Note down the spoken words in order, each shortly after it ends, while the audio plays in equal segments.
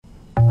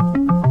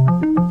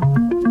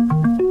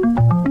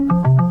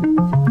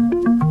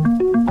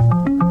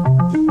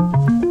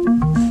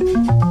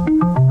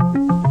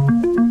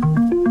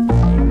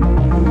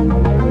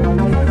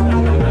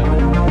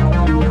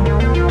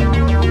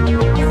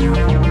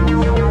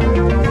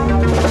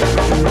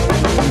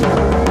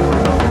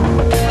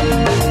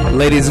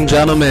ladies and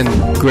gentlemen,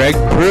 Greg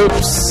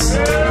Proops.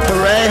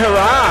 Hooray,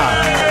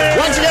 hurrah.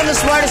 Once again, the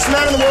smartest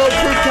man in the world,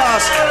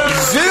 Proopcast,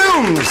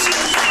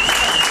 zooms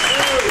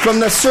from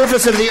the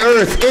surface of the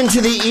earth into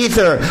the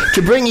ether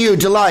to bring you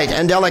delight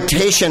and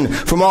delectation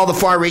from all the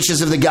far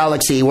reaches of the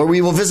galaxy, where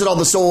we will visit all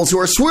the souls who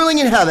are swirling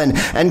in heaven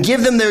and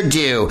give them their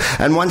due.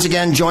 And once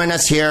again, join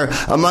us here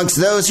amongst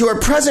those who are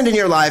present in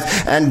your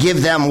life and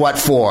give them what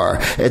for.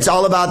 It's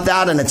all about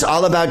that, and it's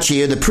all about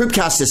you. The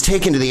Proopcast is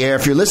taken to the air.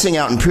 If you're listening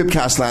out in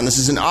Proopcast land, this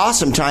is an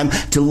awesome time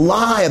to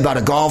lie about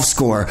a golf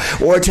score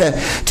or to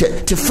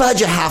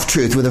fudge a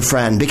half-truth with a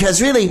friend.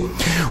 Because really,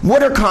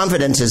 what are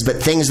confidences but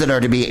things that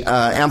are to be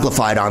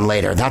amplified on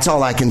later? That's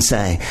all I can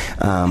say.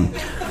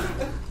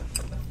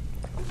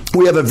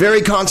 We have a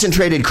very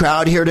concentrated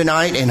crowd here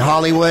tonight in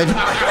Hollywood.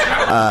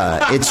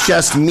 It's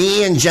just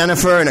me and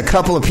Jennifer and a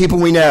couple of people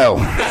we know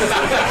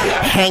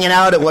hanging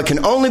out at what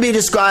can only be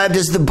described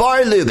as the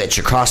Bar Lubitsch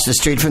across the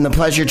street from the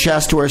Pleasure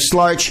Chest, where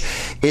Slarch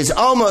is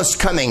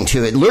almost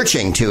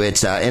lurching to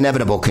its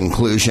inevitable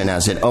conclusion,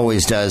 as it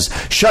always does,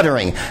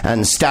 shuddering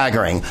and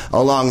staggering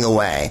along the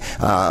way,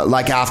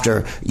 like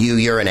after you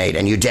urinate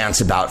and you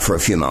dance about for a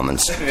few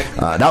moments.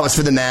 That was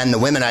for the men. The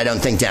women, I don't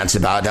think, dance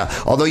about,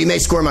 although you may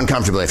squirm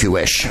uncomfortably if you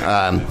wish,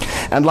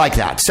 and like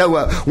that.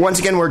 So once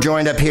again, we're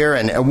joined up here,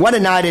 and what a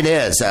night it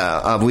is.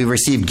 We've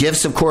received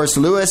gifts, of course.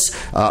 Lewis,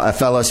 a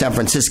fellow San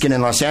Franciscan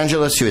in Los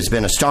Angeles, who has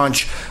been a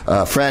staunch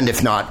friend,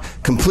 if not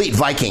complete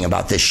Viking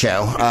about this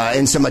show,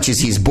 in so much as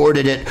he's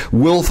boarded it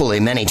willfully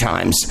many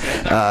times.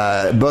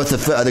 Both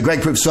the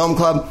Greg Proops Film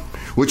Club,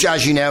 which,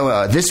 as you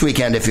know, this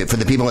weekend, for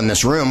the people in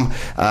this room,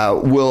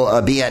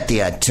 will be at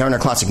the Turner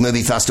Classic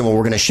Movie Festival.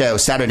 We're going to show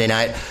Saturday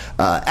night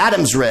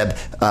Adam's Rib,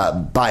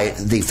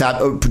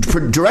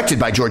 directed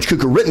by George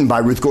Cukor, written by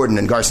Ruth Gordon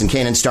and Garson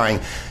Kanin, starring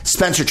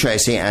Spencer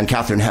Tracy and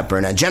Katharine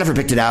Hepburn. Jennifer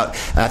picked it out.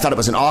 I thought it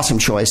was an awesome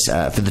choice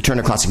for the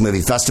Turner Classic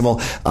Movie Festival.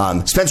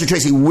 Spencer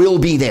Tracy will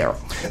be there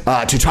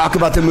to talk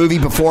about the movie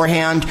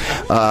beforehand,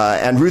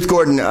 and Ruth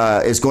Gordon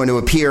is going to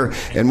appear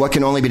in what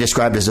can only be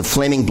described as a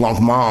flaming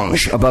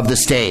blancmange above the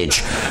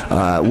stage,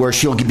 where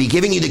she'll be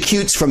giving you the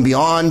cutes from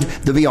beyond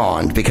the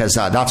beyond, because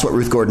that's what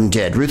Ruth Gordon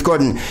did. Ruth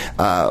Gordon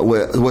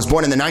was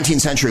born in the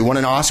 19th century, won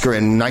an Oscar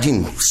in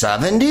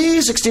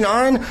 1970,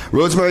 69,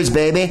 Rosemary's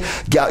Baby.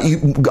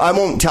 I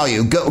won't tell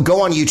you.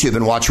 Go on YouTube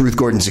and watch Ruth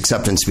Gordon's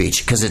acceptance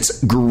speech, because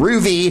it's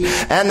groovy.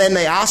 And then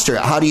they asked her,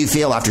 how do you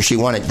feel after she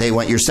won it? They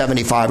went, you're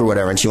 75 or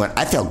whatever. And she went,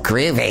 I feel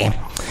groovy.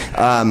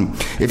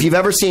 If you've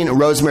ever seen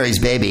Rosemary's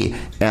Baby,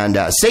 and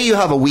say you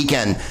have a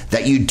weekend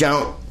that you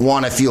don't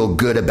want to feel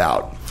good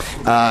about,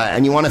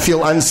 and you want to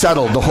feel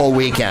unsettled the whole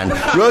weekend,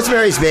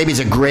 Rosemary's Baby is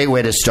a great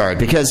way to start,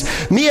 because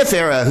Mia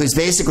Farrow, who's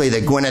basically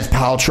the Gwyneth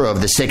Paltrow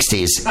of the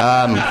 60s,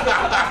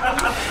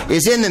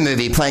 is in the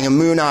movie playing a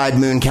moon-eyed,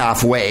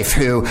 moon-calf waif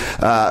who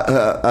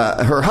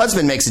her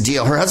husband makes a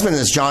deal. Her husband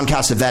is John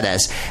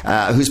Cassavetes,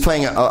 who's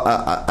playing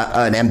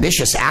an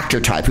ambitious actor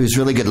type who's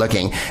really good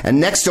looking. And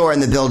next door in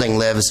the building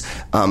lives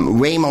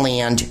Ray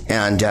Milland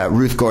and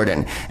Ruth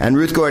Gordon. And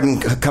Ruth Gordon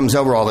comes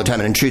over all the time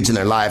and intrudes in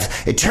their lives.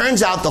 It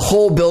turns out the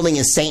whole building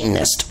is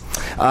Satanist.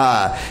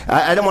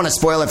 I don't want to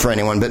spoil it for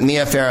anyone, but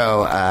Mia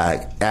Farrow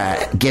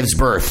gives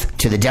birth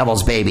to the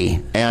devil's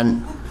baby.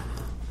 And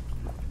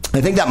I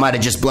think that might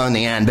have just blown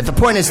the end. But the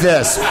point is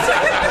this.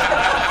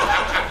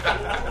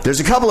 There's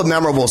a couple of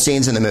memorable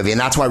scenes in the movie, and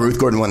that's why Ruth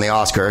Gordon won the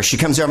Oscar. She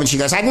comes over and she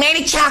goes, I made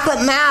a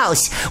chocolate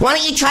mouse. Why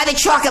don't you try the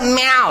chocolate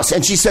mouse?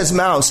 And she says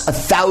mouse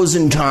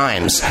 1,000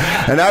 times.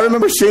 And I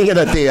remember seeing it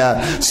at the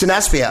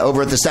Cinespia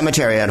over at the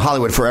cemetery at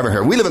Hollywood Forever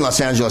here. We live in Los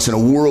Angeles in a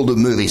world of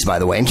movies, by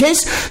the way. In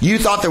case you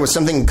thought there was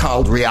something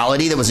called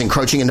reality that was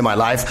encroaching into my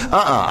life,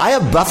 I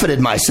have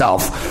buffeted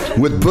myself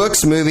with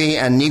books, movie,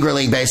 and Negro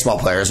League baseball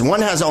players.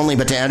 One has only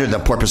but to enter the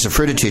Porpoise of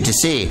Fruitude to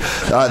see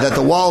that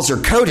the walls are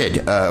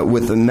coated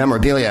with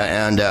memorabilia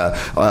and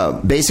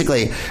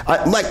basically,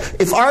 like,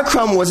 if R.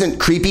 Crumb wasn't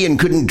creepy and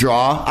couldn't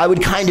draw, I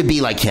would kind of be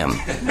like him.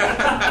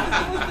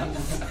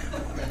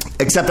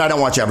 Except I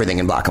don't watch everything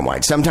in black and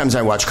white. Sometimes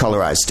I watch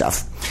colorized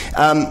stuff.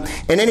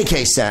 In any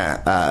case,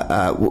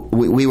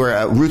 we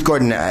were, Ruth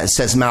Gordon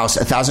says mouse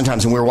 1,000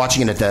 times, and we were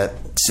watching it at the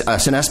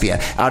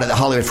Cinespia out at the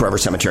Hollywood Forever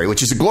Cemetery,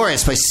 which is a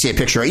glorious place to see a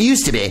picture. It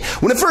used to be.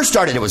 When it first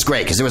started, it was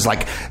great, because it was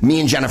like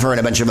me and Jennifer and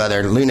a bunch of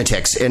other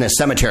lunatics in a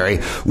cemetery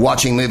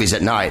watching movies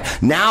at night.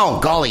 Now,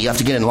 golly, you have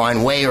to get in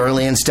line way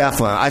early and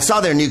stuff. I saw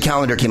their new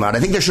calendar came out.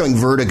 I think they're showing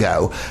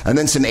Vertigo and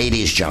then some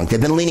 80s junk.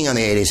 They've been leaning on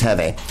the 80s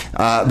heavy.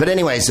 But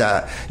anyways,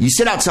 you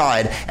sit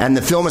outside, and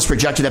the film is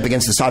projected up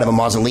against the side of a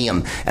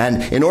mausoleum.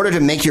 And in order to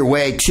make your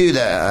way to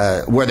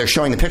the where they're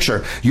showing the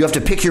picture, you have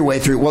to pick your way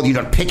through. Well, you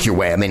don't pick your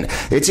way. I mean,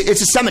 it's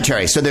a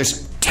cemetery, so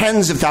there's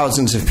tens of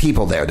thousands of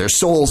people there. There's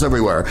souls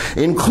everywhere,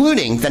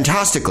 including,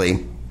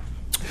 fantastically,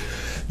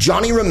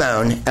 Johnny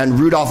Ramone and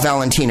Rudolph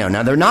Valentino.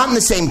 Now, they're not in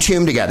the same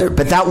tomb together,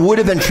 but that would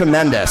have been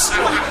tremendous.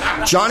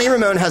 Johnny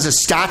Ramone has a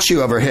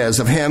statue over him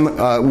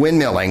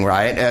windmilling,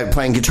 right,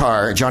 playing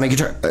guitar. Johnny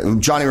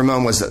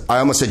Ramone was, I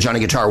almost said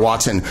Johnny Guitar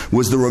Watson,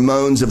 was the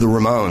Ramones of the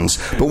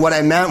Ramones. But what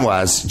I meant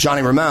was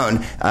Johnny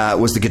Ramone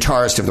was the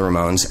guitarist of the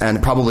Ramones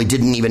and probably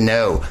didn't even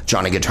know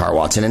Johnny Guitar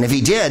Watson. And if he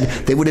did,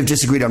 they would have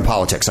disagreed on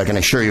politics, I can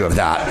assure you of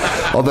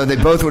that. Although they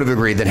both would have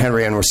agreed that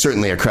Henry Ann was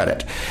certainly a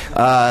credit.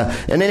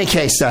 In any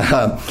case,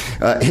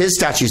 his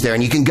statue's there,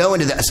 and you can go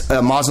into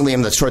the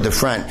mausoleum that's toward the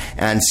front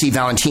and see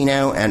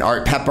Valentino and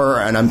Art Pepper,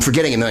 and I'm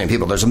forgetting a million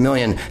people. There's a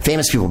million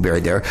famous people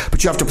buried there,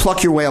 but you have to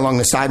pluck your way along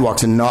the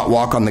sidewalks and not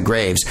walk on the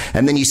graves.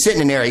 And then you sit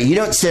in an area. You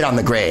don't sit on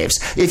the graves.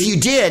 If you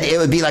did, it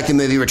would be like the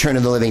movie Return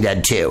of the Living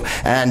Dead 2.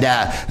 And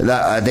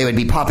they would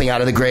be popping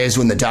out of the graves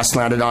when the dust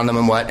landed on them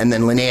and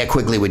then Linnea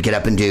Quigley would get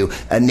up and do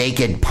a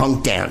naked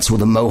punk dance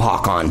with a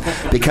mohawk on,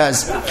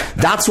 because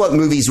that's what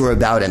movies were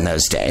about in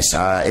those days.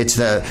 It's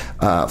the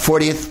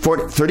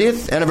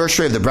 30th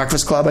anniversary of The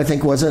Breakfast Club, I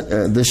think, was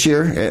it, this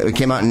year? It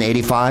came out in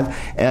 85.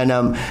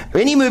 And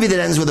any movie that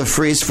ends with a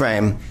freeze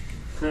frame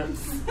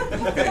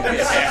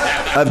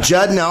of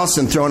Judd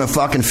Nelson throwing a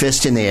fucking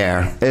fist in the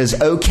air is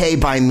okay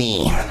by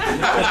me.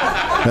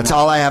 That's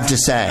all I have to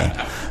say.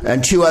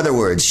 And two other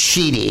words,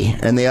 Sheedy,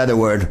 and the other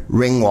word,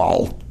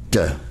 Ringwald.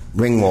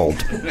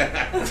 Ringwald.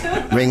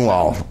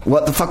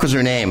 What the fuck was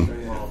her name?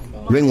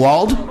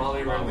 Ringwald?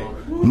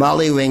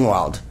 Molly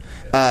Ringwald.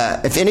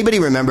 If anybody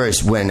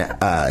remembers when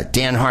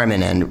Dan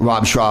Harmon and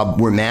Rob Schraub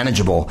were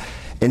manageable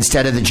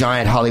instead of the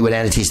giant Hollywood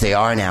entities they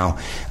are now,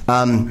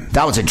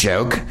 that was a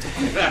joke.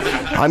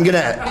 I'm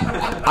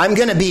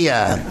gonna be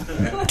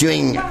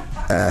doing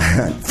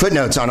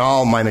footnotes on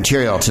all my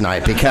material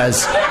tonight,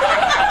 because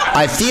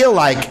I feel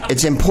like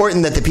it's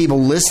important that the people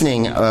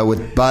listening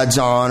with buds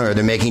on or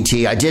they're making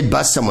tea. I did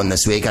bust someone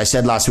this week. I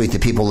said last week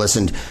that people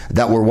listened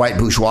that were white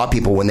bourgeois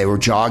people when they were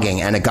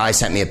jogging, and a guy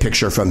sent me a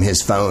picture from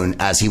his phone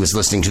as he was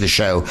listening to the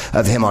show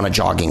of him on a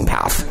jogging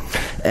path.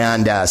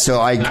 And so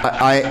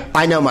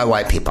I know my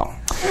white people.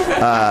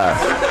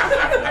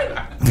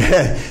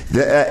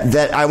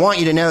 That I want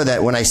you to know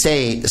that when I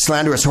say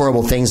slanderous,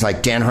 horrible things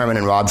like Dan Harmon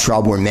and Rob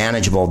Schraub were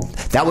manageable,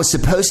 that was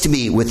supposed to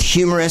be with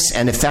humorous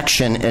and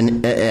affectionate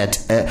and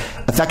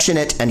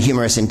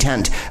humorous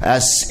intent.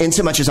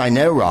 Insomuch as I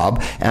know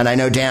Rob and I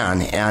know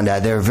Dan, and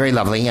they're very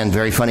lovely and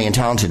very funny and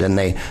talented, and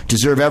they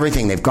deserve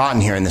everything they've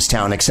gotten here in this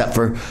town, except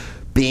for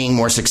being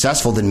more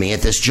successful than me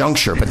at this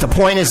juncture. But the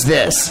point is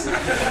this.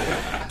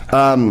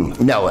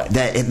 No,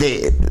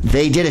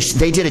 they did a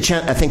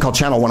thing called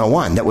Channel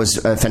 101 that was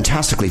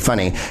fantastically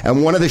funny,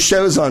 and one of the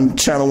shows on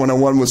Channel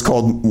 101 was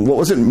called, what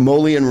was it,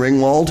 Molly and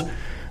Ringwald,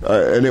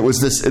 and it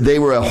was this. They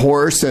were a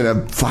horse and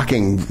a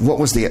fucking what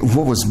was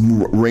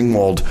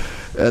Ringwald,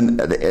 and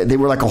they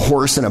were like a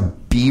horse and a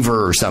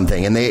beaver or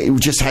something, and they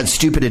just had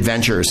stupid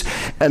adventures.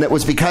 And it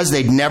was because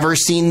they'd never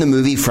seen the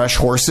movie Fresh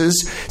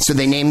Horses, so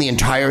they named the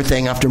entire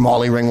thing after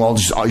Molly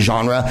Ringwald's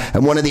genre.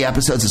 And one of the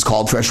episodes is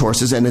called Fresh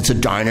Horses, and it's a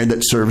diner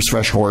that serves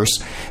fresh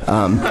horse.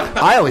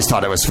 I always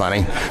thought it was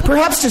funny.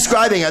 Perhaps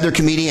describing other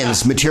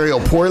comedians' material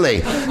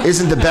poorly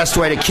isn't the best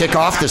way to kick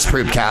off this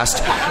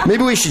Proopcast.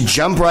 Maybe we should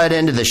jump right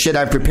into the shit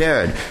I've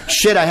prepared.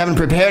 Shit, I haven't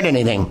prepared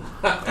anything.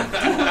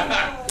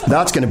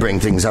 That's going to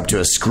bring things up to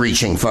a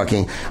screeching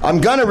fucking...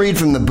 I'm going to read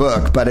from the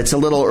book, but it's a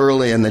little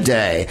early in the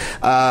day.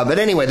 But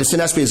anyway, the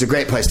Sinespi is a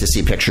great place to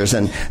see pictures,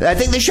 and I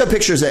think they show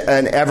pictures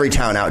in every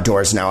town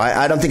outdoors now.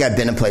 I don't think I've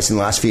been in a place in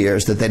the last few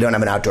years that they don't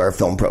have an outdoor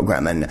film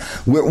program. And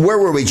where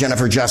were we,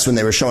 Jennifer, just when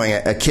they were showing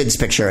a kid's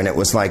picture, and it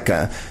was like...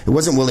 it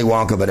wasn't Willy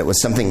Wonka, but it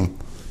was something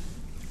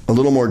a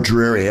little more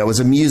dreary. It was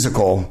a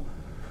musical...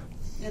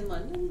 In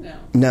London? No.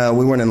 No,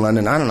 we weren't in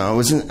London. I don't know.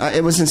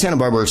 It was in Santa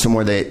Barbara or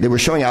somewhere. They were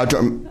showing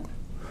outdoor...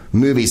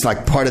 movies,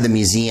 like part of the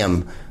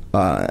museum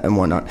and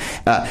whatnot.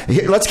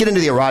 Let's get into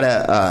the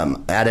errata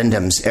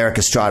addendums, Eric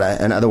Estrada,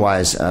 and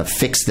otherwise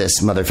fix this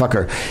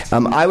motherfucker.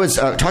 I was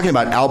talking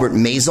about Albert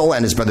Maysles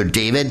and his brother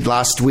David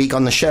last week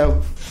on the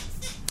show.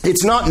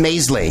 It's not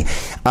Maisley.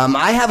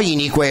 I have a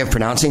unique way of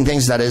pronouncing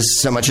things, that is,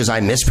 so much as I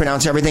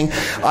mispronounce everything.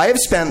 I have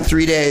spent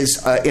 3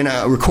 days in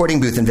a recording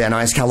booth in Van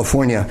Nuys,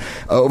 California,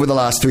 over the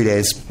last 3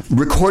 days,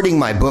 recording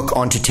my book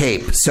onto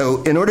tape.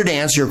 So in order to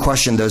answer your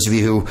question, those of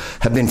you who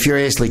have been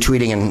furiously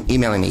tweeting and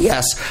emailing me,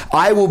 yes,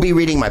 I will be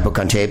reading my book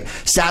on tape.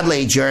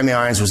 Sadly, Jeremy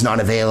Irons was not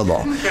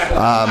available.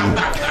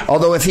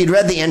 Although if he'd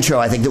read the intro,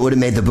 I think that would have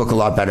made the book a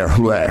lot better.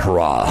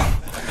 Hurrah.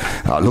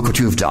 Look what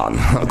you've done.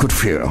 Good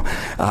for you.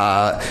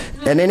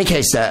 In any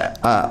case,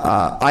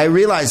 I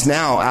realize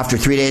now, after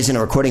 3 days in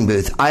a recording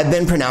booth, I've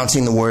been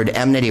pronouncing the word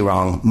enmity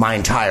wrong my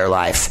entire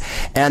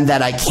life, and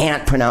that I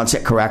can't pronounce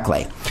it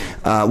correctly.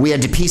 We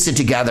had to piece it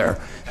together.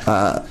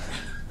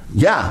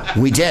 Yeah,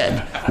 we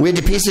did. We had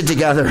to piece it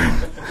together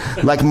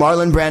like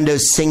Marlon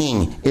Brando's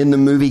singing in the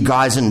movie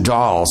Guys and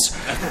Dolls.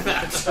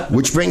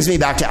 Which brings me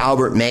back to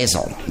Albert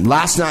Maysles.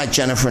 Last night,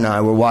 Jennifer and I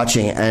were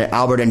watching an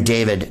Albert and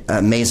David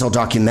Maysles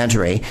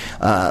documentary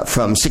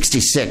from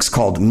 '66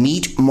 called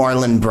Meet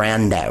Marlon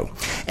Brando.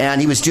 And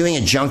he was doing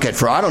a junket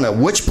for, I don't know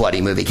which bloody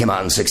movie came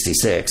out in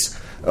 '66.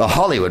 a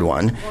Hollywood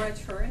one.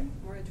 Moratorium?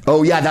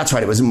 Oh yeah, that's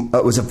right.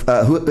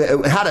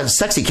 It had a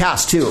sexy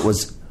cast too. It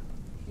was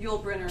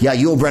Yul Brynner. Yeah,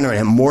 Yul Brynner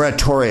and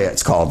Moratoria,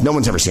 it's called. No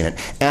one's ever seen it.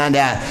 And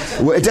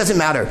it doesn't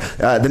matter.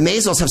 The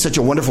Maisels have such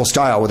a wonderful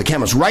style where the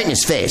camera's right in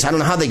his face. I don't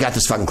know how they got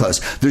this fucking close.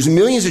 There's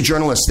millions of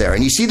journalists there,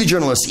 and you see the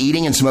journalists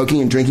eating and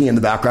smoking and drinking in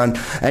the background,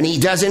 and he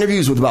does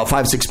interviews with about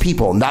 5-6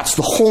 people, and that's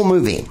the whole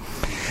movie.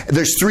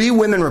 There's 3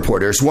 women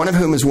reporters, one of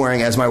whom is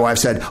wearing, as my wife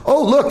said,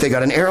 oh, look, they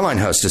got an airline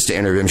hostess to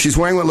interview him. She's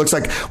wearing what looks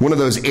like one of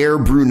those Air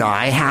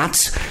Brunei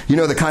hats, you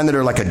know, the kind that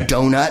are like a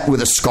donut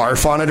with a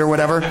scarf on it or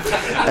whatever.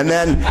 And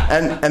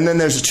then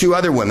there's 2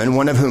 other women,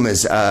 one of whom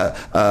is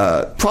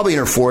probably in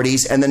her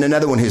 40s, and then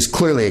another one who's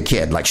clearly a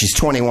kid, like she's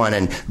 21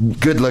 and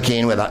good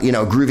looking with a,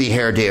 groovy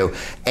hairdo.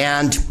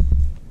 And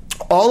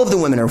all of the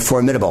women are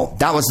formidable.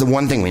 That was the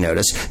one thing we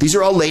noticed. These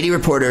are all lady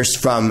reporters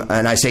from,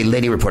 and I say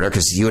lady reporter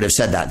because you would have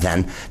said that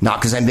then, not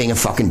because I'm being a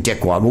fucking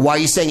dickwad. Well, why are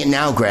you saying it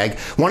now, Greg?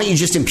 Why don't you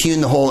just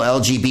impugn the whole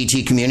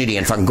LGBT community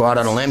and fucking go out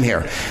on a limb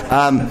here?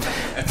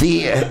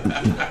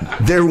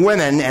 They're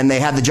women, and they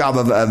had the job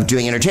of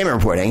doing entertainment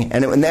reporting,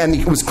 and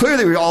it was clear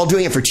they were all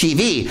doing it for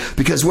TV,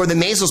 because where the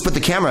Maisels put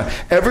the camera,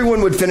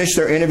 everyone would finish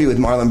their interview with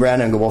Marlon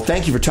Brando and go, well,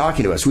 thank you for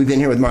talking to us. We've been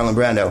here with Marlon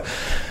Brando.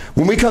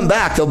 When we come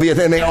back, there'll be a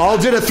thing. They all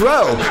did a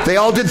throw. They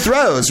all did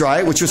throws,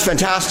 right? Which was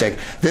fantastic.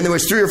 Then there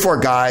was 3 or 4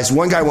 guys.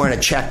 One guy wearing a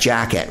check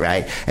jacket,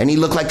 right? And he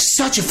looked like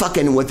such a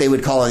fucking, what they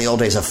would call in the old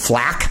days, a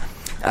flack.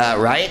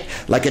 Right?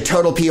 Like a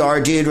total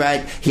PR dude,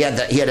 right? He had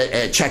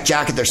a check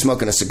jacket. They're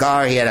smoking a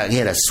cigar. He had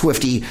a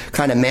Swifty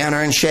kind of manner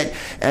and shit.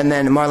 And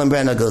then Marlon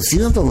Brando goes,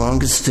 you have the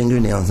longest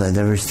fingernails I've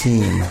ever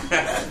seen.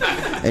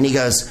 And he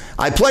goes,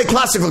 I play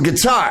classical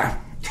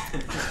guitar.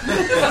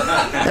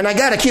 And I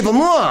gotta keep them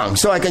long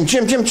so I can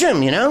chim.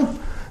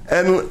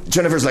 And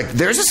Jennifer's like,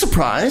 there's a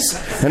surprise.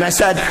 And I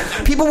said,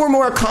 people were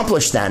more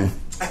accomplished then.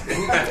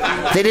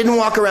 They didn't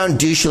walk around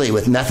douchely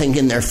with nothing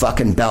in their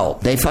fucking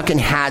belt. They fucking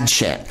had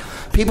shit.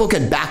 People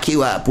could back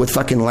you up with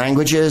fucking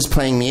languages,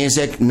 playing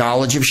music,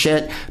 knowledge of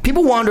shit.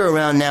 People wander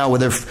around now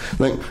with their,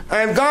 like,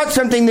 I've got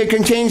something that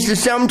contains the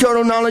sum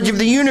total knowledge of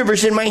the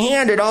universe in my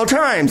hand at all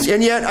times,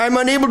 and yet I'm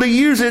unable to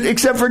use it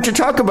except for to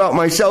talk about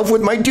myself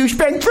with my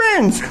douchebag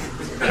friends.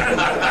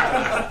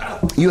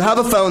 You have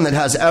a phone that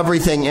has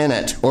everything in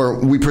it, or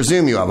we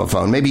presume you have a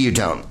phone. Maybe you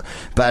don't,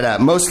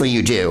 but mostly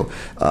you do.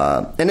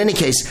 In any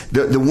case,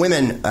 the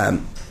women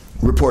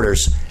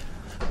reporters,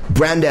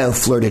 Brando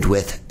flirted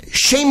with.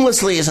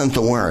 Shamelessly isn't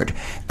the word.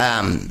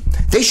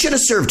 They should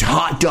have served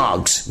hot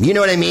dogs, you know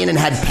what I mean, and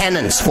had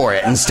pennants for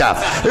it and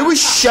stuff. It was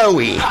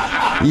showy,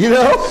 you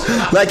know?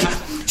 Like,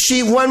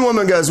 one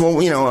woman goes, well,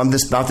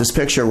 about this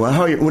picture. Well,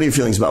 what are your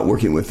feelings about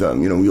working with,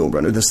 Yul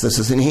Brynner,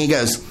 this, and he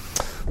goes,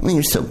 well,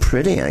 you're so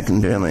pretty, I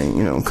can barely,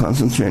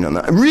 concentrate on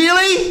that.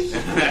 Really?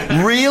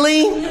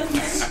 Really?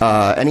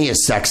 And he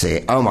is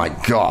sexy. Oh, my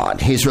God.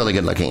 He's really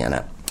good looking in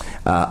it.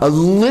 A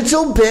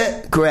little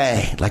bit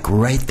gray, like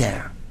right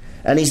there.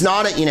 And he's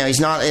not,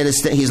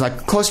 he's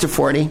like close to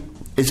 40.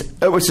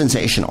 It was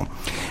sensational.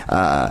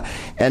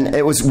 And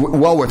it was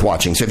well worth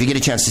watching. So if you get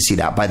a chance to see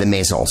that, by the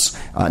Maisels,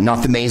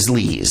 not the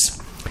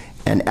Maisleys.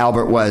 And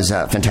Albert was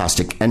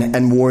fantastic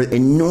and wore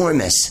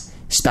enormous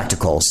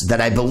spectacles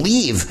that I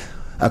believe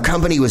a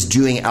company was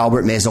doing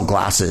Albert Maisel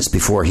glasses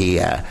before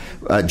he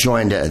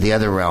joined the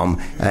other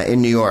realm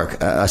in New York.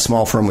 A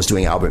small firm was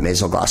doing Albert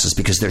Maisel glasses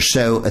because they're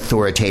so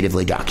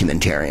authoritatively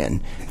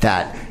documentarian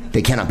that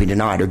they cannot be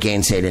denied or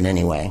gainsaid in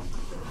any way.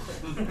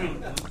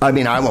 I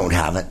mean, I won't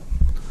have it.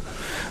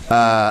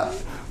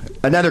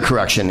 Another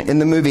correction. In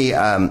the movie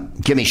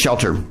Give Me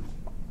Shelter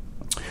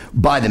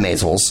by the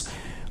Maisels,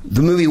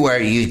 the movie where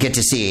you get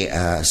to see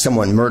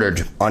someone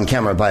murdered on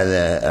camera by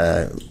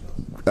the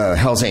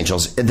Hells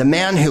Angels, the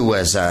man who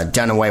was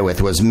done away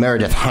with was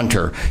Meredith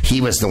Hunter.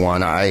 He was the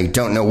one. I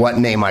don't know what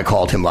name I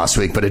called him last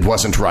week, but it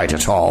wasn't right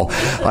at all.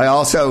 I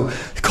also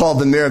called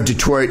the mayor of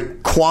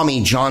Detroit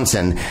Kwame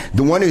Johnson.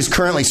 The one who's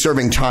currently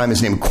serving time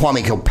is named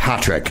Kwame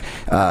Kilpatrick.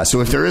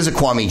 So if there is a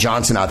Kwame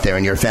Johnson out there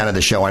and you're a fan of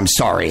the show, I'm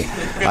sorry.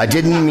 I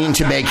didn't mean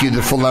to make you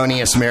the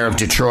felonious mayor of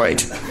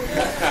Detroit.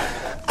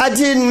 I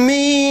didn't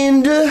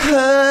mean to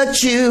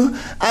hurt you.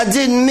 I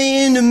didn't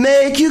mean to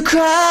make you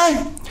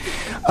cry.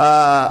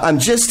 I'm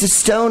just a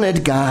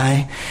stoned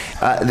guy.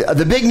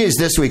 The big news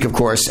this week, of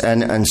course,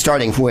 and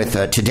starting with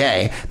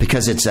today,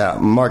 because it's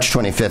March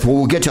 25th. Well,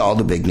 we'll get to all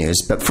the big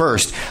news. But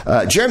first,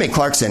 Jeremy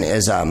Clarkson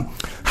is,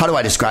 how do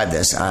I describe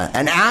this?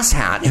 An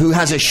asshat who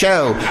has a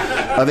show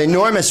of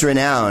enormous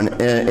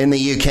renown in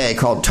the UK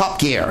called Top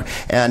Gear.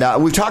 And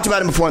we've talked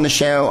about him before on the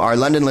show. Our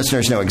London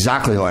listeners know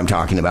exactly who I'm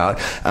talking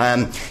about.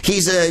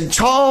 He's a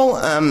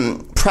tall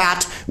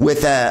Pratt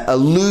with a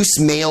loose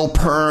male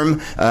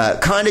perm,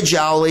 kind of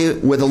jowly,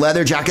 with a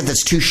leather jacket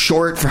that's too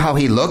short for how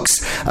he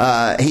looks.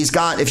 He's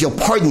got, if you'll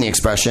pardon the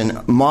expression,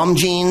 mom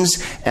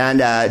jeans and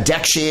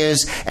deck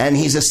shoes, and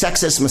he's a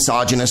sexist,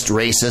 misogynist,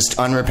 racist,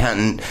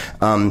 unrepentant.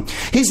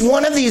 He's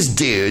one of these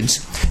dudes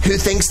who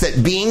thinks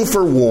that being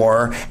for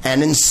war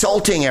and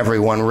insulting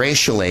everyone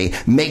racially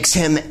makes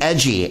him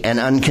edgy and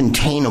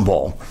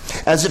uncontainable,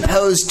 as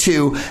opposed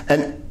to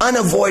an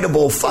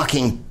unavoidable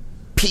fucking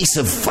piece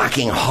of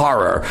fucking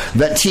horror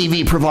that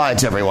TV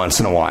provides every once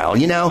in a while.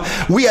 You know,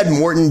 we had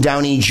Morton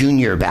Downey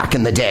Jr. back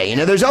in the day. You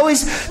know, there's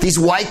always these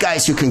white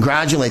guys who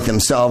congratulate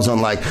themselves on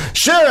like,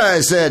 sure, I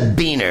said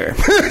Beaner.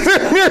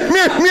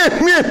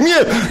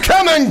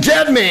 Come and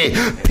get me,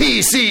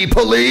 PC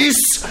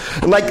police.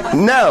 Like,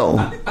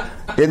 no.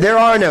 There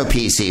are no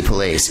PC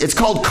police. It's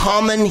called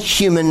common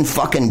human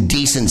fucking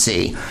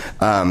decency.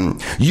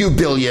 You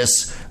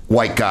bilious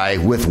white guy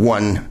with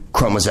one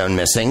chromosome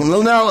missing.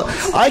 No,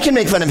 I can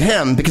make fun of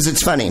him because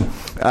it's funny.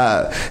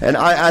 And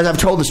I've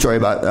told the story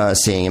about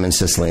seeing him in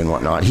Sicily and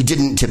whatnot. He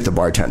didn't tip the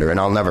bartender, and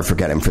I'll never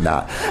forget him for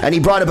that. And he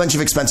brought a bunch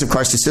of expensive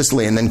cars to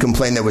Sicily and then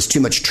complained there was too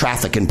much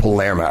traffic in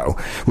Palermo,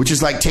 which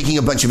is like taking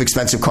a bunch of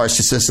expensive cars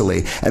to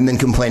Sicily and then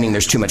complaining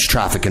there's too much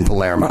traffic in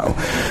Palermo.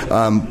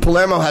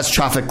 Palermo has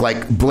traffic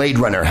like Blade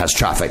Runner has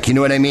traffic. You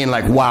know what I mean?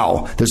 Like,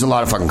 wow, there's a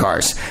lot of fucking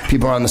cars.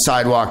 People are on the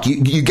sidewalk.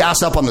 You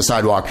gas up on the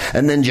sidewalk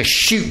and then just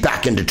shoot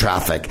back into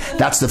traffic.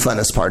 That's the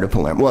funnest part of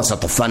Palermo. Well, it's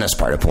not the funnest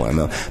part of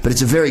Palermo, but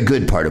it's a very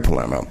good part of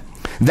Palermo.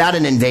 That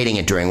and invading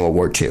it during World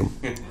War II.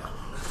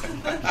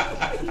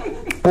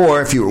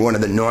 Or if you were one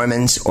of the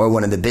Normans, or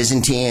one of the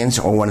Byzantines,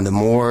 or one of the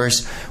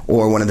Moors,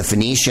 or one of the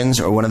Phoenicians,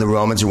 or one of the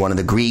Romans, or one of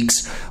the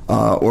Greeks,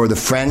 or the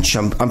French.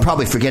 I'm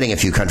probably forgetting a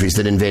few countries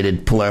that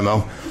invaded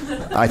Palermo.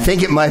 I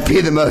think it might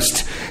be the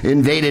most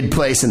invaded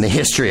place in the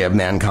history of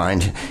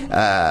mankind.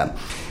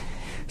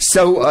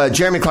 So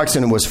Jeremy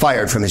Clarkson was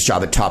fired from his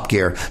job at Top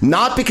Gear,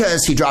 not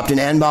because he dropped an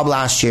N-bomb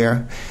last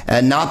year,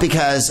 and not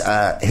because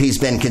he's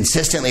been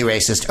consistently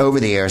racist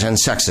over the years and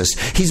sexist.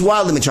 He's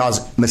wildly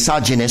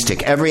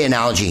misogynistic. Every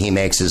analogy he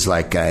makes is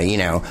like, you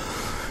know,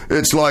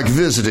 it's like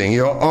visiting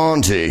your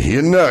auntie.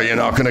 You know you're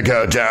not going to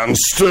go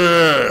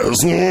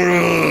downstairs. You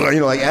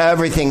know, like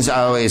everything's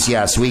always,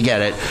 yes, we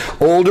get it.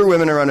 Older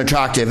women are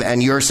unattractive,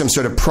 and you're some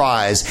sort of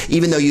prize,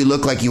 even though you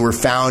look like you were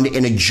found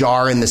in a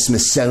jar in the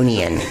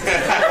Smithsonian.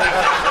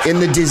 In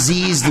the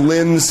diseased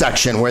limbs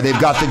section where they've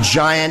got the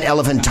giant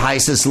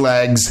elephantiasis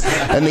legs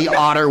and the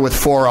otter with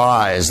 4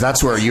 eyes.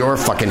 That's where your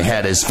fucking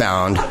head is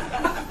found.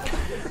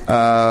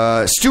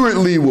 Stuart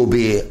Lee will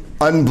be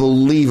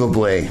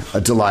unbelievably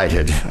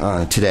delighted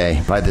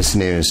today by this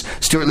news.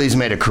 Stuart Lee's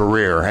made a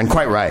career, and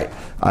quite right,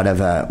 out of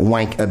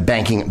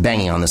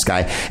banging on this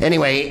guy.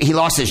 Anyway, he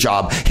lost his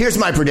job. Here's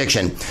my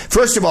prediction.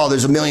 First of all,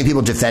 there's a million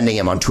people defending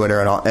him on Twitter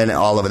and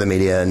all over the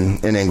media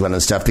in England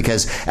and stuff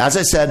because, as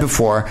I said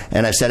before,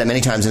 and I've said it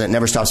many times and it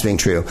never stops being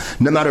true,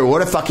 no matter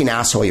what a fucking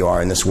asshole you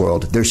are in this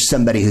world, there's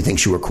somebody who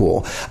thinks you were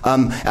cool.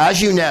 As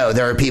you know,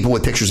 there are people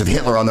with pictures of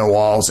Hitler on their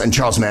walls and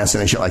Charles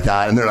Manson and shit like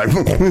that, and they're like,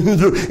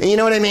 you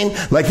know what I mean?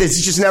 Like, this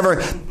is just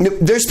never...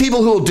 There's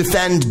people who will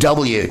defend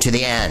W to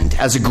the end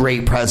as a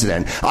great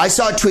president. I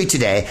saw a tweet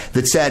today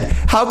that said,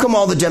 how come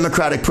all the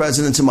Democratic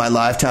presidents in my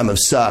lifetime have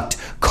sucked?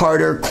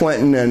 Carter,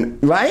 Clinton,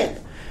 and... Right?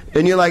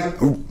 And you're like,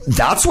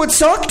 that's what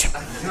sucked?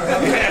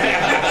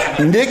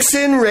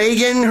 Nixon,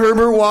 Reagan,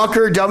 Herbert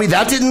Walker, W.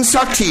 That didn't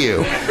suck to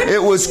you.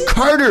 It was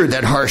Carter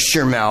that harshed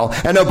your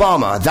mouth, and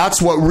Obama.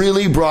 That's what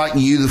really brought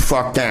you the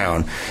fuck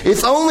down.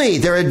 If only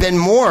there had been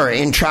more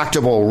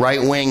intractable,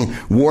 right-wing,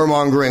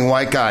 warmongering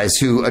white guys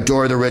who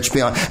adore the rich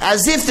beyond.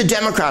 As if the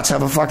Democrats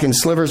have a fucking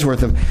sliver's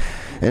worth of...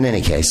 In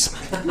any case.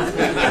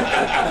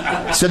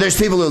 So there's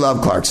people who love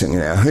Clarkson, you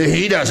know.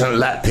 He doesn't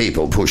let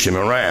people push him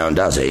around,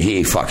 does he?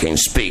 He fucking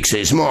speaks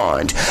his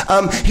mind.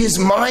 His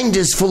mind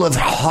is full of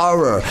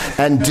horror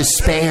and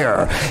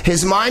despair.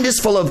 His mind is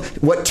full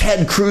of what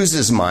Ted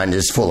Cruz's mind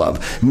is full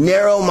of.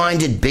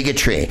 Narrow-minded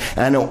bigotry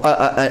and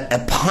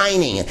a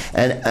pining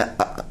and...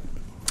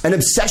 an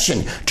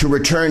obsession to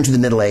return to the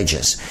Middle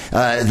Ages,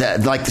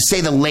 like say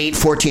the late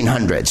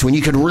 1400s, when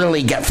you could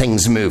really get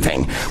things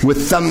moving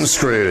with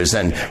thumbscrews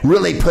and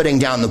really putting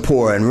down the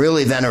poor and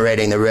really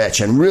venerating the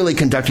rich and really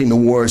conducting the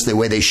wars the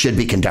way they should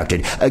be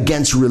conducted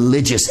against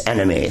religious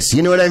enemies.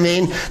 You know what I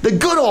mean? The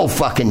good old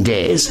fucking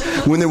days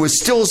when there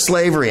was still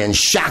slavery and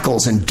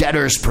shackles and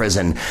debtor's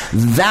prison.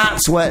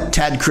 That's what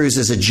Ted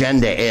Cruz's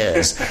agenda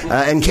is,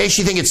 in case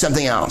you think it's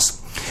something else.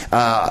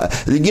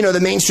 You know, the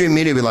mainstream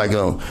media will be like,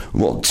 oh,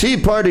 well, Tea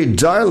Party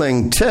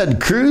darling Ted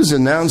Cruz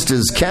announced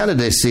his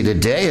candidacy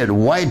today at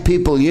White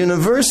People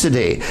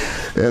University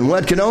in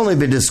what can only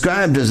be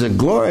described as a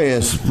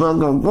glorious...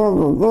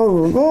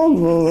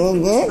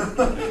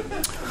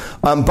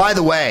 By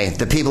the way,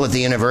 the people at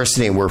the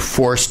university were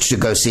forced to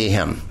go see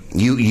him.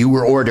 You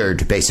were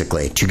ordered,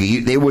 basically.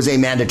 It was a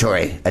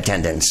mandatory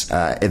attendance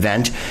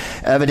event.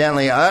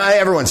 Evidently,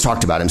 everyone's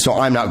talked about him, so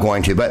I'm not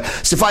going to. But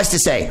suffice to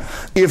say,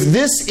 if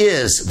this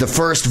is the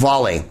first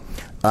volley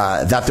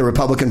that the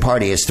Republican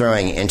Party is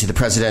throwing into the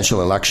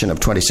presidential election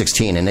of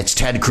 2016, and it's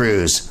Ted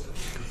Cruz,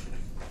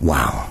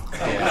 wow.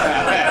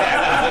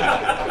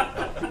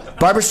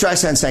 Barbra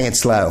Streisand sang it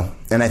slow,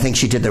 and I think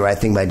she did the right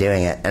thing by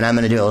doing it. And I'm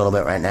going to do a little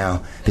bit right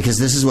now, because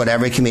this is what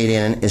every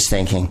comedian is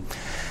thinking.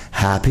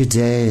 Happy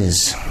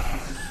days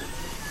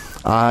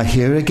are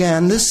here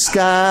again. The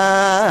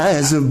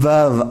skies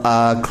above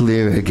are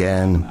clear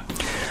again.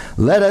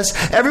 Let us...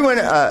 Everyone...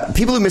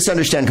 people who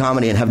misunderstand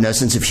comedy and have no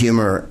sense of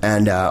humor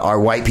and are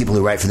white people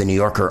who write for The New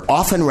Yorker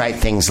often write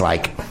things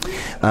like,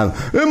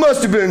 It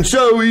must have been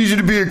so easy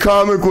to be a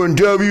comic when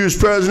W was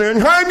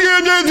president.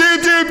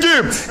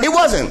 It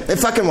wasn't. It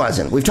fucking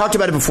wasn't. We've talked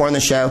about it before on the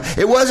show.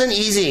 It wasn't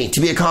easy to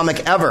be a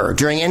comic ever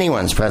during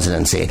anyone's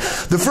presidency.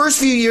 The first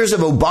few years of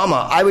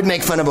Obama, I would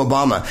make fun of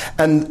Obama,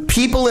 and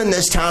people in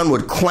this town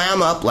would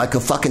clam up like a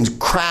fucking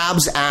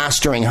crab's ass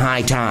during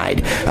high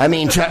tide. I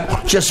mean,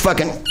 just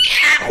fucking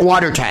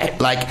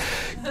watertight. Like,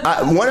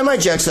 one of my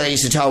jokes that I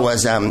used to tell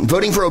was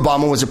voting for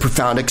Obama was a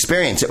profound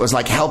experience. It was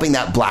like helping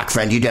that black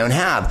friend you don't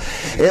have.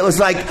 It was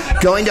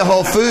like going to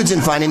Whole Foods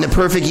and finding the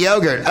perfect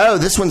yogurt. Oh,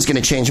 this one's going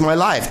to change my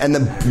life. And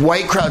the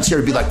white crowd's here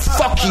to be like,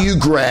 fuck you,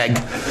 Greg.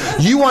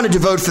 You wanted to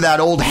vote for that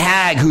old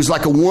hag who's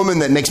like a woman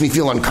that makes me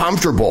feel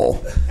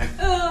uncomfortable.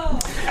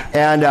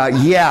 And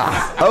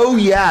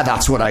yeah,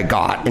 that's what I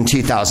got in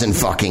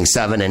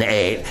 2007 and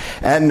 8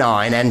 and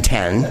 9 and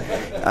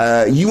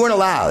 10. You weren't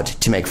allowed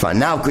to make fun.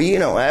 Now,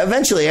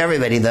 eventually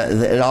everybody,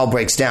 it all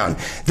breaks down.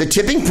 The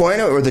tipping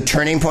point or the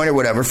turning point or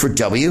whatever for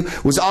W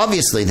was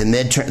obviously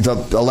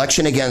the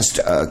election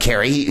against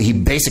Kerry. He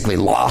basically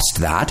lost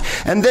that.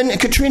 And then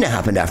Katrina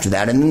happened after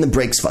that. And then the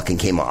brakes fucking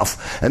came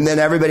off. And then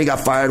everybody got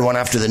fired one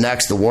after the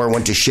next. The war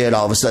went to shit.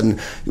 All of a sudden,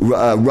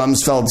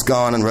 Rumsfeld's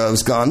gone and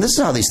Rove's gone. This is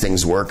how these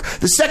things work.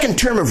 The second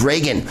term of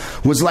Reagan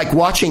was like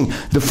watching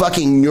the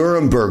fucking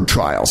Nuremberg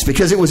trials,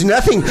 because it was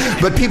nothing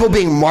but people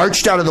being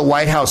marched out of the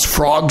White House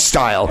frog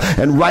style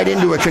and right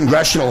into a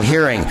congressional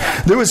hearing.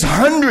 There was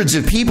hundreds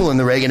of people in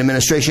the Reagan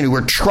administration who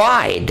were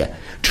tried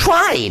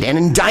and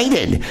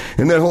indicted,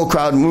 and that whole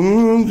crowd.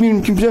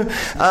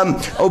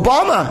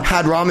 Obama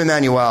had Rahm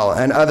Emanuel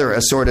and other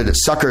assorted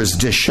suckers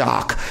de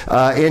shock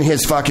in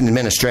his fucking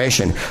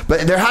administration,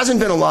 but there hasn't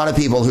been a lot of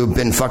people who've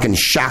been fucking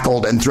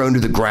shackled and thrown to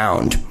the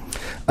ground.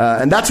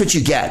 And that's what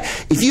you get.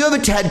 If you have a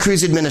Ted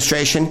Cruz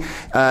administration,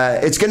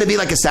 it's going to be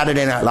like a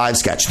Saturday Night Live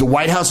sketch. The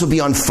White House will be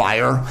on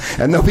fire,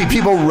 and there'll be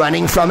people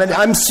running from it.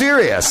 I'm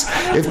serious.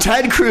 If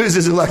Ted Cruz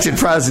is elected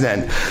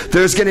president,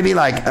 there's going to be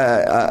like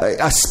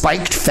a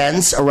spiked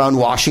fence around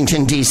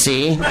Washington,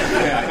 D.C.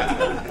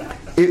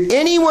 If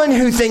anyone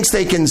who thinks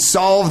they can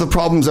solve the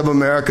problems of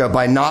America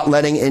by not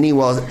letting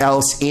anyone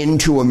else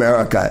into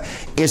America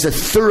is a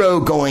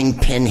thoroughgoing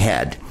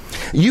pinhead.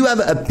 You have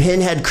a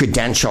pinhead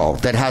credential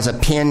that has a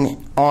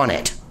pin on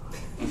it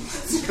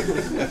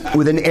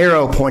with an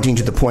arrow pointing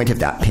to the point of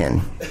that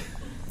pin.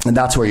 And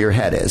that's where your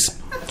head is.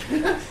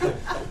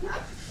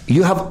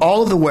 You have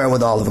all of the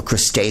wherewithal of a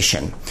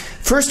crustacean.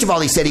 First of all,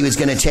 he said he was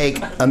going to take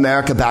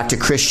America back to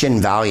Christian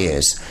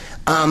values.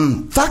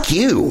 Fuck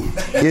you,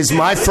 is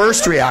my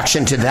first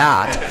reaction to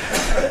that.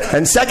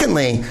 And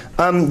secondly,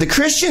 the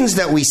Christians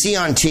that we see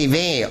on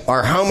TV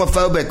are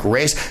homophobic,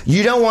 race.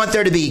 You don't want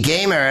there to be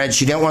gay marriage.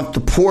 You don't want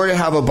the poor to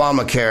have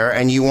Obamacare,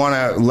 and you want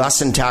to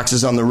lessen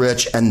taxes on the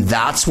rich. And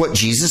that's what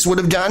Jesus would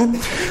have done.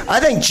 I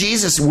think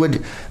Jesus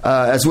would,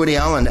 as Woody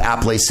Allen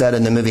aptly said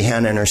in the movie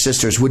Hannah and Her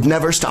Sisters, would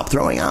never stop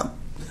throwing up.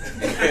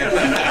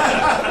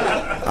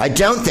 I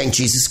don't think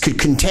Jesus could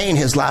contain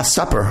his Last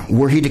Supper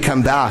were he to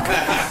come back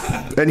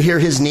and hear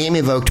his name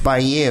evoked by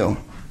you.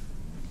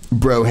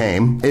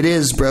 Broham. It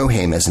is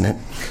Broham, isn't it?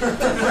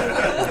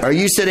 Are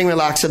you sitting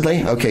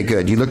relaxedly? Okay,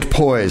 good. You looked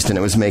poised and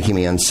it was making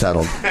me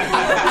unsettled.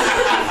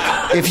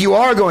 If you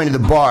are going to the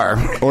bar,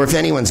 or if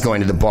anyone's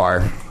going to the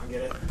bar,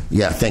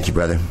 yeah, thank you,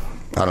 brother.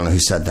 I don't know who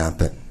said that,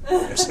 but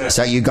is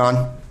that you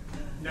gone?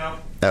 No.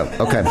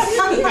 Oh, okay.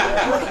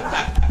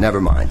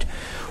 Never mind.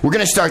 We're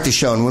going to start the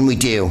show, and when we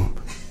do,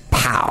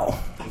 pow.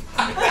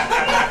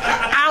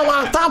 I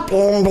want that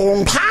boom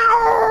boom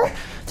pow.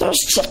 There's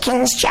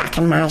chickens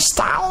jacking my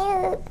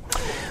style.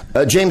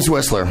 James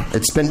Whistler.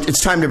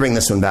 It's time to bring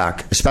this one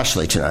back,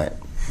 especially tonight,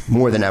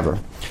 more than ever.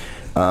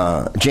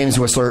 James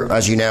Whistler,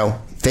 as you know,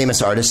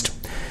 famous artist,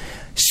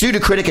 sued a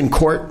critic in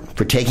court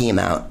for taking him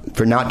out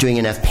for not doing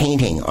enough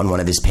painting on one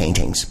of his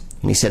paintings.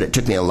 And he said, it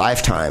took me a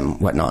lifetime,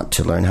 whatnot,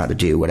 to learn how to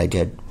do what I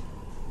did.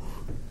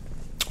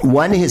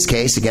 Won his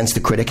case against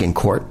the critic in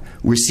court,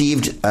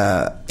 received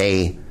what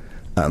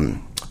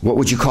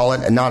would you call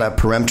it? Not a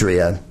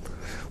peremptory,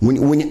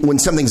 when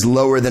something's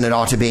lower than it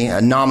ought to be, a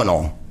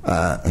nominal.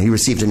 He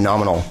received a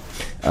nominal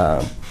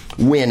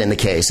win in the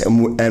case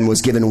and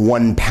was given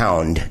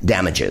 £1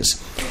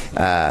 damages.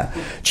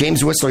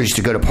 James Whistler used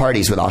to go to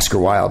parties with Oscar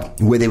Wilde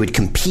where they would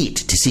compete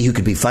to see who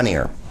could be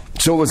funnier.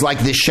 So it was like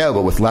this show,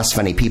 but with less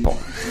funny people.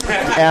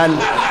 And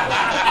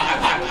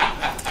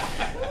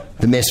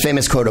the most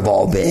famous quote of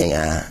all being,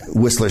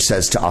 Whistler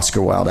says to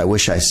Oscar Wilde, I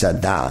wish I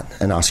said that.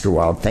 And Oscar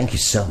Wilde, thank you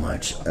so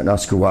much. And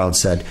Oscar Wilde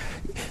said,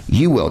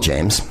 you will,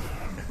 James.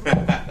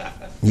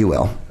 You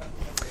will.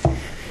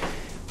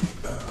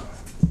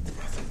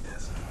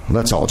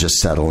 Let's all just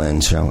settle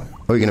in, shall we?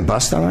 Oh, you're going to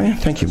bust that, are you?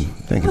 Thank you.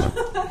 Thank you.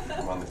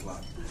 I'm on the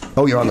clock.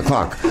 Oh, you're on the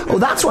clock. Oh,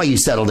 that's why you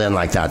settled in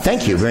like that.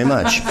 Thank you very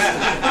much.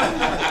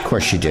 Of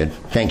course you did.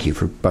 Thank you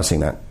for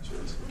busting that.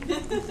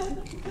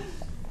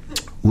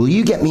 Will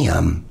you get me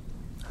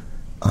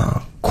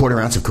quarter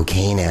ounce of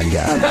cocaine and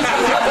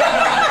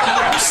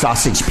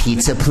sausage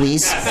pizza,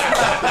 please?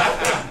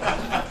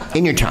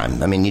 In your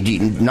time. I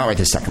mean, not right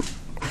this second.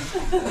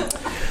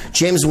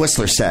 James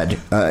Whistler said,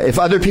 if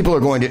other people are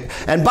going to...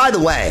 And by the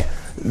way,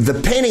 the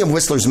painting of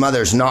Whistler's mother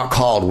is not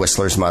called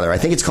Whistler's mother. I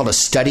think it's called A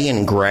Study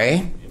in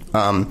Gray.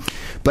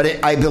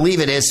 But I believe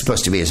it is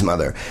supposed to be his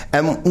mother.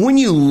 And when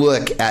you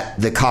look at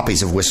the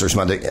copies of Whistler's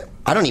mother,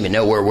 I don't even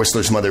know where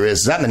Whistler's mother is.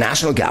 Is that in the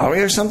National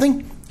Gallery or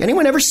something?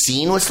 Anyone ever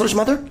seen Whistler's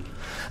mother?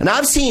 And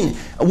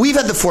we've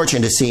had the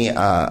fortune to see,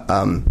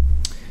 oh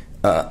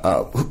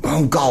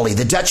golly,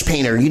 the Dutch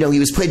painter. You know, he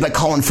was played by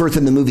Colin Firth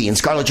in the movie, and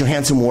Scarlett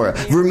Johansson wore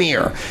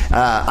Vermeer. All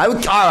right,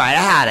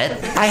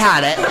 I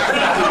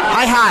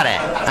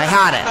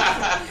had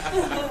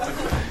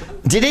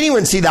it. Did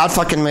anyone see that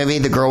fucking movie,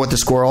 The Girl with the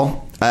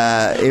Squirrel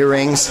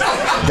Earrings?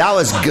 That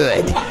was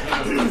good.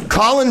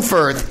 Colin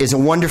Firth is a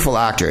wonderful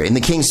actor. In The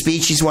King's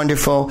Speech, he's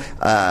wonderful.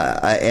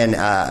 And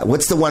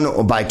what's the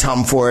one by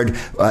Tom Ford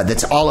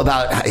that's all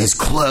about his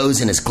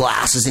clothes and his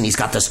glasses, and he's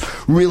got this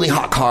really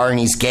hot car, and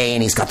he's gay,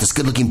 and he's got this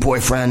good-looking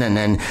boyfriend, and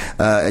then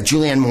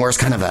Julianne Moore's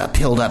kind of a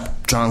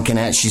pilled-up drunk in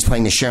it. She's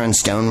playing the Sharon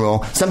Stone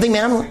role. Something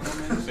Man?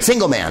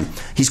 Single Man.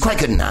 He's quite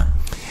good in that.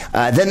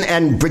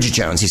 And Bridget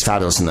Jones, he's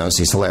fabulous in those.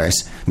 He's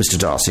hilarious, Mr.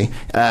 Darcy.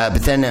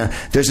 But then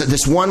there's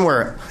this one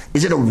where,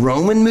 is it a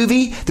Roman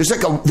movie? There's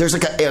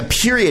like a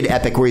period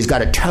epic where he's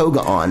got a toga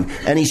on,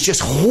 and he's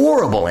just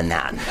horrible in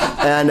that.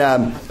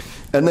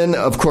 And then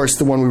of course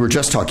the one we were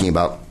just talking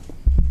about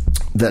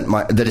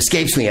that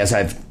escapes me as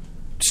I've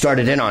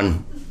started in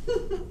on.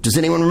 Does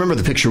anyone remember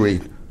the picture A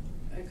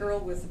girl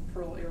with a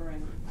pearl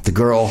earring. The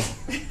girl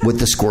with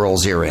the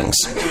squirrel's earrings.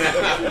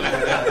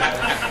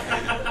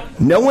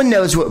 No one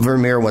knows what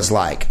Vermeer was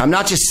like. I'm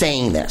not just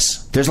saying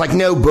this. There's like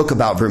no book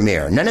about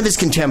Vermeer. None of his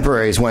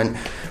contemporaries went,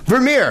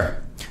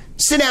 Vermeer,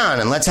 sit down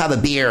and let's have a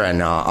beer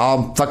and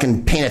I'll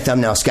fucking paint a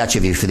thumbnail sketch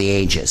of you for the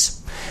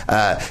ages.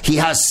 He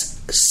has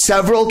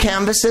several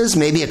canvases,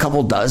 maybe a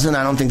couple dozen.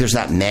 I don't think there's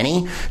that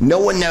many. No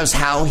one knows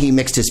how he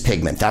mixed his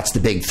pigment. That's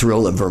the big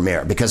thrill of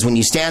Vermeer. Because when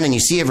you stand and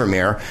you see a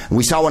Vermeer, and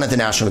we saw one at the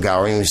National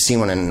Gallery, and we've seen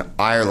one in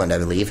Ireland, I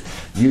believe,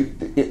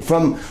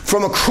 from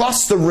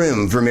across the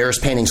room, Vermeer's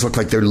paintings look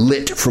like they're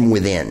lit from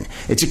within.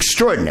 It's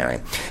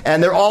extraordinary.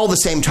 And they're all the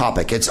same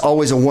topic. It's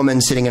always a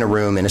woman sitting in a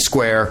room in a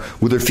square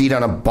with her feet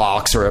on a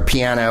box or a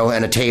piano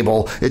and a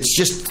table. It's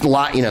just a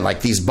lot,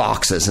 like these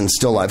boxes and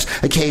still lifes.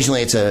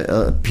 Occasionally it's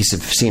a piece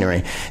of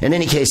scenery. In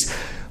any case,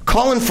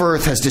 Colin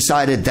Firth has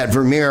decided that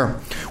Vermeer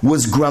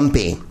was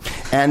grumpy.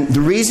 And the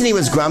reason he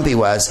was grumpy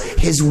was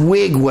his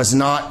wig was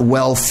not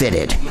well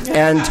fitted.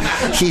 And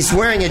he's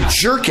wearing a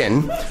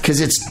jerkin,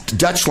 because it's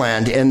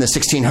Dutchland in the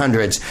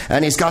 1600s,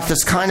 and he's got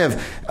this kind of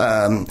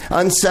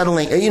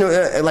unsettling,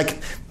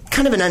 like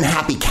kind of an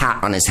unhappy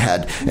cat on his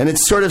head. And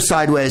it's sort of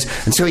sideways.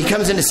 And so he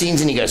comes into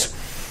scenes and he goes...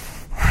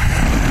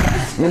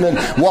 and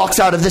then walks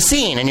out of the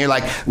scene, and you're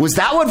like, was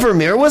that what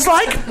Vermeer was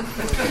like?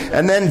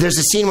 And then there's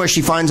a scene where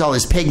she finds all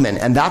his pigment,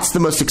 and that's the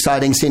most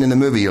exciting scene in the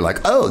movie. You're like,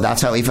 oh,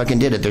 that's how he fucking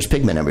did it. There's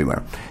pigment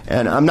everywhere.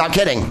 And I'm not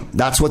kidding.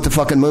 That's what the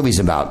fucking movie's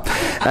about.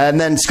 And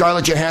then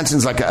Scarlett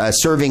Johansson's like a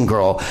serving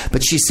girl,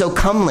 but she's so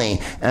comely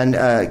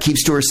and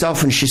keeps to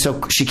herself, and she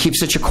keeps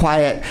such a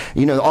quiet,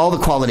 all the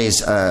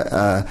qualities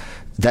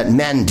that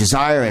men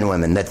desire in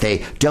women, that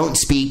they don't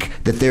speak,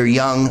 that they're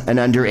young and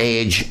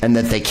underage, and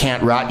that they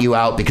can't rat you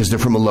out because they're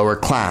from a lower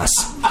class.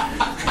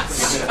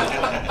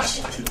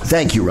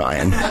 Thank you,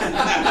 Ryan.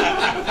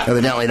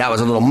 Evidently that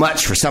was a little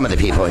much for some of the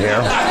people here,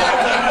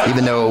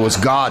 even though it was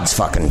God's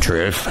fucking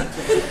truth.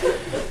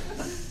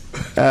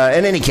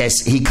 In any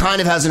case, he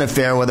kind of has an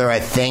affair with her, I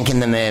think, in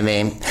the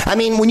movie. I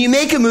mean, when you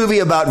make a movie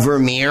about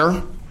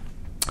Vermeer,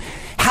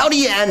 how do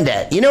you end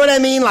it? You know what I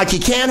mean? Like, you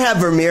can't have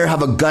Vermeer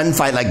have a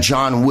gunfight like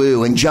John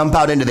Woo and jump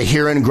out into the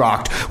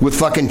Herengracht with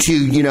fucking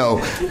two,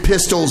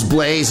 pistols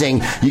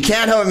blazing. You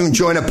can't have him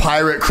join a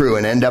pirate crew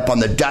and end up on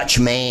the Dutch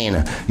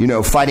Main,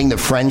 fighting the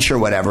French or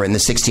whatever in the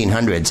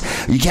 1600s.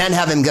 You can't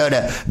have him go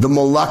to the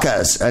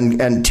Moluccas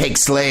and take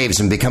slaves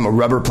and become a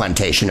rubber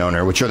plantation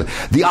owner, which are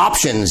the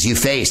options you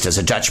faced as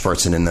a Dutch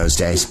person in those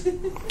days. He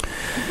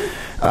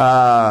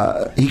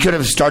could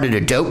have started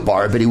a dope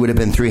bar, but he would have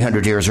been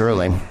 300 years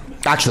early.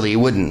 Actually, he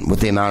wouldn't, with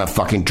the amount of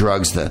fucking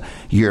drugs the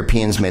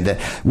Europeans made.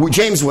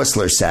 James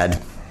Whistler said,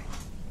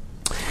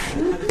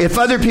 if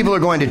other people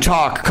are going to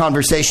talk,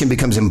 conversation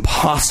becomes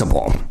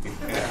impossible.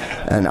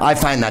 And I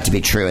find that to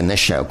be true in this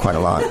show quite a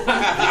lot.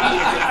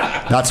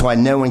 That's why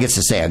no one gets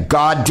to say a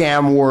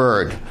goddamn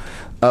word.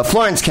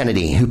 Florence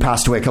Kennedy, who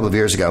passed away a couple of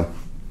years ago,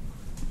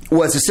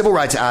 was a civil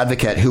rights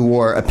advocate who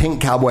wore a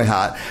pink cowboy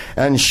hat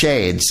and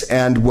shades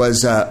and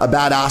was a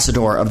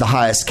badasador of the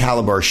highest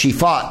caliber. She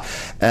fought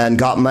and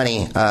got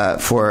money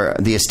for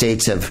the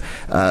estates of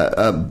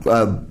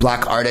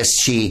black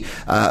artists. She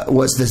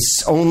was the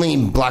only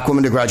black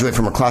woman to graduate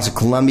from a class at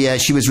Columbia.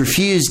 She was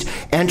refused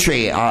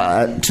entry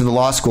to the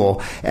law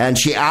school, and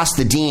she asked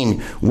the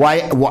dean,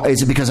 why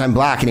is it because I'm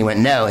black? And he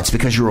went, no, it's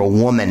because you're a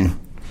woman.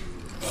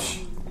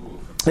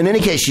 In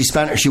any case,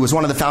 she was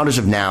one of the founders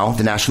of NOW,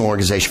 the National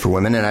Organization for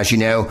Women, and as you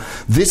know,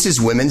 this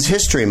is Women's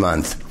History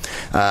Month,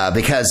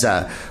 because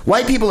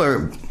white people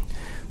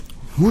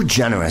we're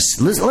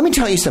generous. Let me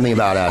tell you something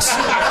about us.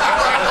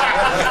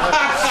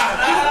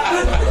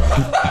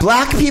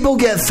 Black people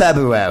get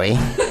February,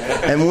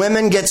 and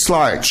women get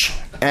Slarch.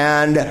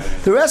 And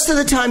the rest of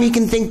the time you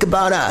can think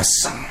about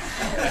us.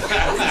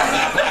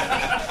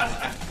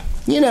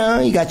 You know,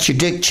 you got your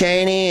Dick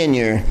Cheney and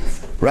your,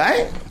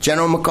 right?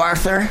 General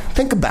MacArthur.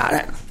 Think about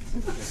it.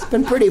 It's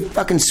been a pretty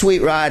fucking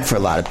sweet ride for a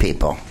lot of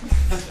people.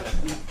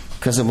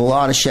 Because of a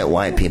lot of shit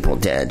white people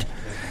did.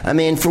 I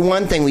mean, for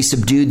one thing, we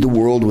subdued the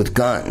world with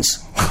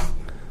guns.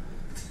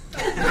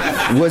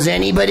 Was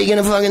anybody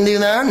gonna fucking do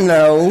that?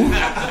 No.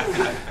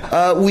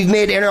 We've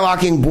made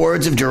interlocking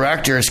boards of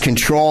directors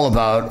control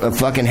about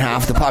fucking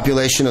half the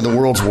population of the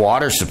world's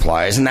water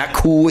supply. Isn't that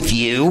cool with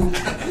you?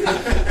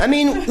 I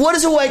mean, what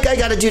does a white guy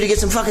gotta do to get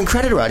some fucking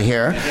credit around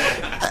here?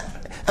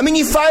 I mean,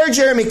 you fired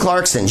Jeremy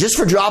Clarkson just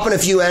for dropping a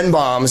few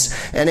N-bombs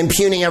and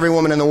impugning every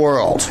woman in the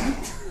world.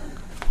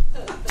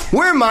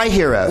 Where are my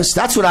heroes?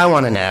 That's what I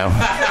want to know.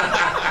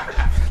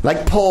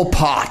 Like Pol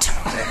Pot.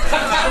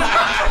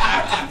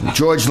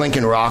 George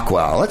Lincoln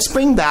Rockwell. Let's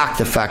bring back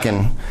the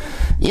fucking...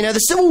 You know, the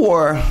Civil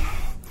War,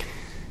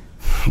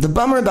 the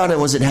bummer about it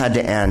was it had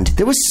to end.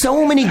 There was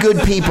so many good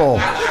people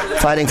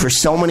fighting for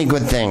so many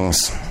good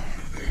things.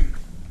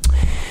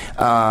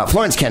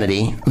 Florence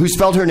Kennedy, who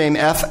spelled her name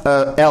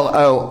Florynce,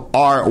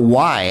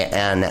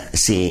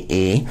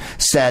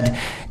 said...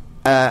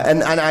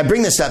 and I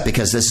bring this up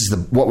because this is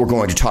what we're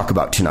going to talk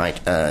about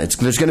tonight. There's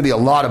going to be a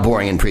lot of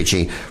boring and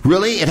preachy.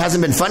 Really? It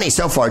hasn't been funny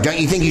so far.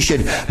 Don't you think you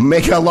should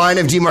make a line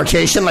of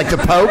demarcation like the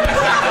Pope?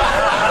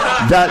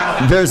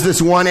 That there's this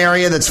one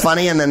area that's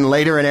funny and then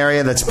later an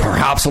area that's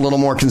perhaps a little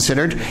more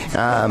considered.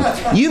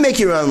 You make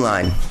your own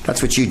line.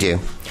 That's what you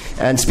do.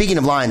 And speaking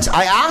of lines,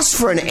 I asked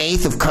for an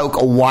eighth of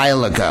Coke a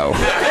while ago.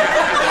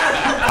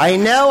 I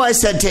know I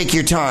said take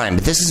your time,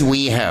 but this is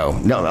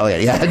WeHo. No, oh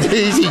yeah.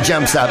 He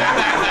jumps up.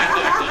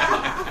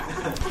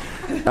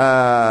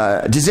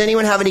 Does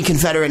anyone have any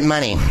Confederate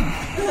money?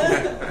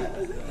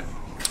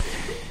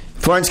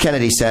 Florence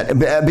Kennedy said,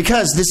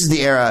 because this is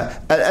the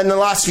era, in the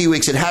last few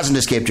weeks it hasn't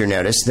escaped your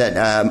notice that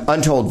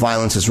untold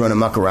violence has run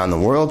amok around the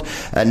world.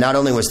 Not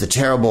only was the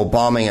terrible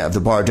bombing of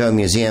the Bardo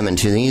Museum in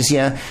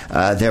Tunisia,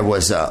 there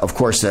was, of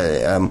course,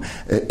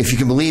 if you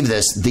can believe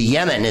this, the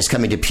Yemen is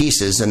coming to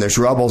pieces and there's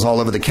rubbles all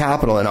over the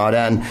capital in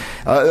Aden.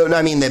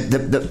 I mean,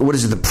 what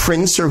is it, the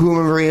prince or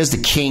whoever he is,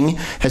 the king,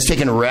 has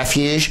taken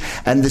refuge,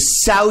 and the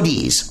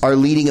Saudis are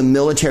leading a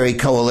military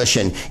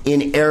coalition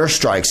in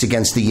airstrikes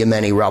against the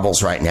Yemeni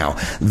rebels right now.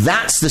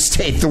 That's the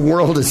state the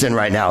world is in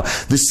right now.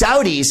 The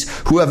Saudis,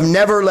 who have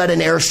never led an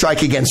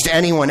airstrike against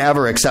anyone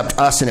ever except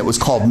us, and it was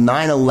called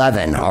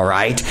 9/11, all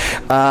right?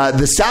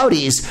 The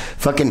Saudis,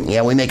 fucking,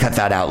 yeah, we may cut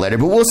that out later,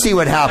 but we'll see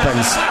what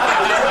happens.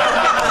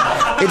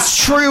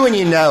 It's true and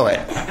you know it.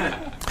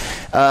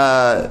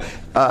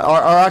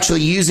 Are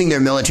actually using their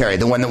military,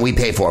 the one that we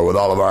pay for with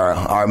all of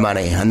our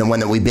money, and the one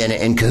that we've been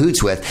in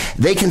cahoots with.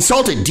 They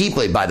consulted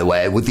deeply, by the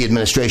way, with the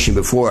administration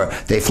before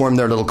they formed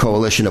their little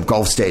coalition of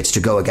Gulf states to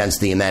go against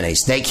the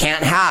Yemenis. They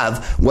can't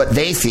have what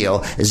they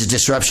feel is a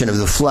disruption of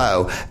the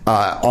flow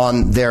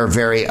on their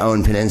very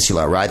own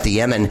peninsula, right? The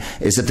Yemen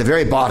is at the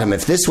very bottom.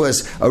 If this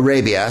was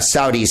Arabia,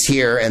 Saudis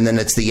here, and then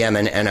it's the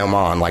Yemen and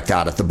Oman like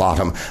that at the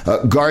bottom,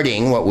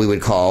 guarding what we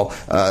would call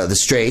the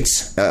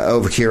straits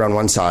over here on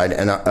one side,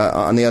 and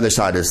on the other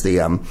side is the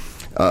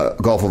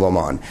Gulf of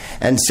Oman.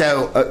 And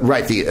so,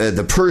 right,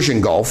 the Persian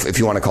Gulf, if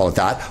you want to call it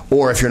that,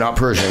 or if you're not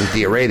Persian,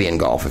 the Arabian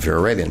Gulf, if you're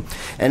Arabian.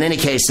 In any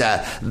case,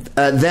 that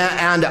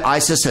and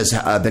ISIS has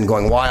been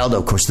going wild,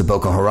 of course, the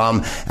Boko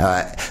Haram.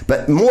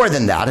 But more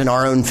than that, in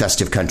our own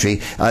festive country,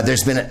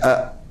 there's been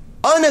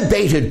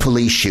unabated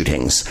police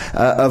shootings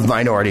of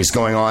minorities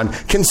going on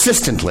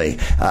consistently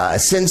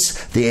since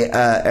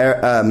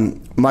the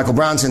Michael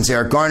Brown, since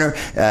Eric Garner.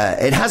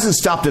 It hasn't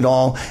stopped at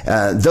all.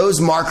 Those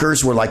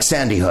markers were like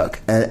Sandy Hook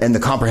and the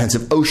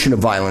comprehensive ocean of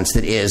violence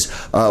that is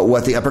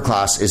what the upper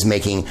class is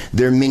making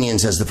their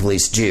minions as the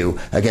police do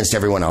against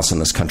everyone else in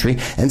this country.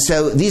 And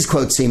so these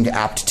quotes seemed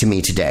apt to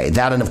me today.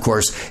 That, and of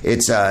course,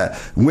 it's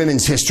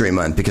Women's History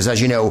Month, because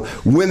as you know,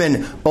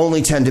 women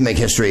only tend to make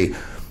history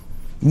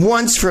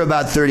once for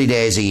about 30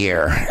 days a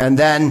year, and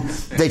then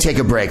they take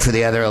a break for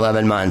the other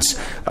 11 months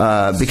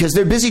because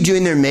they're busy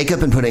doing their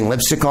makeup and putting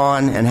lipstick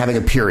on and having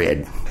a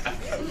period.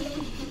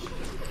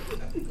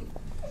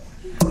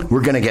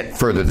 We're going to get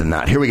further than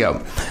that. Here we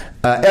go.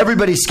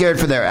 Everybody's scared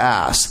for their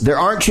ass. There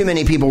aren't too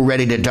many people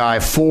ready to die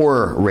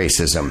for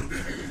racism.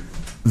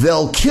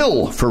 They'll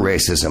kill for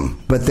racism,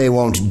 but they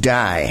won't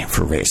die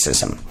for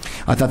racism.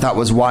 I thought that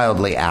was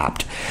wildly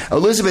apt.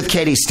 Elizabeth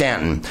Cady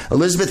Stanton.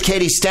 Elizabeth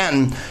Cady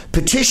Stanton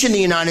petitioned the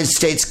United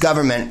States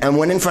government and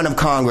went in front of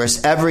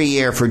Congress every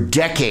year for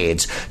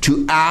decades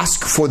to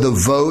ask for the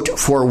vote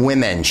for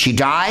women. She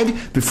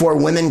died before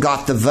women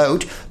got the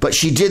vote, but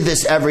she did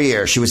this every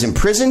year. She was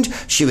imprisoned.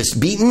 She was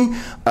beaten.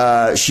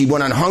 She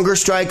went on hunger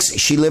strikes.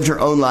 She lived her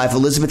own life.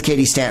 Elizabeth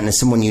Cady Stanton is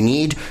someone you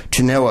need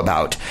to know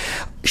about.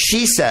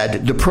 She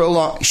said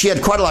she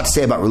had quite a lot to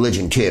say about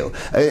religion too,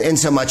 in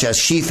so much as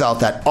she felt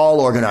that all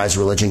organized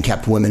religion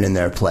kept women in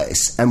their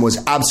place and was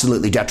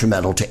absolutely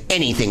detrimental to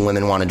anything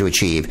women wanted to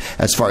achieve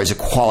as far as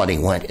equality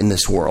went in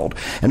this world.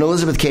 And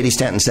Elizabeth Cady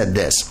Stanton said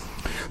this: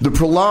 The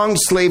prolonged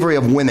slavery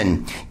of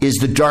women is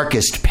the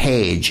darkest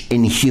page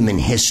in human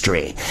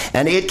history,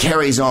 and it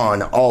carries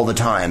on all the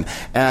time.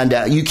 And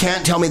you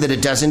can't tell me that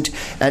it doesn't.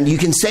 And you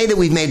can say that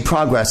we've made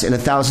progress in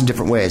 1,000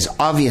 different ways.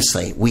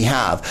 Obviously, we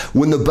have.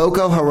 When the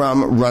Boko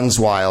Haram runs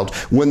wild,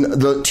 when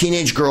the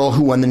teenage girl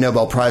who won the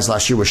Nobel Prize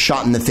last year was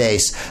shot in the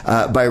face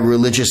by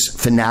religious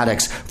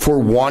fanatics for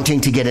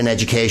wanting to get an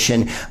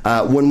education,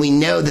 when we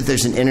know that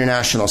there's an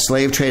international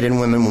slave trade in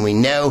women, when we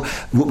know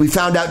what we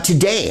found out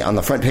today on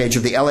the front page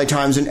of the LA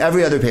Times and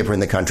every other paper in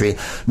the country,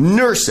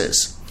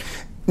 nurses.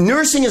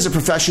 Nursing is a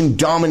profession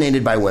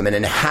dominated by women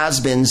and has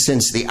been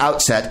since the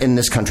outset in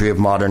this country of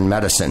modern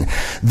medicine.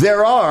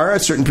 There are a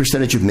certain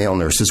percentage of male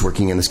nurses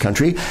working in this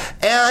country,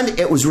 and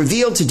it was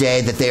revealed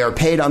today that they are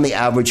paid on the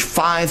average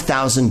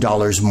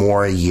 $5,000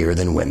 more a year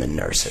than women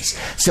nurses.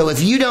 So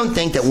if you don't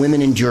think that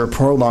women endure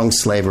prolonged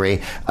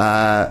slavery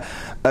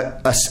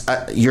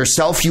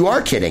yourself, you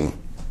are kidding.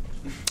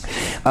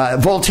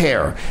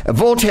 Voltaire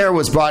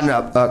was brought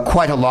up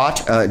quite a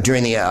lot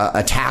during the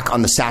attack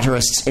on the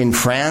satirists in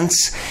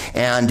France,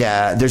 and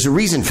there's a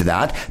reason for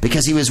that,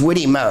 because he was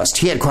witty most.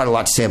 He had quite a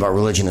lot to say about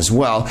religion as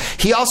well.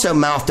 He also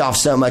mouthed off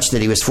so much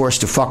that he was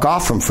forced to fuck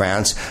off from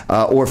France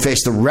or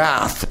face the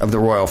wrath of the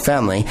royal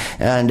family,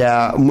 and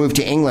moved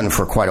to England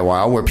for quite a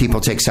while, where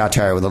people take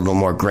satire with a little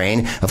more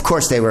grain. Of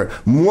course, they were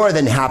more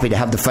than happy to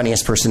have the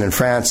funniest person in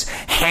France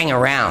hang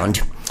around,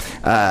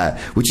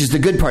 which is the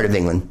good part of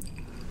England.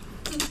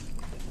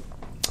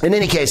 In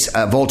any case,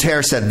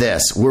 Voltaire said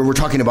this, where we're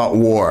talking about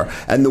war,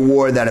 and the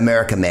war that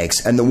America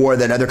makes, and the war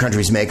that other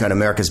countries make on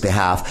America's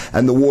behalf,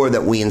 and the war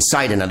that we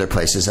incite in other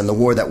places, and the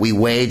war that we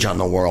wage on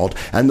the world,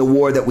 and the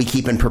war that we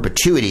keep in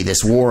perpetuity,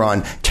 this war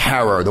on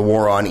terror, the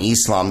war on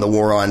Islam, the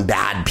war on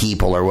bad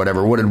people, or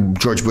whatever. What did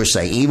George Bush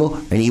say? Evil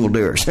and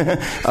evildoers.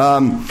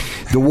 The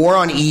war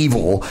on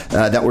evil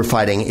that we're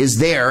fighting is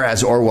there,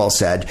 as Orwell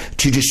said,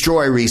 to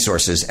destroy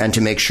resources and to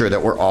make sure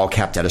that we're all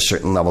kept at a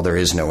certain level. There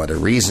is no other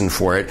reason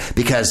for it,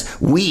 because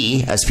we,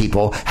 as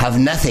people, have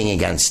nothing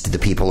against the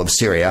people of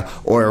Syria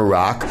or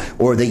Iraq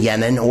or the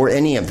Yemen or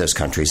any of those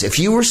countries. If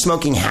you were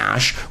smoking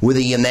hash with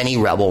a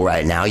Yemeni rebel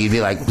right now, you'd be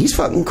like, he's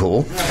fucking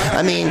cool.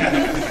 I mean,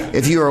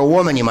 if you were a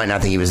woman, you might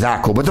not think he was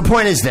that cool. But the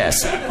point is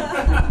this.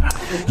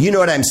 You know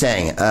what I'm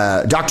saying.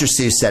 Dr.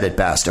 Seuss said it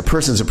best. A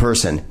person's a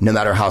person, no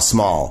matter how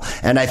small.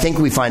 And I think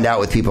we find out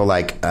with people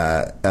like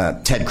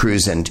Ted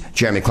Cruz and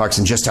Jeremy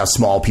Clarkson just how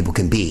small people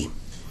can be.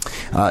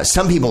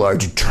 Some people are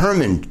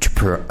determined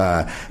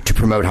to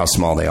promote how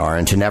small they are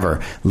and to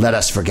never let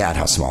us forget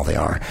how small they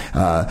are.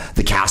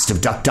 The cast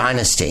of Duck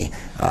Dynasty.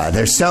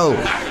 There's so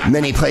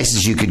many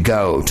places you could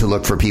go to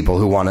look for people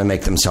who want to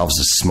make themselves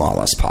as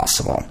small as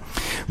possible.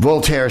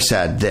 Voltaire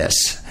said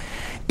this: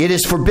 "It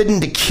is forbidden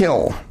to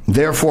kill,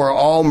 therefore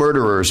all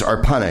murderers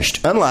are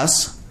punished,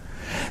 unless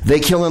they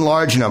kill in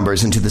large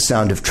numbers and to the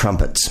sound of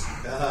trumpets."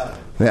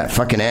 Yeah,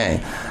 fucking A.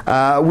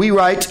 We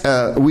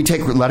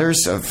take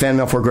letters,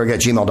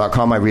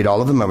 fanmail4greg@gmail.com. I read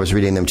all of them. I was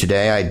reading them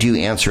today. I do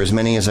answer as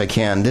many as I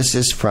can. This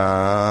is from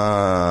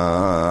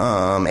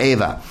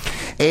Ava.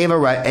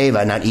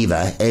 Ava, not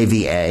Eva,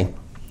 A-V-A.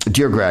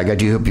 Dear Greg, I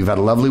do hope you've had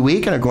a lovely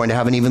week and are going to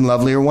have an even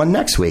lovelier one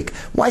next week.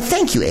 Why,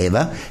 thank you,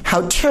 Ava.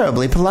 How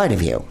terribly polite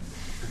of you.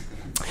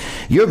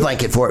 Your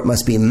blanket fort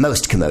must be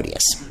most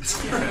commodious.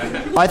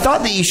 I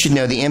thought that you should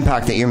know the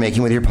impact that you're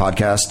making with your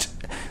podcast.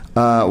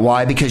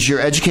 Why? Because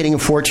you're educating a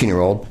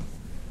 14-year-old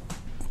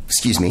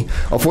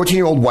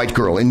white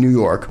girl in New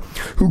York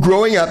who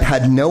growing up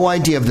had no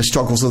idea of the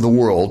struggles of the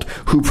world,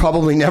 who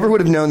probably never would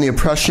have known the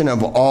oppression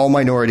of all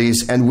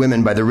minorities and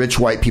women by the rich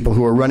white people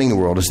who are running the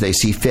world as they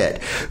see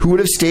fit, who would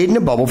have stayed in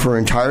a bubble for her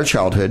entire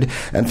childhood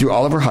and through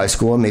all of her high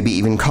school and maybe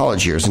even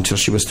college years until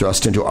she was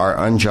thrust into our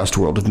unjust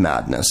world of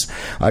madness.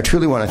 I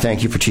truly want to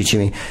thank you for teaching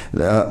me.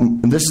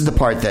 This is the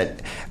part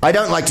that I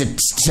don't like to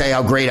say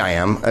how great I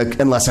am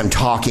unless I'm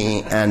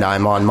talking and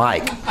I'm on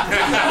mic.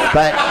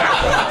 But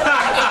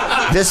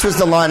this was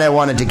the line I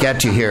wanted to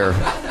get to here.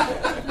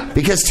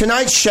 Because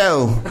tonight's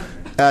show,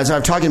 as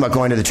I'm talking about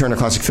going to the Turner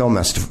Classic Film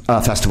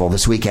Festival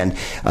this weekend,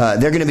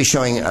 they're going to be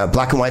showing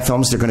black and white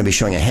films. They're going to be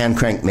showing a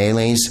hand-cranked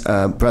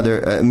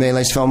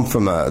Méliès film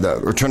from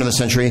the turn of the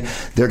century.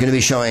 They're going to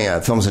be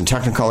showing films in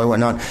Technicolor and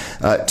whatnot.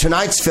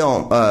 Tonight's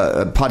film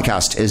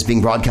podcast is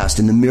being broadcast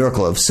in the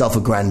miracle of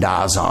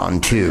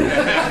self-aggrandizement, too.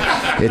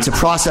 It's a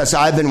process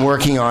I've been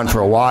working on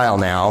for a while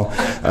now.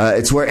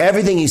 It's where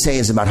everything you say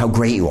is about how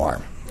great you are.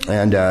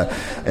 And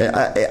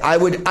I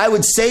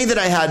would say that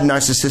I had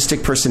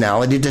narcissistic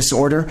personality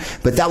disorder,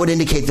 but that would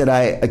indicate that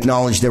I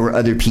acknowledged there were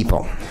other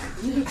people.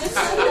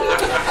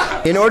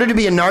 In order to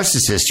be a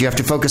narcissist, you have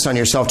to focus on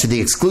yourself to the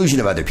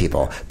exclusion of other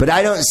people. But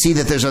I don't see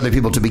that there's other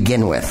people to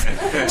begin with.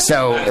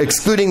 So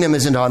excluding them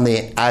isn't on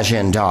the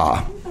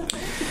agenda.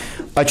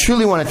 I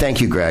truly want to thank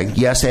you, Greg.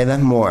 Yes, Ava,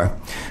 more.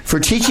 For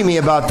teaching me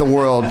about the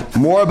world,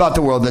 more about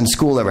the world than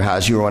school ever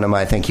has. You were one of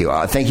my, thank you.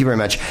 Thank you very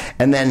much.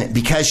 And then,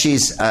 because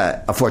she's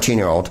a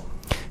 14-year-old,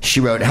 she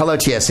wrote, "Hello,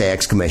 TSA,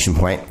 exclamation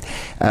point.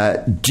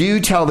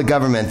 Do tell the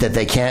government that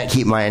they can't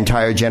keep my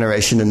entire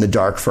generation in the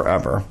dark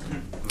forever."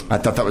 I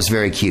thought that was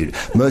very cute.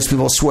 Most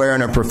people swear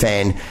and are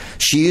profane.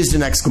 She used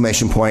an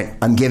exclamation point.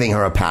 I'm giving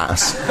her a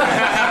pass.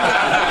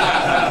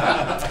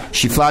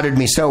 She flattered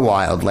me so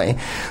wildly.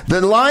 The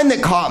line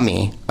that caught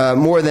me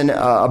more than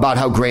about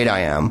how great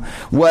I am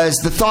was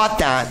the thought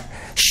that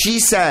she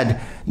said,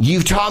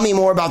 "You've taught me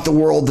more about the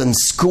world than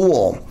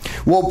school."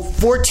 Well,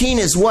 14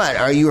 is what?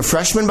 Are you a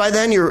freshman by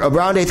then? You're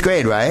around 8th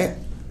grade, right?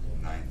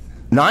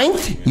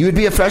 Ninth? You would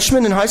be a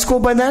freshman in high school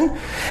by then?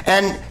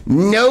 And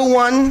no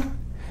one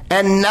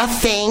and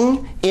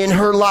nothing in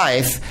her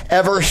life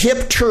ever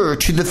hipped her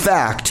to the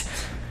fact,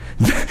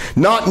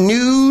 not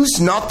news,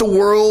 not the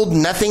world,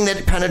 nothing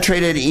that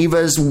penetrated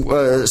Eva's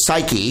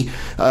psyche,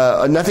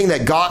 nothing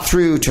that got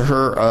through to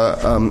her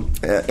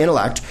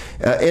intellect,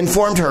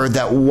 informed her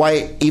that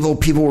white, evil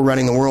people were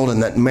running the world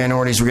and that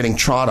minorities were getting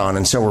trod on,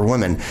 and so were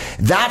women.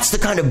 That's the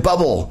kind of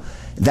bubble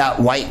that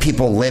white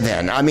people live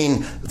in. I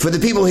mean, for the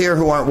people here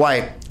who aren't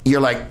white,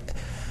 you're like,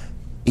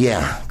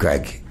 yeah,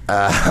 Greg,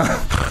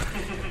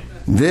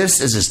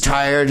 this is as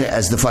tired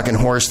as the fucking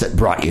horse that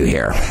brought you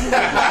here.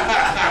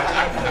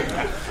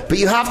 But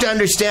you have to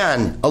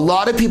understand, a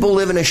lot of people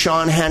live in a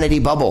Sean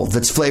Hannity bubble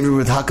that's flavored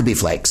with Huckabee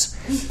Flakes.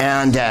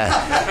 And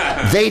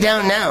they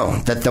don't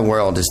know that the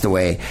world is the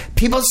way.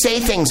 People say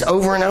things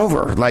over and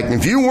over. Like,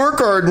 if you work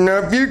hard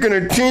enough, you can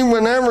achieve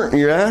whatever.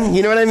 Yeah?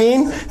 You know what I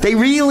mean? They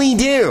really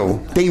do.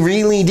 They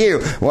really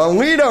do. Well,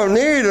 we don't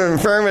need an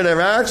affirmative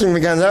action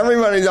because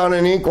everybody's on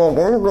an equal...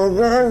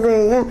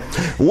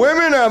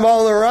 Women have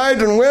all the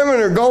rights and women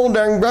are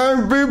golden.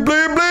 Blah, blah,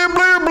 blah, blah,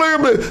 blah,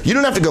 blah. You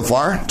don't have to go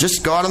far.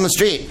 Just go out on the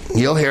street.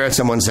 You'll hear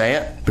someone say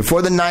it.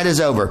 Before the night is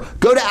over,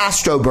 go to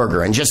Astro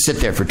Burger and just sit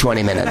there for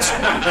 20 minutes.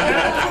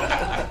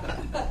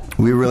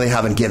 We really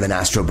haven't given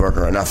Astro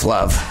Burger enough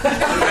love.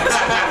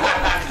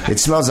 It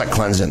smells like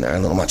cleanse in there, a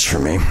little much for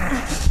me.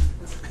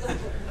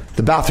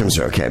 The bathrooms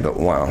are okay, but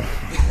wow.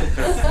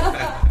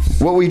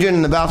 What were you doing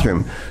in the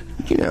bathroom?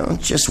 You know,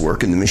 just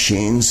working the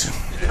machines.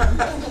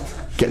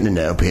 Getting to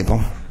know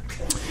people.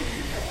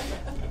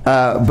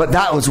 But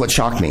that was what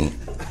shocked me.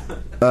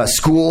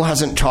 School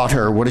hasn't taught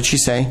her, what did she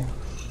say?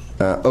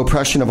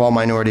 Oppression of all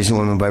minorities and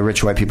women by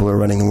rich white people who are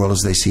running the world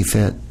as they see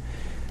fit.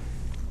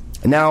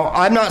 Now,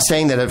 I'm not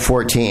saying that at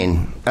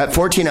 14. At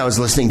 14, I was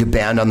listening to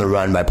Band on the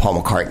Run by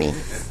Paul McCartney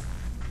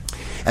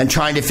and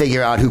trying to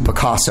figure out who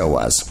Picasso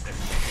was.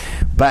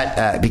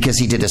 But because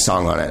he did a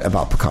song on it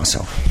about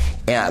Picasso.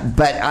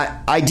 But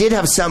I did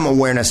have some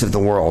awareness of the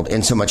world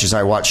in so much as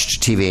I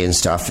watched TV and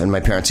stuff, and my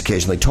parents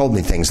occasionally told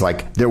me things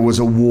like, there was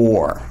a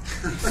war.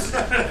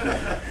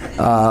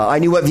 I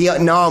knew what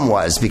Vietnam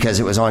was because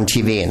it was on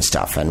TV and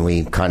stuff, and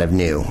we kind of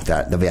knew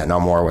that the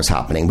Vietnam War was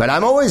happening. But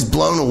I'm always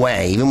blown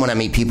away, even when I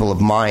meet people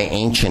of my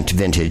ancient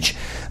vintage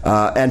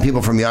and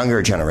people from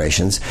younger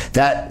generations,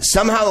 that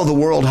somehow the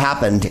world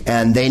happened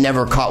and they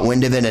never caught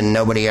wind of it and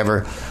nobody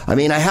ever... I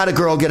mean, I had a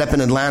girl get up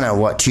in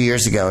Atlanta, 2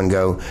 years ago and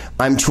go,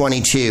 I'm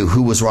 22,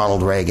 who was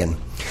Ronald Reagan?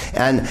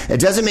 And it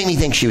doesn't make me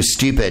think she was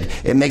stupid.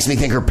 It makes me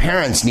think her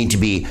parents need to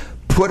be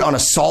put on a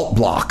salt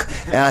block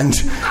and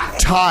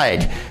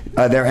tied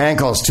their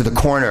ankles to the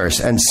corners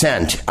and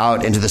sent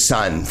out into the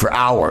sun for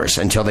hours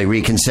until they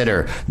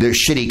reconsider their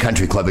shitty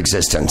country club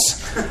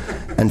existence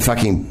and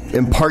fucking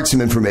impart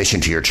some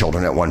information to your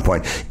children at one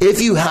point.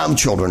 If you have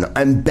children,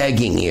 I'm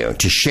begging you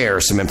to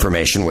share some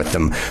information with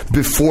them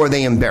before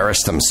they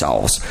embarrass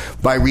themselves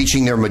by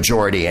reaching their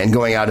majority and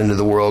going out into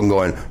the world and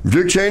going,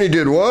 Dick Cheney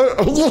did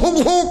what?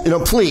 You know,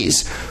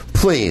 please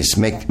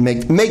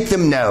make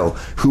them know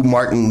who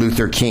Martin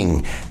Luther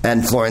King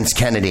and Florence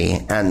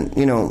Kennedy and,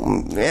 you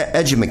know,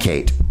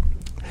 educate,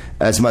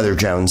 as Mother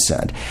Jones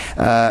said.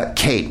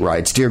 Kate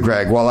writes, Dear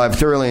Greg, while I've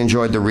thoroughly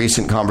enjoyed the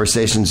recent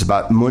conversations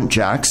about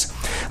muntjacs,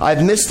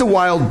 I've missed the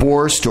wild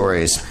boar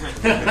stories.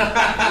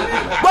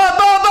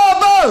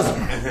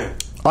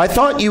 I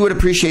thought you would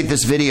appreciate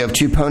this video of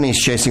two ponies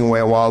chasing away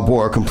a wild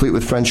boar, complete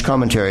with French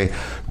commentary.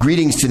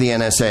 Greetings to the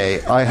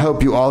NSA. I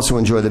hope you also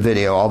enjoy the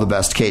video. All the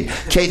best, Kate.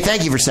 Kate,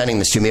 thank you for sending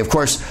this to me. Of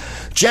course,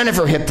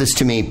 Jennifer hipped this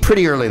to me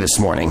pretty early this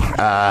morning.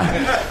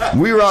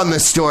 We were on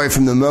this story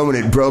from the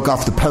moment it broke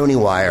off the pony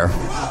wire.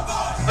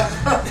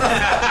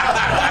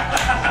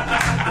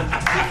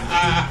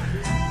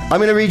 I'm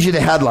going to read you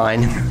the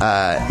headline.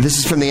 This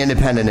is from The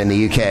Independent in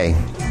the UK.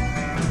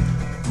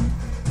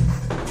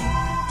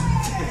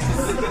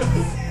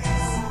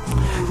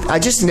 I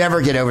just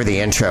never get over the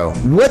intro.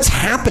 What's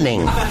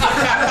happening?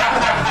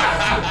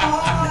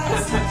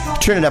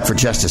 Turn it up for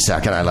just a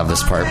second. I love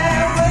this part.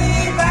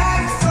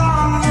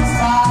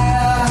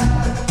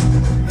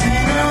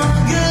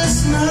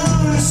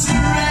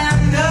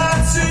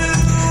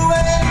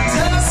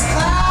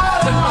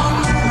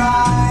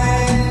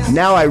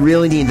 Now I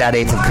really need that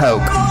eighth of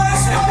Coke.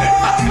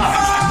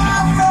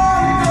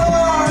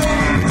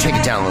 Take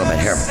it down a little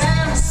bit here.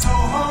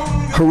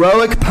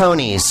 Heroic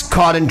ponies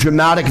caught in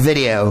dramatic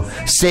video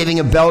saving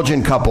a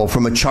Belgian couple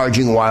from a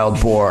charging wild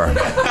boar.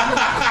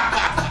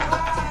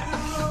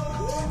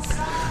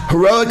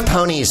 Heroic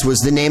Ponies was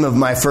the name of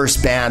my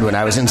first band when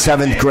I was in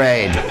 7th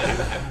grade.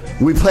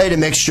 we played a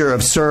mixture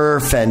of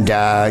surf and,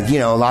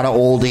 a lot of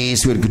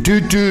oldies. We'd go,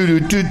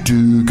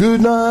 do,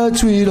 good night,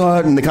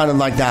 sweetheart, and kind of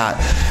like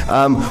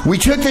that. We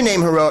took the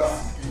name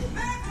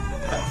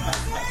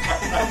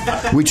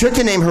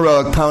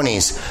Heroic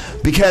Ponies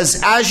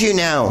because, as you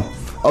know,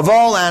 of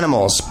all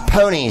animals,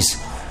 ponies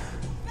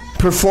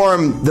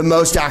perform the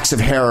most acts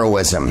of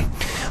heroism.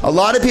 A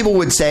lot of people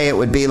would say it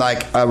would be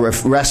like a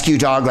rescue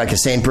dog, like a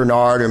Saint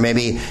Bernard, or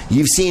maybe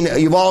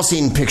you've all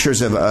seen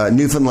pictures of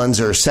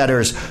Newfoundlands or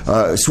setters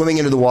swimming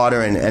into the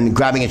water and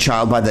grabbing a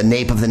child by the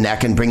nape of the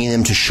neck and bringing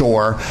them to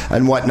shore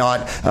and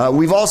whatnot.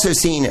 We've also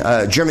seen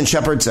German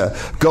Shepherds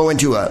go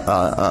into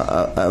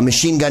a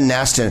machine gun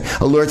nest and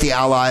alert the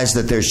Allies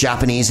that there's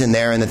Japanese in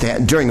there and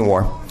that during the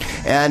war,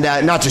 and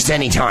not just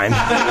any time.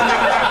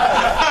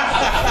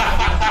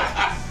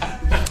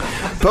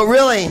 But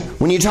really,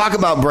 when you talk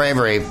about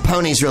bravery,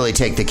 ponies really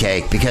take the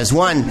cake because,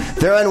 one,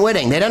 they're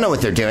unwitting. They don't know what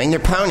they're doing. They're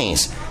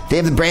ponies. They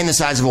have the brain the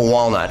size of a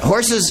walnut.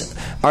 Horses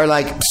are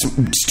like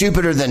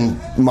stupider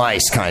than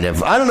mice, kind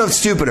of. I don't know if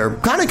stupider.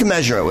 Kind of can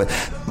measure it with.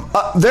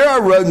 There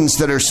are rodents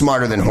that are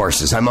smarter than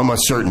horses. I'm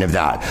almost certain of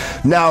that.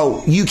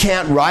 Now, you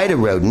can't ride a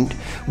rodent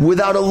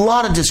without a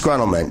lot of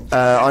disgruntlement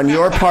on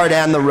your part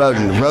and the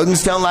rodent.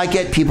 Rodents don't like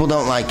it. People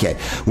don't like it.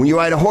 When you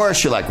ride a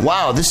horse, you're like,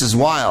 wow, this is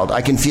wild.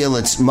 I can feel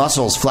its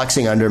muscles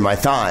flexing under my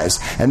thighs.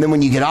 And then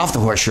when you get off the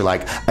horse, you're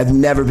like, I've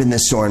never been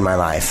this sore in my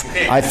life.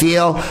 I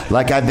feel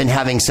like I've been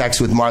having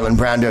sex with Marlon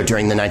Brando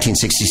during the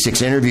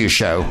 1966 interview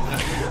show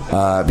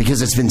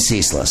because it's been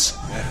ceaseless.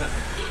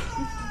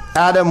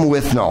 Adam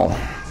Withnall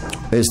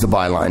is the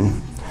byline.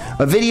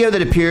 A video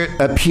that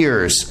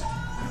appears.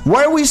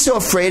 Why are we so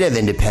afraid of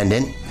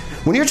Independent?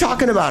 When you're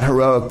talking about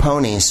heroic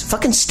ponies,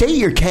 fucking state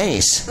your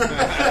case.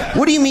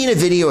 What do you mean a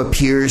video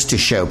appears to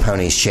show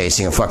ponies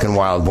chasing a fucking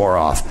wild boar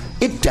off?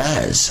 It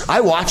does. I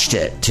watched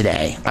it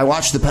today. I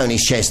watched the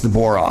ponies chase the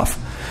boar off.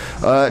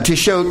 To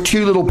show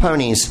two little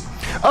ponies.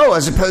 Oh,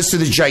 as opposed to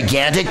the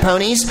gigantic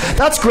ponies?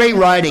 That's great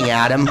riding,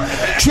 Adam.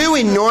 Two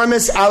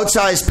enormous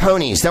outsized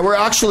ponies that were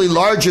actually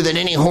larger than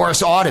any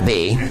horse ought to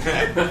be.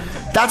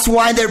 That's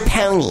why they're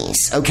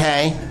ponies,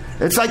 okay?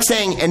 It's like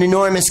saying an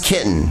enormous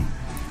kitten.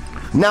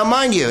 Now,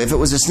 mind you, if it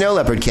was a snow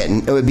leopard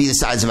kitten, it would be the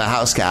size of a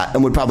house cat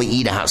and would probably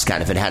eat a house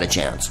cat if it had a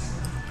chance.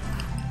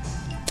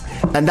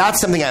 And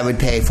that's something I would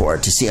pay for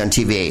to see on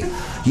TV.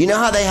 You know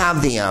how they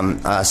have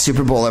the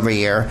Super Bowl every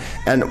year?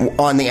 And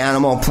on the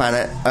Animal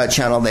Planet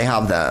channel, they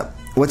have the,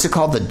 what's it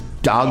called? The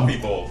dog?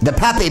 Puppy Bowl. The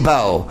Puppy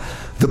Bowl.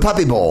 The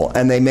Puppy Bowl.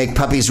 And they make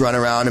puppies run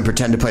around and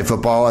pretend to play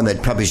football, and the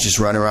puppies just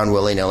run around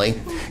willy-nilly.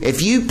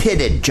 If you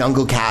pitted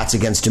jungle cats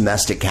against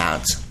domestic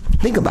cats,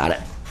 think about it.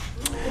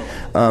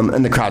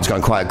 And the crowd's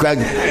gone quiet. Greg,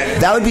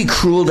 that would be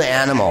cruel to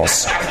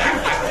animals.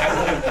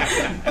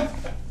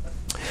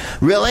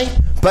 Really?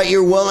 But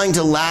you're willing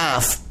to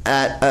laugh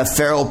at a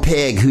feral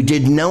pig who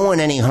did no one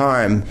any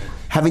harm,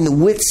 having the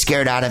wits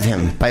scared out of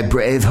him by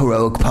brave,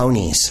 heroic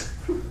ponies.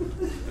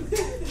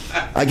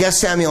 I guess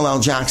Samuel L.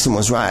 Jackson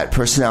was right.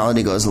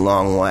 Personality goes a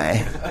long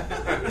way.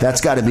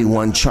 That's got to be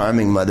one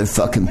charming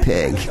motherfucking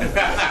pig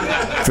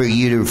for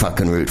you to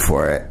fucking root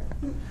for it.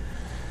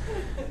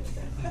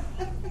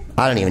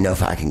 I don't even know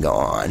if I can go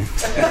on.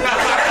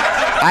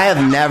 I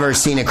have never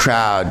seen a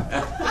crowd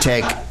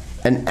take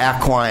an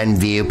equine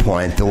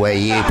viewpoint the way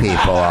you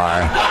people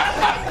are.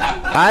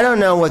 I don't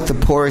know what the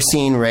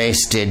porcine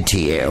race did to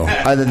you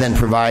other than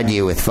provide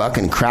you with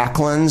fucking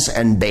cracklins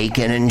and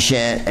bacon and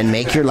shit and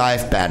make your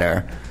life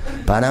better.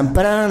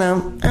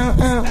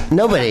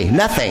 Nobody,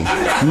 nothing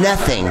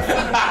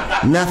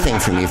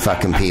from you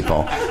fucking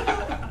people.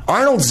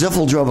 Arnold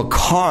Ziffel drove a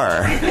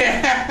car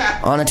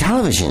on a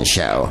television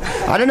show.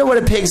 I don't know what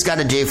a pig's got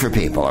to do for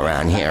people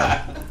around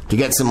here to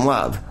get some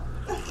love.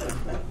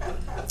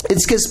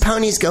 It's because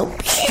ponies go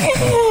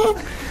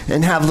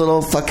and have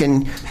little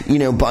fucking,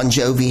 Bon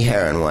Jovi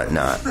hair and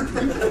whatnot.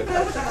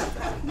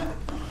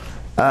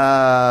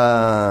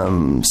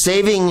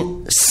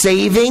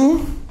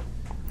 Saving?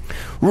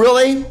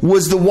 Really?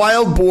 Was the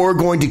wild boar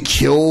going to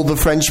kill the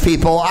French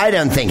people? I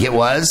don't think it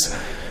was.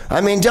 I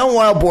mean, don't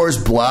wild boars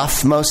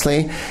bluff,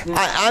 mostly?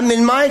 I'm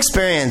in my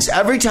experience,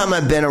 every time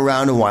I've been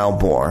around a wild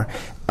boar,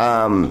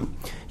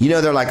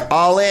 they're like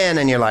all in,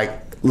 and you're like,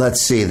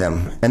 let's see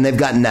them. And they've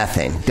got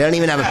nothing. They don't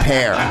even have a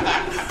pair.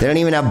 They don't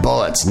even have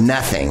bullets.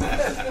 Nothing.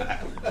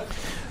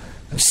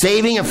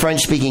 Saving a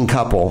French-speaking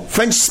couple.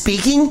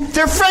 French-speaking?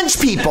 They're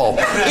French people.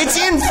 It's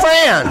in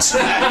France.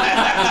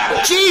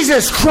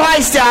 Jesus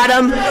Christ,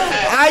 Adam.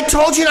 I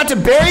told you not to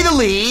bury the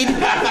lead.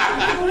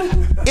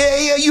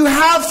 You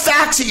have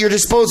facts at your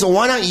disposal.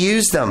 Why not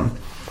use them?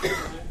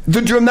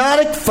 The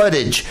dramatic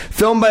footage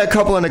filmed by a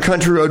couple on a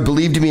country road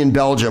believed to be in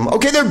Belgium.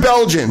 Okay, they're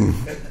Belgian.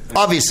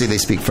 Obviously, they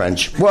speak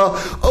French. Well,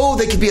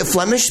 they could be a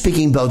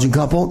Flemish-speaking Belgian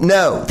couple.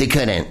 No, they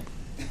couldn't.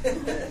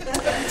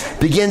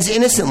 Begins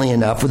innocently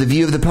enough with a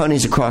view of the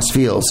ponies across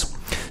fields.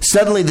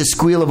 Suddenly, the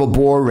squeal of a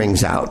boar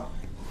rings out,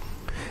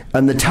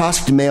 and the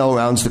tusked male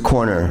rounds the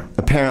corner,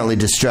 apparently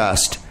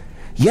distressed.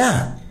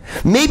 Yeah,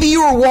 Maybe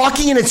you were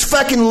walking in its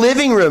fucking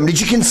living room. Did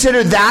you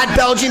consider that,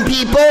 Belgian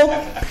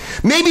people?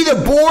 Maybe the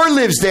boar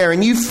lives there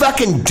and you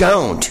fucking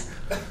don't.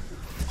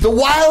 The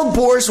wild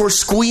boars were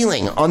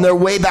squealing on their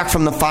way back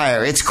from the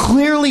fire. It's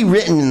clearly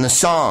written in the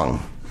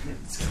song.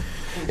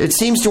 It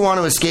seems to want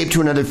to escape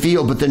to another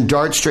field, but then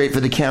dart straight for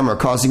the camera,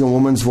 causing a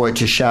woman's voice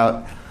to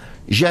shout,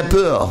 "J'ai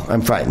peur,"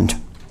 I'm frightened.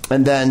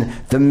 And then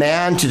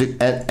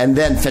and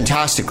then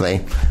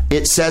fantastically,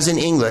 it says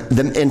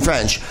in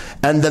French,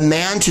 and the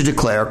man to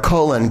declare,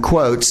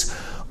 quotes,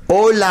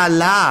 "Oh la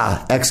la!"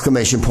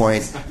 exclamation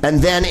point,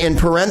 and then in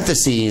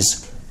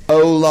parentheses,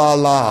 "Oh la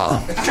la."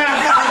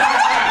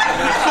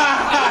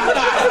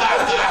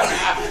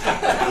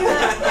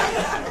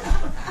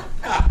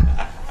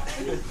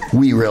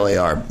 We really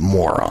are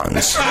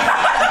morons.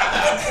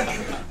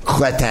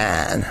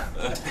 Crétin.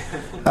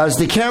 As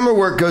the camera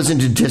work goes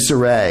into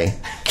disarray.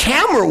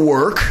 Camera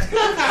work?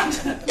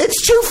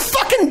 It's two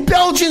fucking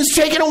Belgians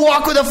taking a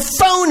walk with a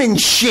phone and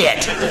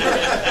shit.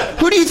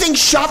 Who do you think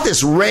shot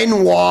this?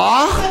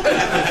 Renoir?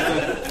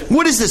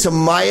 What is this, a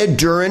Maya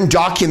Deren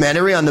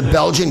documentary on the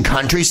Belgian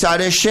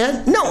countryside and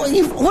shit? No,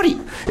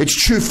 it's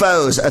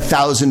Truffaut's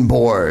 1,000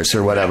 Boars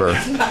or whatever.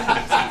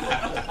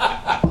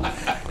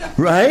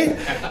 Right?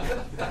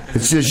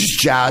 It's just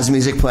jazz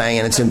music playing,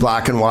 and it's in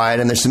black and white,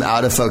 and there's some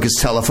out-of-focus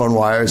telephone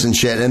wires and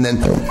shit, and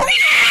then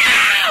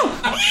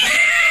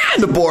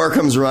the boar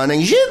comes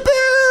running.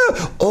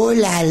 Oh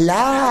la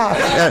la!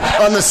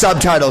 On the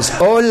subtitles,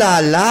 oh la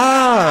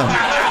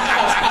la!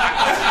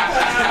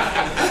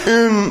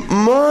 In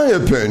my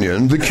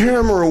opinion, the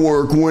camera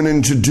work went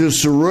into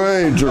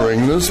disarray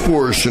during this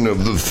portion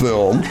of the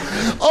film.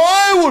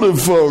 I would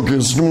have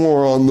focused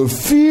more on the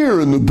fear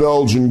in the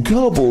Belgian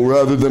couple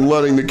rather than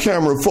letting the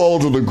camera fall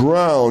to the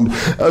ground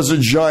as a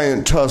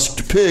giant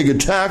tusked pig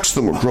attacks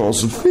them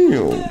across the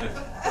field.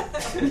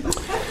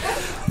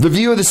 The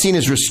view of the scene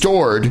is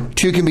restored.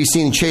 Two can be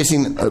seen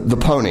chasing the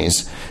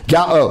ponies.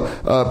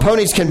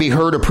 Ponies can be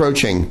heard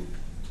approaching.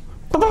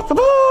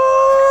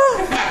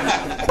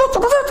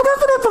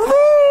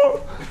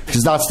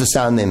 Because that's the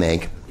sound they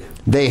make.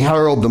 They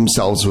herald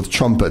themselves with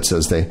trumpets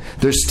as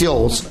they're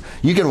stills.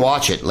 You can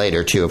watch it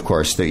later too, of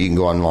course. You can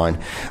go online.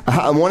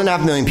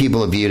 1.5 million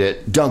people have viewed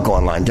it. Don't go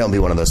online. Don't be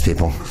one of those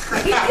people.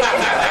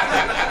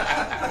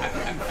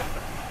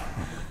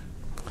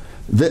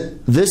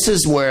 This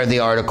is where the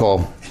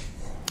article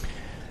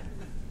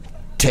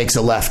takes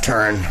a left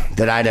turn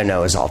that I don't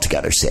know is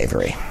altogether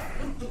savory.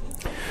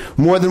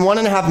 More than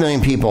 1.5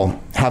 million people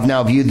have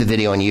now viewed the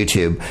video on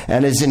YouTube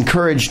and is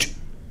encouraged?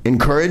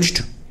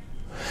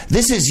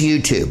 This is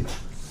YouTube.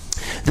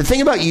 The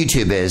thing about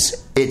YouTube is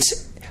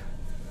it's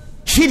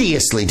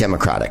hideously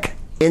democratic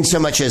in so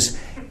much as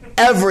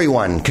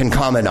everyone can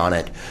comment on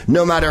it,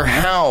 no matter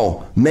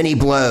how many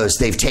blows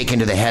they've taken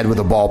to the head with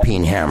a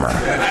ball-peen hammer.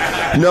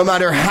 No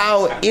matter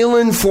how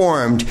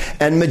ill-informed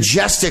and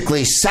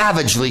majestically,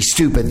 savagely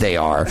stupid they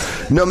are.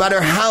 No matter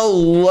how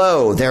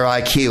low their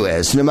IQ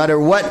is. No matter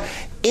what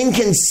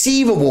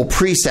inconceivable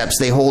precepts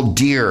they hold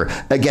dear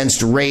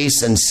against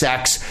race and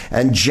sex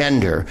and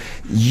gender,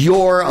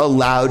 you're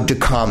allowed to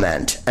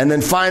comment. And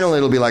then finally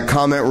it'll be like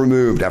comment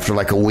removed after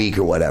like a week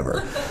or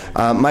whatever.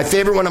 My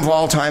favorite one of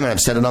all time, and I've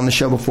said it on the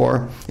show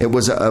before, it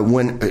was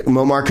when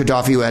Muammar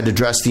Gaddafi had to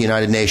address the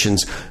United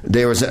Nations.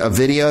 There was a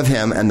video of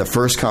him, and the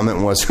first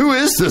comment was, "Who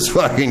is this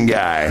fucking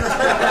guy?"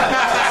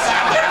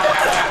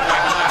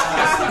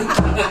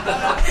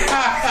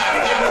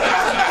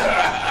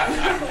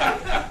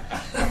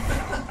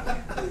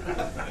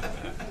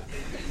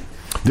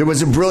 There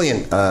was a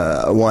brilliant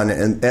one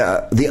in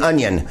The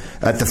Onion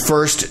at the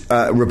first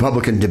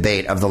Republican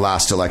debate of the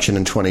last election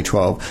in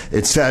 2012.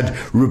 It said,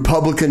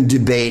 "Republican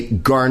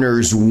debate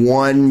garners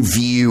 1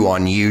 view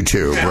on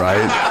YouTube,"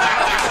 right?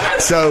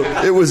 So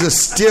it was a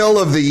still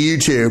of the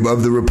YouTube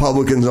of the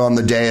Republicans on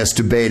the dais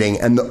debating,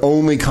 and the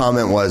only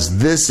comment was,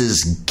 "This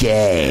is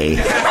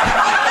gay."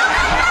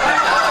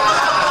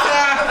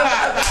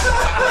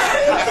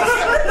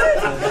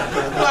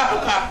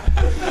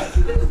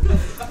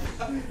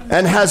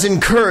 And has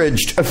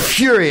encouraged a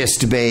furious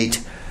debate.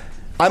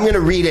 I'm going to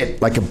read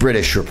it like a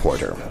British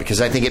reporter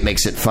because I think it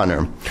makes it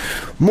funner.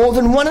 More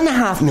than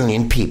 1.5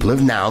 million people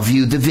have now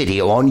viewed the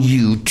video on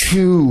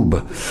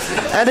YouTube.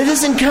 And it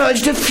has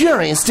encouraged a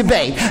furious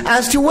debate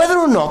as to whether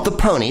or not the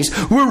ponies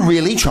were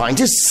really trying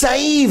to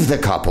save the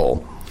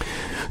couple.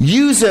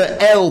 User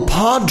El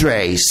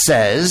Padre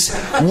says,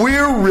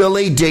 "We're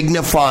really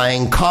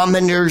dignifying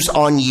commenters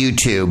on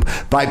YouTube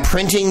by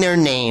printing their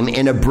name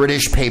in a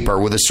British paper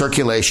with a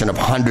circulation of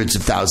hundreds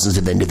of thousands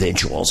of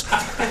individuals."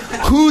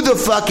 Who the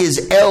fuck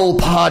is El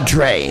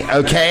Padre,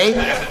 okay?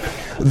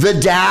 The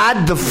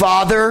dad, the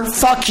father,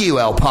 fuck you,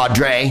 El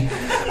Padre.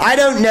 I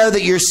don't know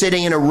that you're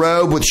sitting in a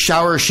robe with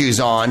shower shoes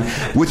on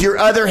with your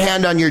other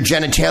hand on your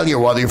genitalia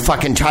while you're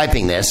fucking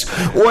typing this,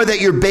 or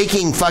that you're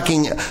baking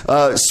fucking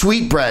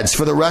sweetbreads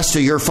for the rest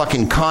of your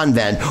fucking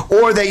convent,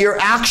 or that you're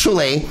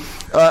actually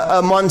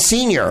a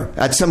Monsignor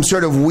at some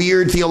sort of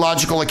weird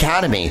theological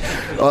academy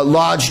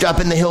lodged up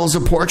in the hills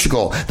of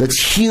Portugal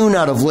that's hewn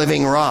out of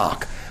living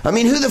rock. I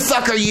mean, who the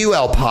fuck are you,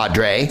 El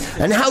Padre?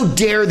 And how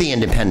dare the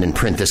Independent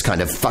print this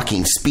kind of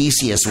fucking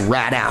specious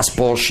rat-ass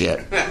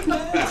bullshit?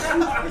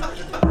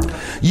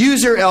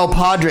 User El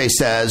Padre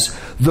says,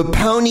 the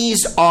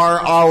ponies are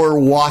our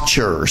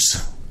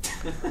watchers.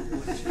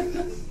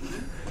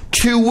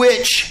 To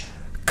which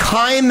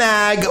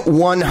Kaimag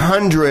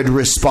 100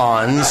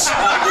 responds,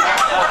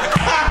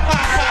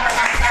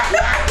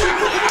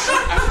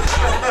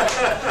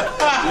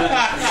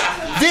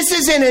 this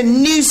is in a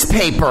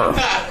newspaper.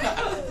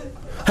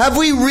 Have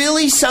we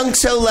really sunk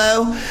so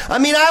low? I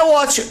mean,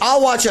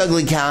 I'll watch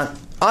Ugly Cat.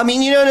 I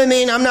mean, you know what I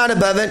mean? I'm not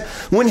above it.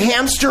 When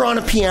Hamster on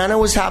a Piano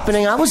was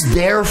happening, I was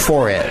there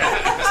for it.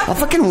 I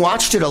fucking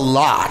watched it a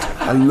lot.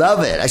 I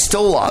love it. I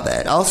still love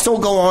it. I'll still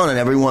go on it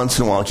every once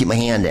in a while, keep my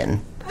hand in.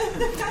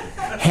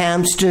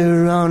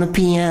 Hamster on a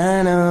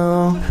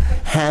piano,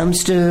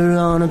 hamster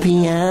on a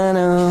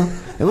piano.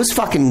 It was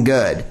fucking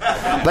good.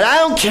 But I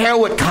don't care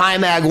what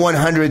Kaimag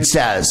 100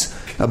 says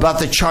about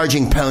the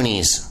charging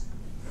ponies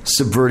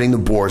subverting the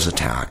Boers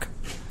attack.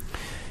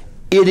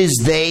 It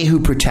is they who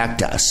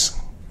protect us.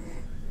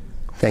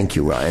 Thank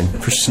you, Ryan,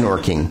 for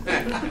snorking.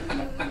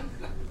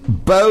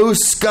 Bo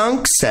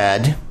Skunk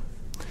said,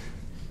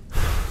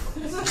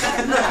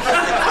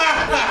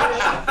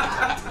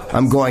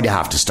 I'm going to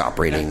have to stop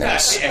reading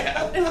this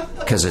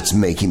because it's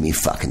making me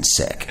fucking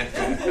sick.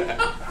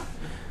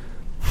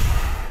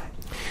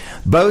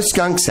 Bo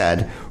Skunk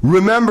said,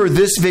 remember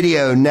this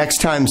video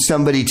next time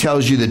somebody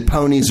tells you that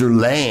ponies are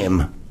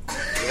lame.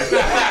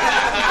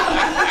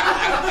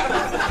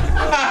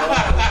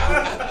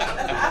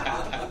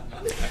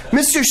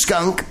 Mr.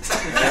 Skunk.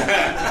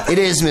 It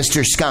is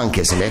Mr. Skunk,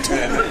 isn't it?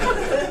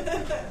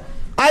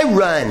 I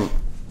run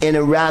in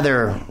a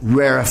rather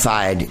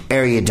rarefied,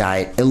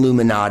 erudite,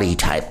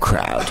 Illuminati-type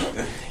crowd.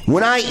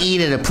 When I eat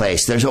at a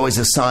place, there's always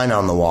a sign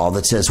on the wall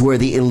that says, where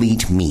the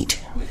elite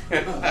meet.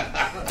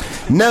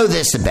 Know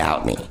this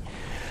about me.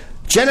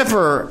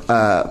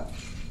 Jennifer,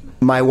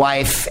 my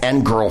wife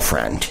and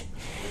girlfriend,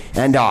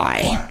 and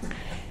I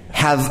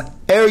have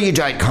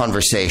erudite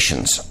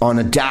conversations on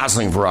a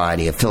dazzling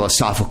variety of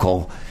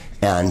philosophical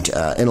and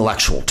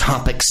intellectual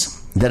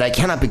topics that I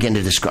cannot begin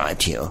to describe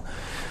to you.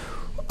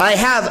 I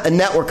have a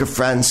network of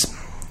friends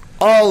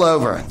all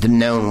over the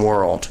known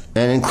world,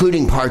 and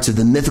including parts of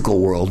the mythical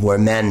world where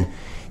men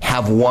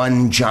have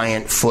one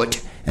giant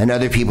foot and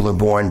other people are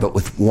born but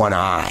with one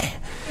eye.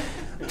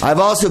 I've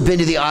also been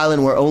to the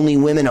island where only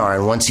women are,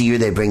 and once a year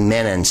they bring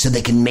men in so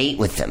they can mate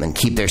with them and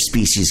keep their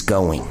species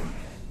going.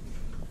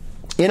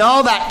 In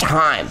all that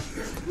time,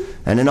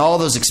 and in all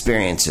those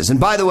experiences,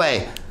 and by the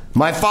way,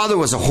 my father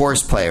was a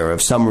horse player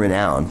of some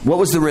renown. What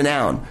was the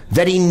renown?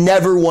 That he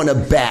never won a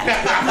bet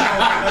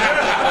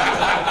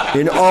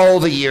in all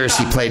the years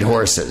he played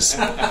horses.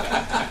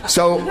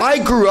 So I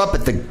grew up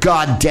at the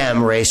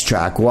goddamn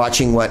racetrack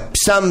watching what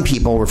some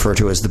people refer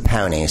to as the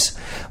ponies.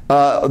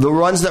 The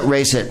ones that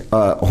race at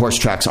horse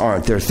tracks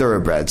aren't. They're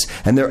thoroughbreds.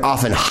 And they're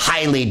often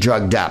highly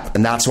drugged up.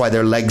 And that's why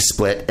their legs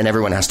split and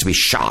everyone has to be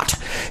shot.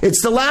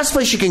 It's the last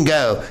place you can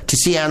go to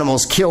see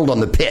animals killed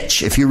on the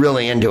pitch if you're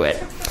really into it.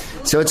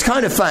 So it's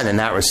kind of fun in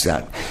that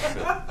respect.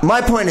 My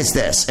point is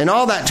this. In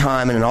all that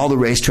time and in all the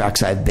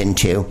racetracks I've been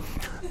to,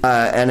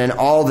 and in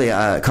all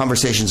the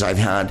conversations I've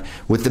had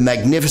with the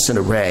magnificent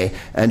array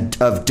and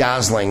of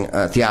dazzling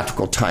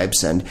theatrical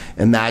types and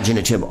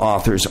imaginative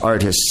authors,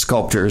 artists,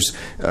 sculptors,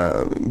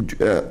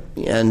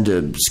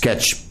 and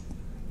sketch,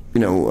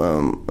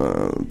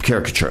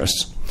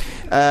 caricaturists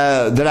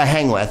that I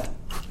hang with,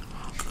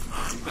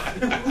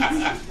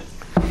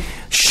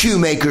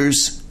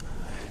 shoemakers.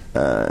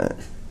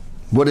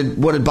 What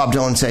did Bob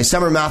Dylan say?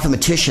 Some are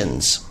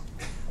mathematicians.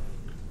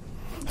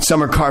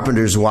 Some are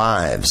carpenters'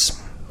 wives.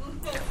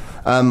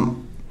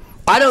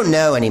 I don't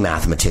know any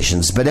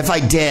mathematicians, but if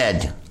I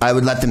did, I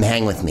would let them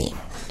hang with me.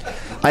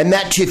 I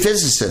met two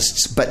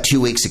physicists but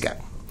 2 weeks ago.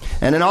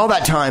 And in all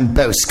that time,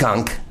 Bo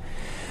Skunk,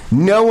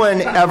 no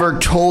one ever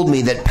told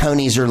me that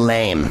ponies are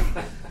lame.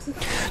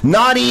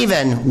 Not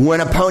even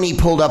when a pony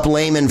pulled up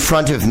lame in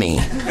front of me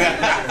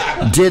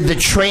did the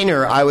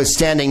trainer I was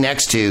standing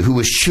next to, who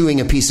was chewing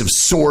a piece of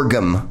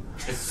sorghum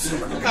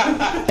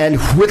and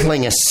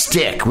whittling a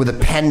stick with a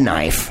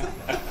penknife,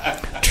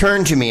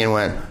 turned to me and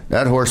went,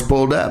 that horse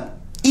pulled up.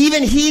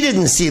 Even he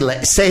didn't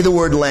say the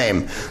word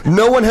lame.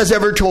 No one has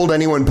ever told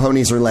anyone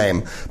ponies are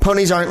lame.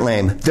 Ponies aren't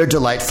lame. They're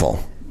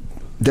delightful.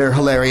 They're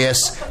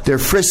hilarious, they're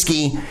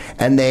frisky,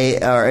 and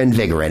they are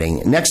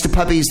invigorating. Next to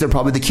puppies, they're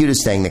probably the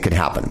cutest thing that could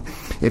happen.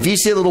 If you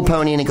see a little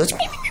pony and it goes...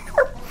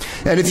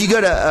 And if you go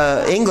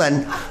to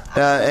England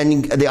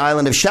and the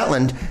island of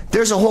Shetland,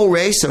 there's a whole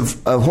race of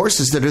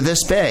horses that are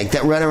this big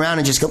that run around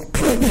and just go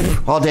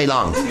all day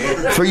long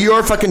for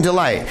your fucking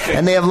delight.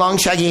 And they have long,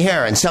 shaggy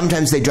hair, and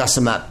sometimes they dress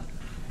them up.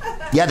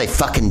 Yeah, they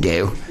fucking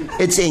do.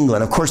 It's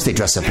England. Of course they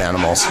dress up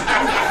animals.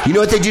 You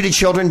know what they do to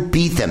children?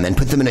 Beat them and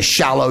put them in a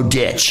shallow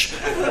ditch.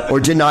 Or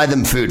deny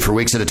them food for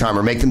weeks at a time.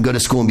 Or make them go to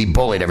school and be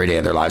bullied every day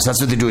of their lives. That's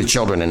what they do with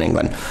children in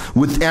England.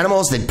 With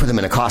animals, they put them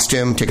in a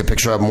costume, take a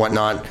picture of them,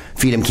 whatnot,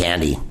 feed them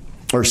candy.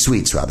 Or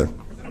sweets, rather.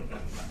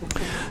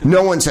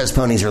 No one says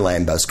ponies are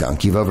lame, Bo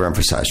Skunk. You've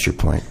overemphasized your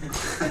point.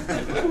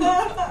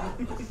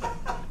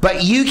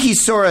 But Yuki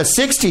Sora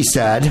 60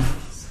 said,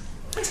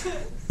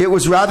 it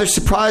was rather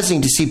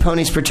surprising to see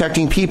ponies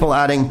protecting people,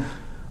 adding,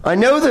 I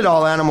know that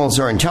all animals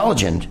are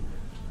intelligent,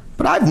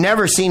 but I've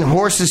never seen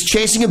horses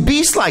chasing a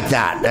beast like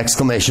that!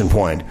 Exclamation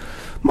point.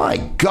 My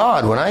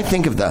God, when I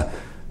think of the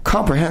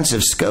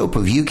comprehensive scope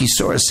of Yuki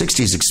Sora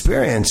 60's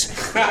experience,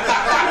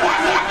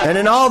 and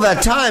in all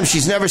that time,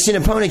 she's never seen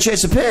a pony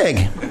chase a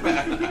pig.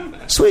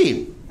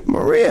 Sweet.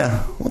 Maria,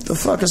 what the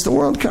fuck is the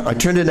world? I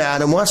turned into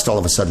Adam West all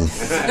of a sudden.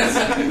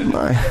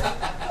 My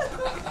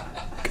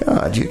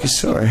God, Yuki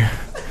Sora.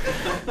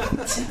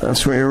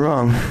 That's where you're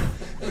wrong.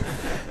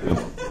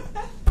 A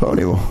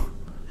pony will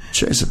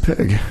chase a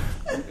pig.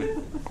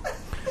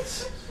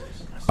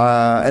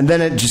 And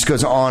then it just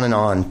goes on and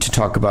on to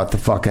talk about the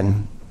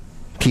fucking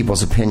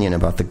people's opinion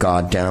about the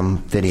goddamn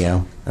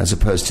video as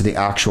opposed to the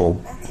actual.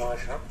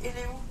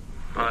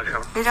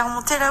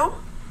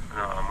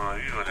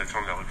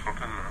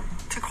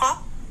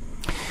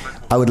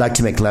 I would like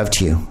to make love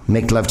to you.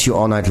 Make love to you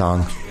all night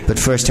long. But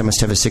first I must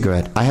have a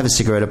cigarette. I have a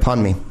cigarette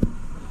upon me.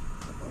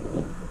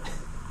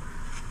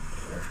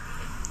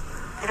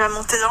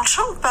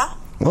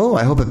 Oh,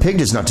 I hope a pig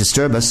does not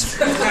disturb us.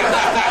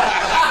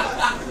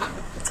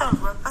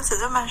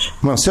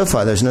 Well, so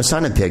far there's no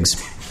sign of pigs.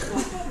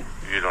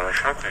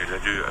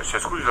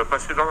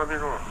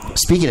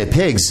 Speaking of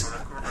pigs.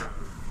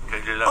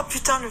 Oh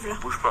putain, le voilà.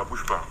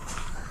 Bouge pas.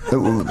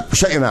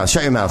 Shut your mouth,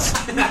 shut your mouth.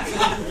 Attends,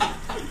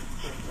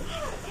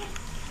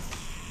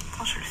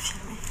 je vais le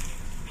filmer.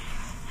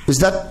 Is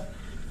that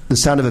the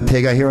sound of a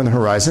pig I hear on the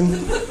horizon?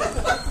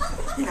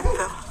 Il a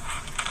peur.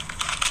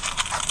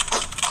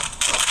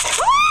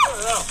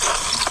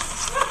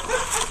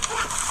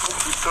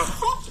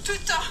 Oh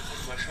putain.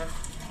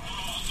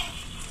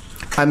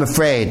 I'm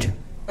afraid.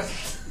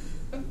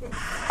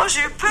 Oh,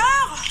 j'ai eu peur.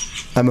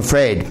 I'm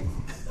afraid.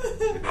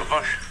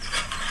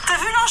 T'as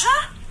vu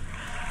l'engin?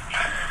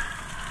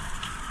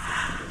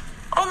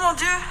 Oh mon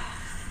Dieu.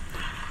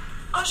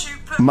 Oh, j'ai eu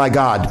peur. My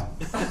God.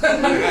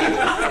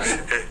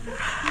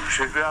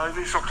 Je vais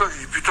arriver sur toi, j'ai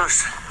dit putain,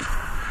 je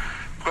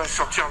pourrais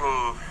sortir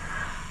nos...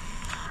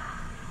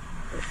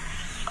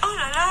 Oh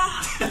là là.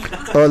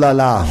 Oh là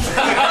là.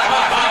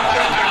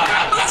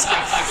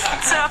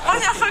 C'est la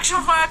première fois que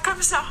j'en vois un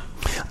comme ça.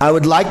 I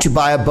would like to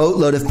buy a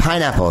boatload of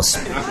pineapples.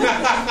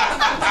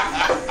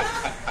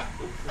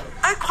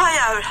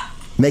 Incroyable.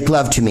 Make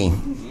love to me.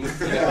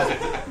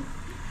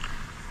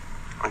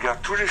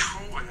 Regarde, tous les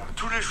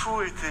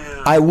chevaux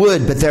étaient... I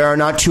would, but there are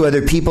not two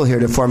other people here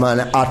to form an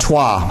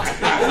attois.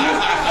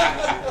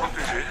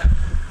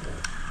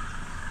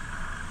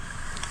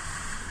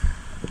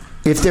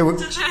 If there were...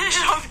 J'ai les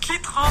jambes qui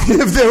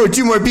tremblent. If there were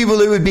two more people,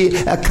 it would be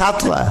a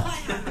quatre.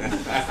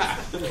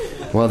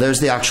 Well, there's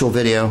the actual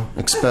video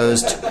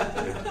exposed.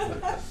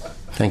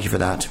 Thank you for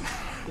that.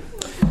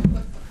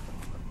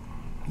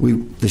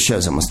 The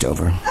show's almost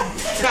over.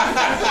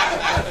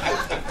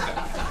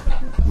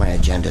 My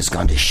agenda's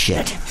gone to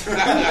shit.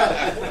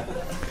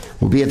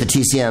 We'll be at the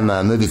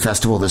TCM Movie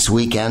Festival this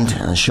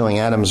weekend, showing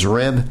Adam's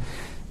Rib.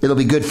 It'll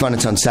be good fun.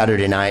 It's on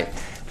Saturday night.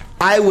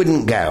 I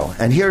wouldn't go,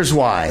 and here's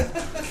why.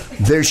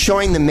 They're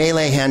showing the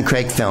Melee Hand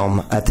Craig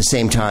film at the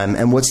same time,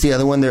 and what's the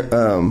other one?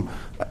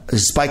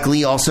 Is Spike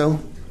Lee also?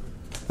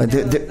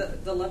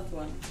 The left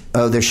one.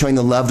 Oh, they're showing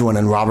The Loved One,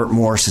 and Robert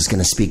Morse is going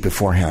to speak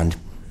beforehand.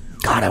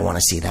 God, I want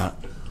to see that.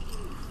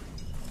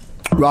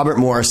 Robert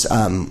Morse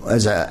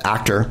is an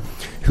actor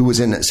who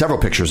was in several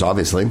pictures,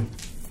 obviously,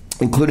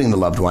 including The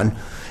Loved One,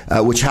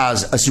 which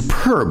has a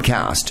superb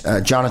cast.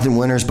 Jonathan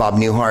Winters, Bob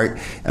Newhart,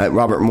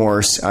 Robert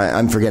Morse.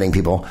 I'm forgetting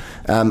people.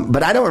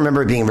 But I don't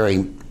remember it being a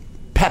very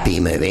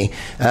peppy movie.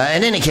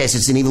 In any case,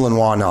 it's an Yves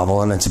Lenoir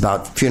novel, and it's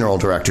about funeral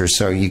directors,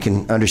 so you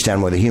can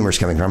understand where the humor's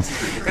coming from.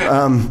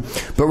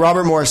 But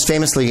Robert Morse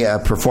famously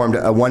performed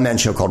a one-man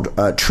show called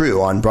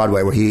True on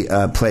Broadway, where he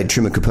played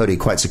Truman Capote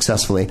quite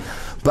successfully.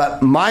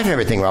 But my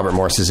favorite thing Robert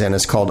Morse is in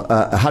is called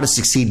How to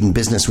Succeed in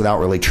Business Without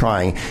Really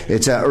Trying.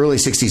 It's an early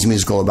 60s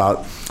musical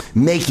about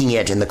making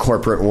it in the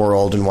corporate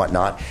world and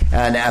whatnot.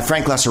 And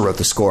Frank Lesser wrote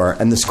the score,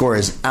 and the score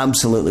is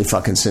absolutely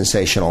fucking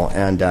sensational.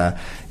 And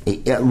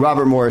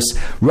Robert Morse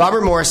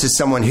is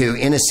someone who,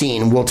 in a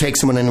scene, will take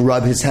someone and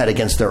rub his head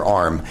against their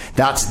arm.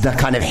 That's the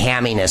kind of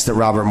hamminess that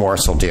Robert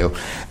Morse will do.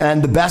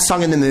 And the best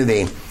song in the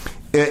movie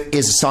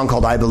is a song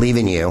called I Believe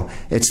in You.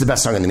 It's the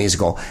best song in the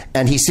musical.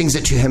 And he sings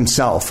it to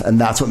himself, and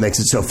that's what makes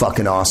it so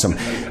fucking awesome.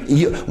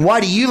 Why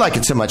do you like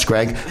it so much,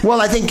 Greg? Well,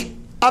 I think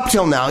up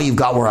till now, you've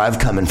got where I've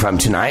coming from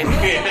tonight.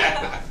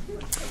 Yeah.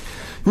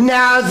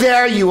 Now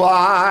there you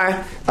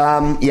are.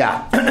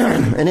 Yeah.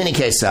 In any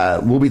case,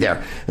 we'll be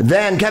there.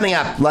 Then coming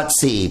up, let's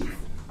see.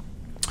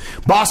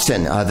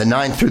 Boston, the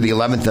 9th through the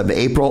 11th of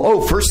April.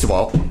 Oh, first of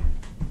all,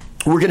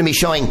 we're going to be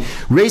showing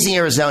Raising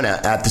Arizona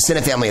at the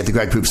Cine Family at the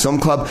Greg Proops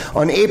Film Club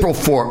on April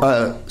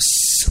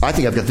 4th. I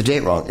think I've got the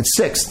date wrong. It's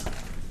 6th.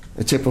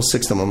 It's April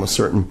 6th, I'm almost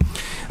certain.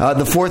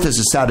 The 4th is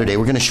a Saturday.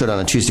 We're going to show it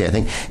on a Tuesday, I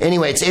think.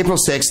 Anyway, it's April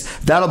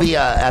 6th. That'll be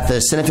at the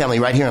Cine Family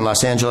right here in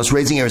Los Angeles.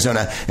 Raising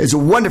Arizona is a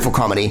wonderful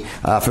comedy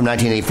from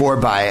 1984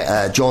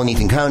 by Joel and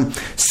Ethan Coen,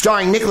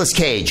 starring Nicolas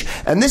Cage.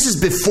 And this is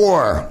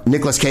before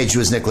Nicolas Cage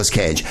was Nicolas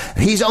Cage.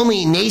 He's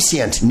only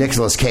nascent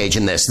Nicolas Cage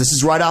in this. This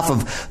is right off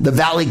of the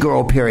Valley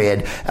Girl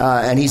period,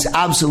 and he's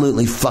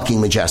absolutely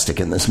fucking majestic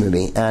in this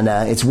movie. And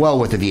it's well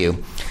worth a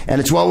view. And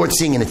it's well worth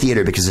seeing in a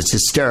theater because it's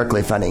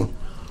hysterically funny.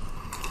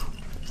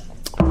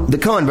 The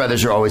Coen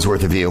brothers are always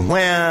worth a view.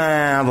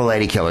 Well, the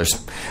Lady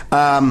Killers.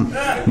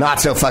 Not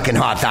so fucking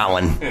hot, that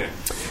one.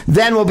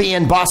 Then we'll be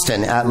in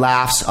Boston at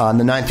Laughs on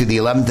the 9th through the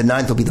 11th. The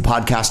 9th will be the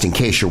podcast, in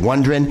case you're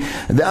wondering.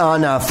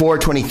 On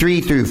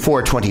 4/23 through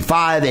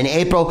 4/25 in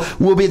April,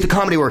 we'll be at the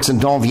Comedy Works in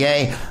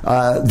Danvier.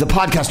 The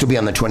podcast will be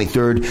on the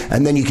 23rd.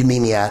 And then you can meet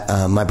me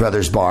at my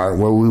brother's bar,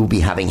 where we will be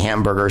having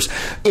hamburgers.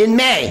 In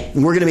May,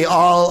 we're going to be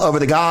all over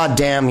the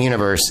goddamn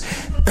universe.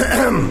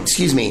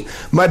 Excuse me.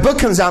 My book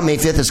comes out May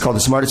 5th. It's called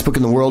The Smartest Book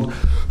in the World.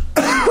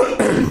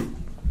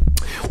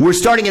 We're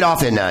starting it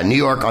off in New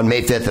York on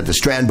May 5th at the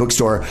Strand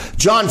Bookstore.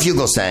 John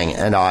Fugelsang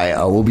and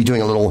I will be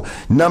doing a little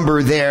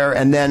number there.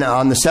 And then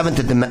on the 7th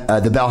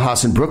at the Bell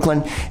House in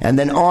Brooklyn. And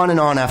then on and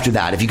on after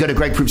that. If you go to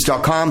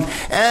gregproops.com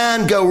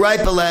and go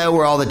right below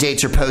where all the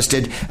dates are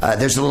posted,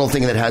 there's a little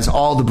thing that has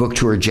all the book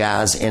tour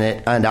jazz in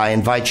it. And I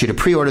invite you to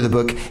pre-order the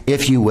book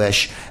if you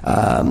wish.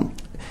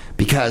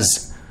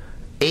 Because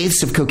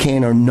eighths of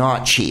cocaine are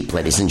not cheap,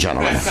 ladies and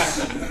gentlemen.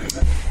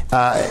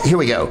 Here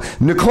we go.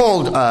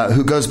 Nicole,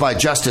 who goes by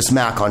Justice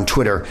Mac on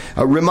Twitter,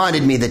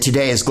 reminded me that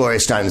today is Gloria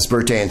Steinem's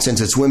birthday, and since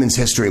it's Women's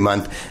History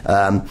Month,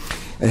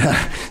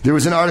 there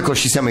was an article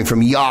she sent me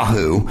from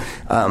Yahoo.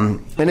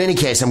 In any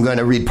case, I'm going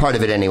to read part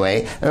of it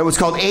anyway. It was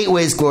called 8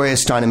 Ways Gloria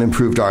Steinem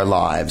Improved Our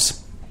Lives.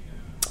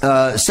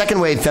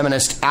 Second-wave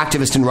feminist,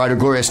 activist, and writer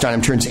Gloria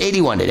Steinem turns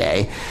 81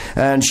 today,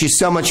 and she's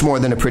so much more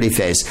than a pretty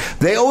face.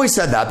 They always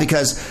said that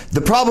because the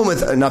problem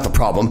with,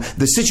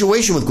 the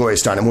situation with Gloria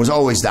Steinem was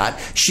always that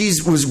she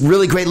was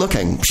really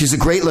great-looking. She's a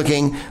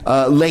great-looking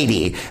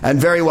lady, and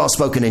very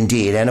well-spoken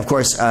indeed, and of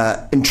course,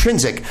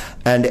 intrinsic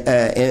and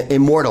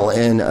immortal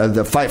in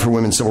the fight for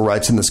women's civil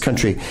rights in this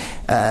country.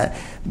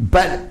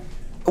 But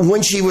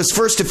when she was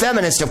first a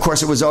feminist, of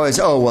course, it was always,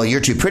 oh, well,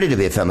 you're too pretty to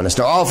be a feminist,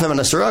 or all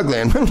feminists are ugly,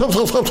 and you know,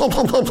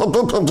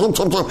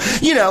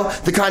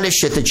 the kind of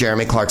shit that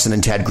Jeremy Clarkson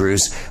and Ted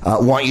Cruz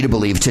want you to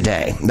believe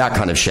today. That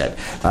kind of shit,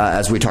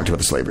 as we talked about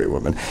the slavery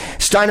woman.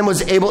 Steinem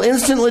was able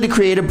instantly to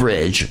create a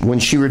bridge when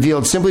she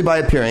revealed simply by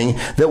appearing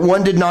that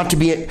one did not to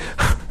be...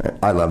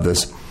 I love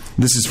this.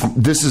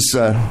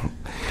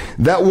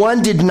 That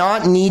one did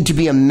not need to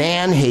be a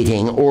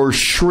man-hating or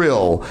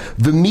shrill,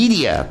 the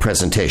media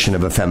presentation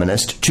of a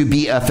feminist to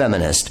be a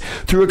feminist.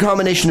 Through a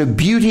combination of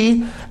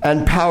beauty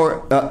and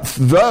power,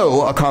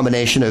 though a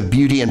combination of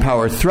beauty and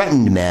power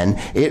threatened men,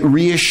 it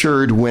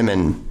reassured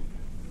women.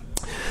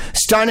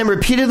 Steinem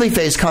repeatedly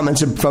faced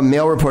comments from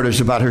male reporters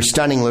about her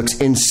stunning looks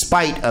in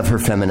spite of her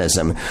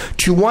feminism.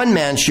 To one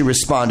man, she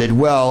responded,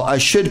 well, I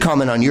should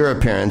comment on your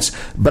appearance,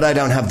 but I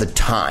don't have the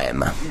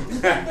time.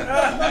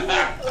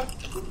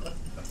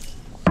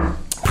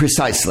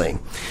 Precisely.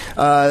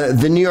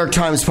 The New York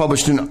Times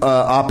published an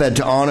op-ed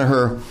to honor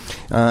her,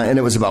 and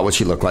it was about what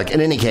she looked like.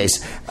 In any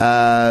case,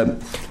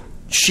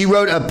 she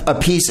wrote a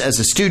piece as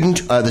a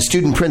student, The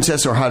Student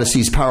Princess, or How to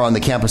Seize Power on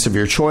the Campus of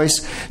Your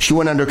Choice. She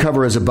went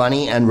undercover as a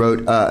bunny and wrote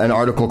an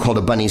article called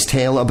A Bunny's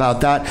Tale about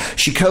that.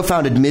 She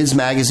co-founded Ms.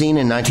 Magazine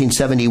in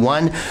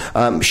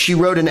 1971. She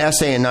wrote an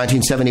essay in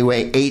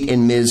 1978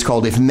 in Ms.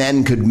 called If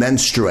Men Could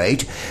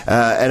Menstruate.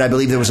 And I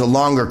believe there was a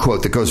longer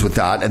quote that goes with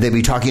that. They'd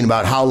be talking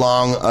about how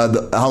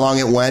long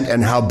it went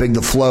and how big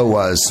the flow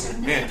was.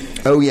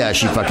 Oh, yeah,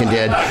 she fucking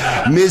did.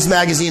 Ms.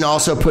 Magazine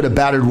also put a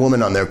battered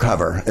woman on their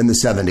cover in the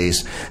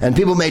 70s. And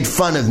people made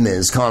fun of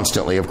Ms.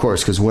 constantly, of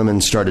course, because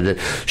women started it.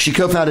 She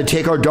co-founded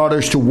Take Our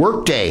Daughters to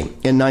Work Day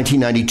in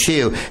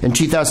 1992. In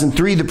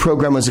 2003, the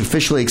program was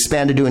officially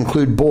expanded to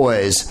include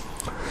boys.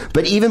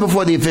 But even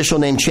before the official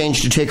name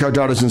changed to Take Our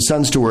Daughters and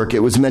Sons to Work, it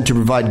was meant to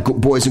provide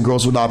boys and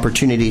girls with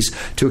opportunities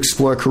to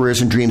explore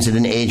careers and dreams at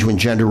an age when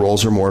gender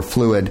roles are more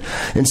fluid.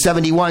 In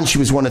 1971, she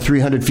was one of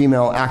 300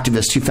 female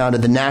activists who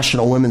founded the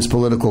National Women's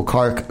Political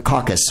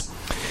Caucus.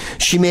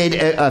 She made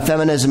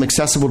feminism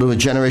accessible to a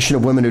generation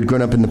of women who'd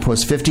grown up in the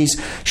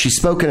post-50s. She's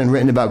spoken and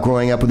written about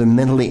growing up with a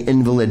mentally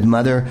invalid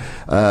mother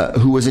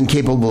who was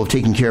incapable of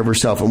taking care of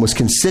herself and was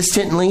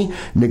consistently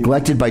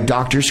neglected by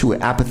doctors who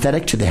were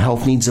apathetic to the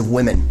health needs of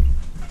women.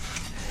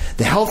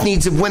 The health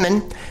needs of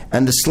women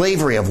and the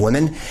slavery of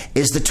women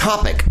is the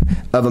topic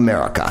of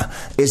America,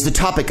 is the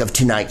topic of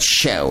tonight's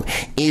show,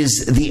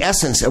 is the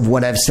essence of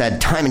what I've said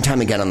time and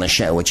time again on the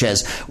show, which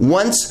is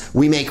once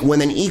we make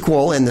women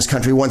equal in this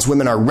country, once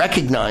women are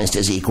recognized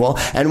as equal,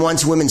 and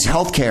once women's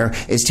health care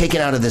is taken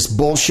out of this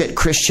bullshit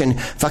Christian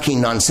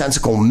fucking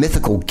nonsensical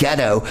mythical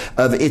ghetto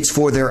of it's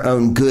for their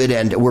own good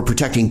and we're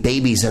protecting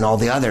babies and all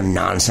the other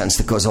nonsense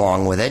that goes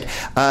along with it,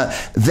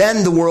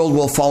 then the world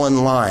will fall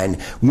in line.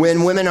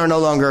 When women are no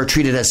longer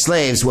treated as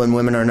slaves, when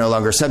women are no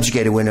longer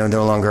subjugated, when they're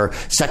no longer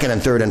second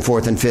and third and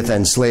fourth and fifth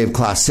and slave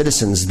class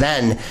citizens,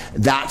 then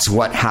that's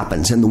what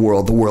happens in the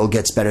world. The world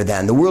gets better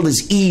then. The world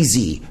is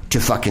easy to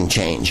fucking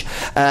change.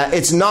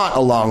 It's not a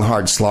long,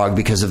 hard slog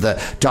because of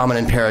the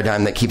dominant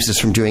paradigm that keeps us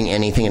from doing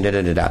anything and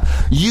da-da-da-da.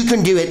 You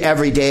can do it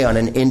every day on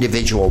an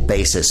individual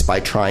basis by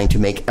trying to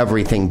make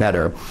everything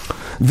better.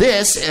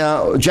 This,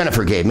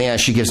 Jennifer gave me,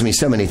 as she gives me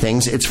so many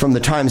things. It's from the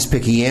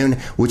Times-Picayune,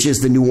 which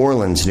is the New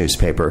Orleans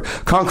newspaper.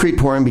 Concrete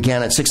pouring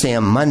began at 6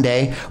 a.m.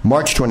 Monday,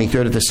 March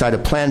 23rd at the site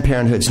of Planned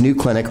Parenthood's new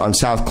clinic on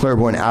South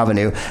Claiborne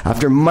Avenue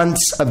after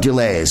months of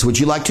delays. Would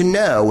you like to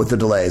know what the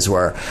delays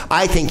were?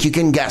 I think you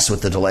can guess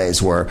what the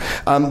delays were.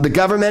 The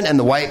government and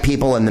the white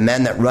people and the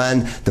men that run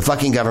the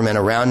fucking government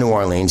around New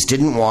Orleans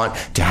didn't want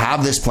to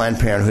have this Planned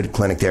Parenthood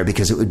clinic there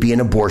because it would be an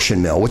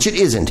abortion mill, which it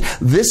isn't.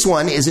 This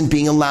one isn't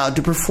being allowed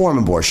to perform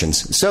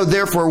abortions. So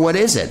therefore, what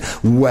is it?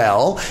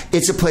 Well,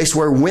 it's a place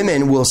where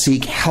women will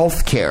seek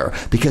health care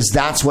because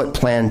that's what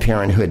Planned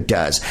Parenthood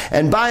does.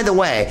 And by the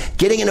way,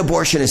 getting an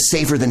abortion is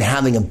safer than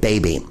having a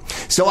baby.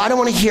 So I don't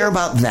want to hear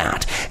about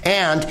that.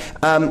 And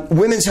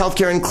women's health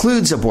care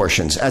includes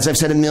abortions. As I've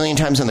said a million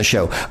times on the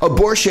show,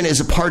 abortion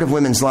is a part of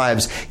women's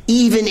lives.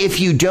 Even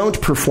if you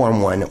don't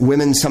perform one,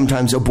 women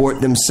sometimes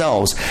abort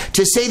themselves.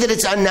 To say that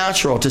it's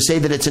unnatural, to say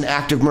that it's an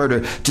act of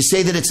murder, to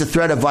say that it's a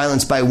threat of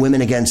violence by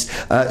women against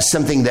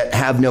something that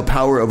have no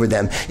power over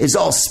them is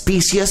all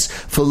specious,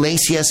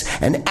 fallacious,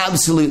 and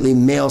absolutely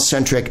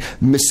male-centric,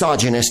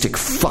 misogynistic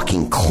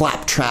fucking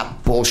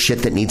claptrap bullshit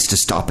that needs to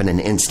stop in an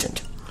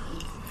instant.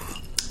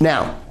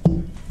 Now,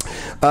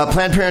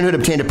 Planned Parenthood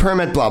obtained a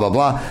permit, blah, blah,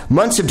 blah.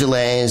 Months of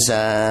delays.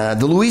 The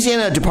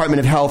Louisiana Department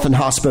of Health and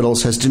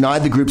Hospitals has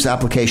denied the group's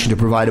application to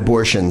provide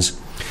abortions.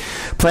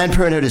 Planned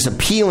Parenthood is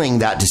appealing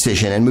that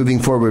decision and moving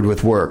forward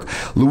with work.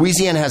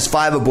 Louisiana has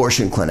 5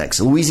 abortion clinics.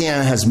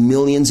 Louisiana has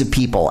millions of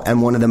people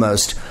and one of the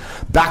most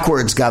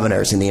backwards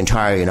governors in the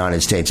entire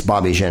United States,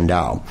 Bobby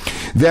Jindal.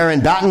 They're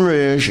in Baton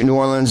Rouge, New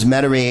Orleans,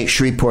 Metairie,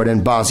 Shreveport,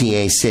 and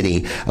Bossier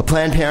City. A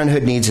Planned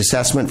Parenthood needs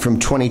assessment from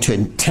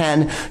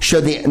 2010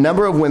 showed the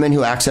number of women who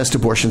accessed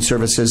abortion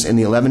services in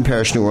the 11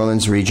 parish New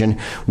Orleans region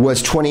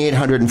was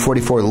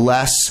 2,844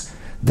 less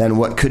than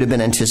what could have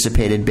been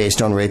anticipated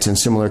based on rates in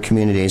similar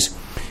communities.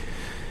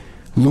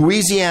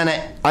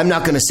 Louisiana, I'm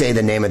not going to say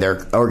the name of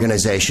their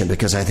organization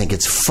because I think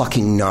it's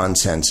fucking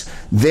nonsense.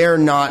 They're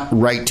not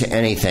right to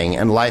anything,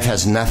 and life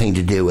has nothing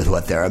to do with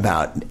what they're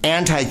about.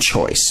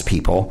 Anti-choice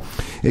people.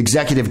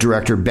 Executive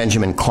Director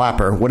Benjamin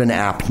Clapper, what an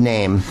apt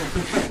name,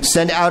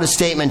 sent out a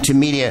statement to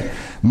media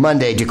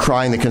Monday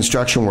decrying the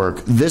construction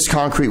work. This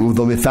concrete will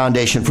be the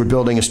foundation for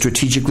building a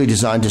strategically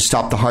designed to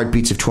stop the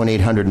heartbeats of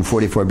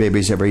 2,844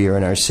 babies every year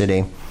in our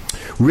city.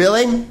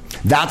 Really?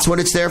 That's what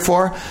it's there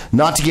for?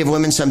 Not to give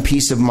women some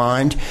peace of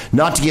mind?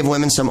 Not to give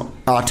women some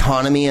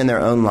autonomy in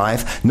their own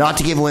life? Not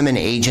to give women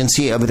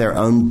agency over their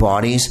own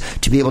bodies?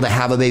 To be able to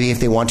have a baby if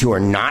they want to or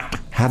not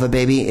have a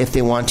baby if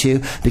they want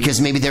to? Because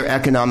maybe their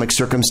economic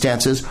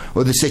circumstances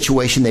or the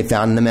situation they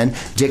found them in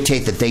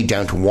dictate that they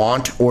don't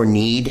want or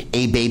need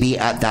a baby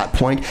at that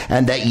point,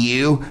 and that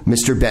you,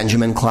 Mr.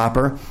 Benjamin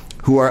Clapper,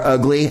 who are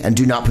ugly and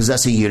do not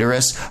possess a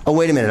uterus, oh,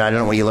 wait a minute, I don't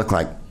know what you look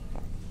like,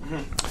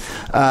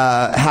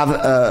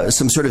 have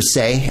some sort of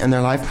say in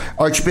their life.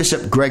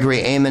 Archbishop Gregory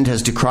Amond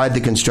has decried the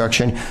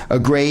construction, a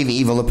grave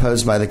evil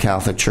opposed by the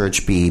Catholic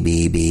Church.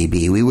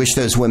 We wish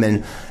those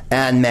women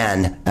and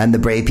men and the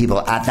brave people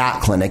at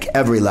that clinic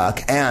every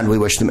luck, and we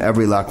wish them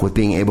every luck with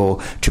being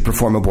able to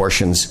perform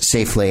abortions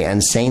safely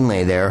and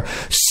sanely there,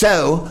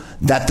 so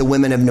that the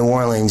women of New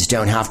Orleans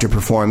don't have to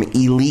perform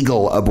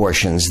illegal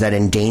abortions that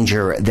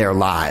endanger their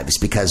lives.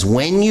 Because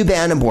when you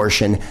ban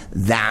abortion,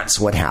 that's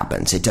what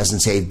happens. It doesn't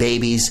save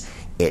babies.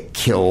 It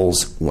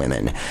kills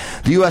women.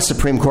 The U.S.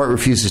 Supreme Court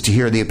refuses to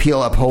hear the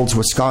appeal, upholds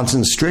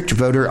Wisconsin's strict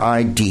voter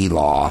ID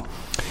law.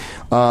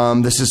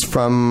 This is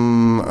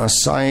from a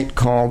site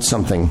called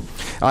something.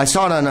 I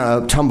saw it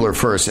on Tumblr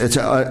first. It's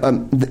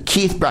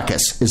Keith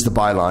Breckus is the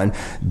byline.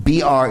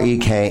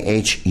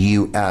 Brekhus.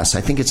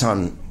 I think it's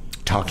on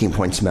Talking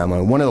Points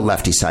Memo, one of the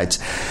lefty sites.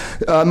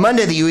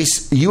 Monday, the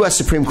U.S.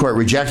 Supreme Court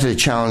rejected a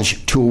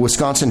challenge to a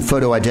Wisconsin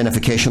photo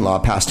identification law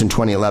passed in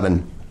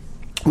 2011.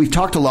 We've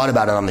talked a lot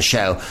about it on the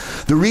show.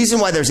 The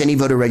reason why there's any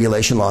voter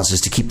regulation laws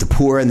is to keep the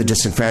poor and the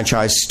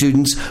disenfranchised,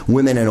 students,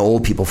 women, and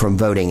old people from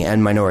voting,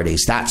 and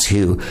minorities. That's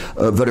who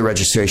voter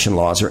registration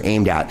laws are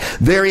aimed at.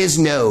 There is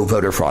no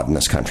voter fraud in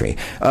this country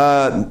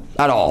at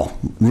all,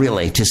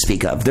 really, to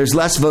speak of. There's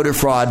less voter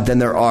fraud than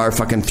there are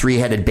fucking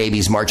 3-headed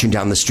babies marching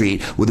down the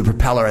street with a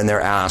propeller in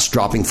their ass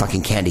dropping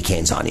fucking candy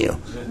canes on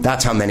you.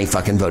 That's how many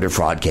fucking voter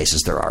fraud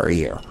cases there are a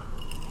year.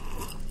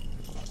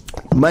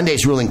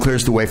 Monday's ruling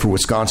clears the way for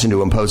Wisconsin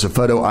to impose a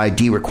photo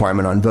ID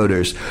requirement on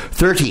voters.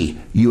 30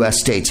 U.S.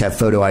 states have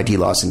photo ID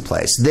laws in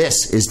place.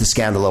 This is the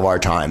scandal of our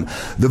time.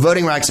 The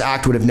Voting Rights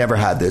Act would have never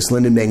had this.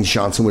 Lyndon Baines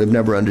Johnson would have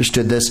never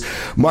understood this.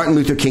 Martin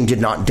Luther King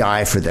did not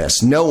die for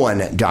this. No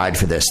one died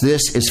for this.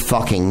 This is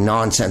fucking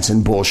nonsense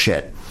and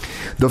bullshit.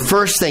 The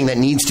first thing that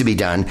needs to be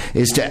done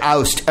is to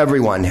oust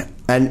everyone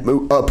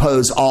and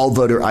oppose all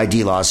voter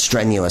ID laws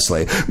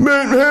strenuously.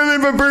 But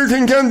if a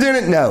person comes in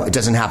it, no, it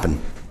doesn't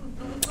happen.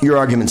 Your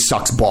argument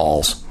sucks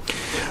balls.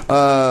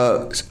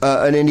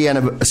 An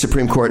Indiana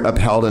Supreme Court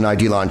upheld an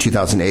ID law in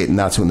 2008, and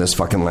that's when this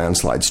fucking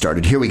landslide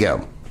started. Here we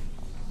go.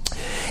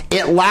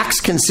 It lacks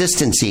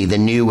consistency, the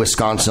new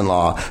Wisconsin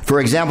law.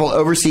 For example,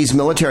 overseas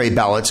military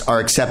ballots are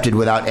accepted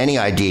without any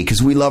ID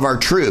because we love our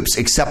troops,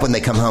 except when they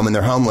come home and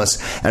they're homeless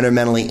and are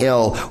mentally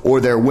ill, or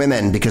they're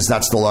women, because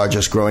that's the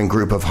largest growing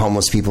group of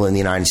homeless people in the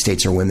United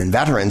States are women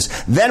veterans.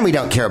 Then we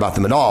don't care about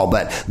them at all.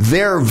 But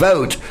their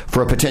vote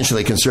for a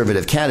potentially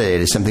conservative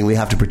candidate is something we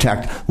have to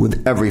protect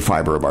with every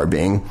fiber of our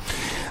being.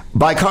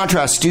 By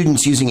contrast,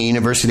 students using a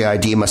university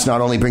ID must not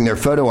only bring their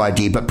photo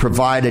ID, but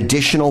provide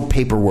additional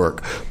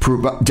paperwork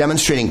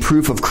demonstrating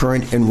proof of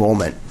current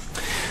enrollment.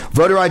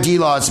 Voter ID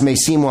laws may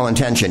seem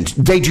well-intentioned.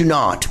 They do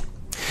not.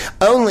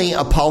 Only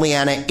a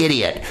Pollyanna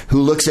idiot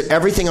who looks at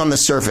everything on the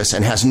surface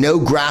and has no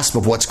grasp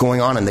of what's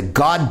going on in the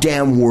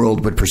goddamn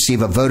world would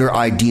perceive a voter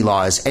ID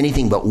law as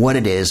anything but what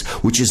it is,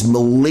 which is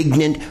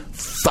malignant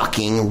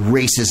fucking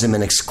racism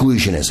and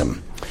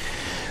exclusionism.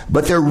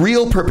 But their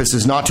real purpose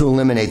is not to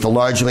eliminate the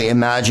largely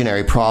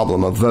imaginary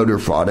problem of voter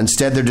fraud.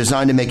 Instead, they're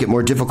designed to make it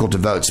more difficult to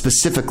vote.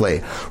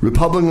 Specifically,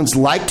 Republicans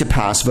like to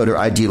pass voter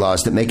ID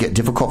laws that make it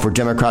difficult for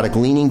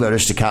Democratic-leaning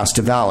voters to cast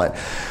a ballot.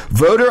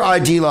 Voter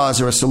ID laws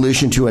are a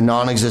solution to a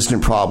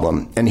non-existent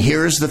problem. And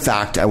here's the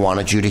fact I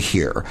wanted you to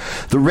hear.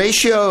 The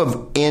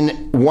ratio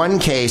in one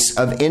case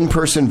of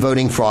in-person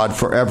voting fraud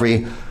for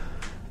every...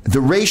 The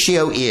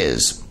ratio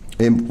is,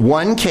 in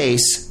one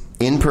case...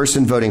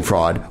 in-person voting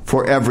fraud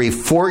for every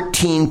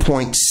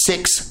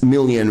 14.6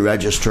 million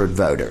registered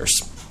voters.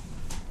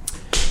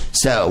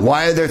 So,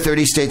 why are there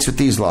 30 states with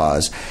these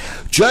laws?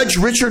 Judge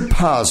Richard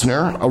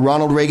Posner, a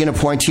Ronald Reagan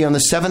appointee on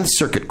the 7th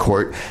Circuit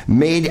Court,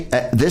 made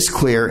this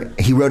clear.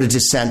 He wrote a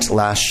dissent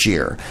last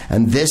year,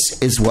 and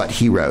this is what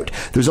he wrote.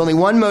 There's only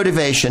one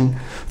motivation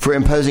for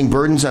imposing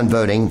burdens on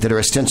voting that are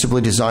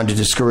ostensibly designed to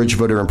discourage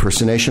voter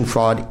impersonation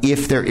fraud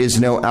if there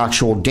is no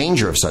actual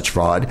danger of such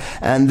fraud,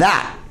 and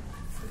that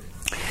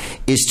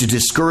is to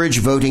discourage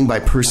voting by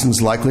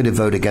persons likely to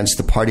vote against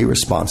the party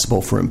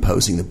responsible for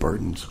imposing the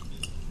burdens.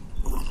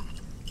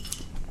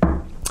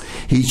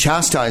 He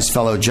chastised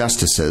fellow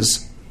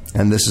justices,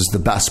 and this is the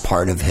best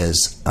part of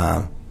his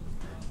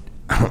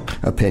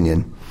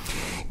opinion.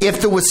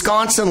 If the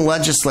Wisconsin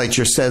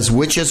legislature says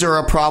witches are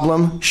a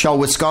problem, shall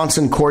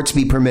Wisconsin courts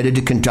be permitted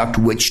to conduct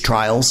witch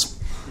trials?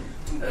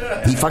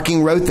 He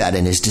fucking wrote that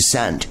in his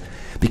dissent.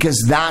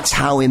 Because that's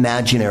how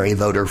imaginary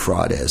voter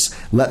fraud is.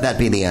 Let that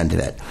be the end of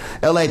it.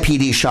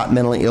 LAPD shot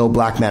mentally ill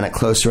black man at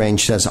close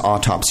range, says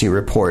autopsy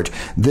report.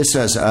 This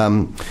is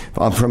from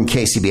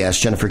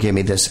KCBS. Jennifer gave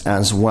me this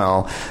as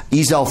well.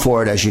 Ezell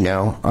Ford, as you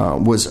know,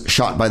 was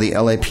shot by the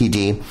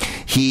LAPD.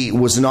 He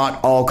was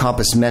not all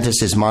compos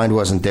mentis. His mind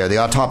wasn't there. The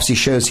autopsy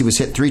shows he was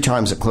hit 3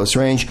 times at close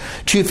range,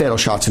 2 fatal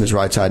shots in his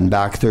right side and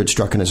back, 3rd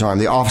struck in his arm.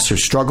 The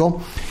officer's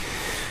struggle.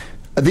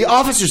 The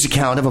officer's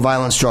account of a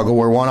violent struggle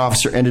where one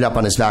officer ended up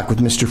on his back with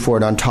Mr.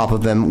 Ford on top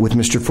of him, with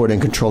Mr. Ford in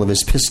control of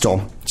his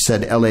pistol,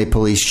 said L.A.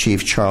 Police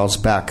Chief Charles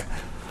Beck.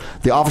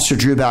 The officer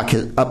drew back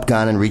his up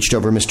gun and reached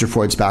over Mr.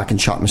 Ford's back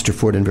and shot Mr.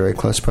 Ford in very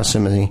close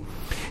proximity.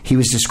 He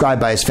was described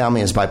by his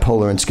family as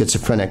bipolar and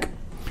schizophrenic.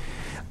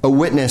 A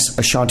witness,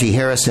 Ashanti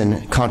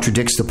Harrison,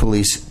 contradicts the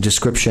police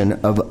description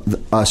of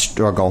a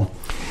struggle.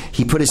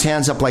 He put his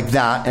hands up like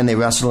that, and they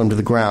wrestled him to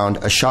the ground.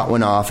 A shot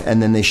went off,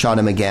 and then they shot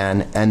him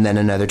again, and then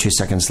another 2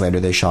 seconds later,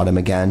 they shot him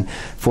again.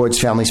 Ford's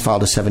families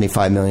filed a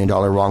 $75 million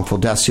wrongful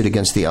death suit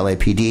against the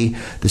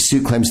LAPD. The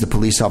suit claims the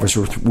police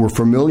officers were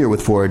familiar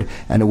with Ford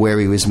and aware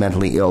he was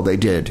mentally ill. They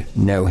did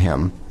know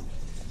him.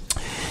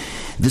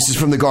 This is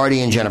from The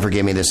Guardian. Jennifer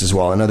gave me this as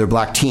well. Another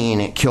black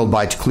teen killed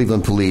by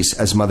Cleveland police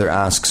as mother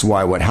asks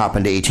why. What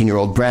happened to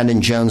 18-year-old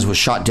Brandon Jones was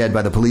shot dead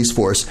by the police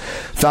force,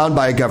 found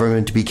by a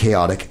government to be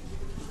chaotic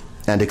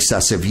and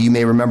excessive. You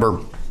may remember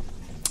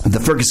the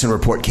Ferguson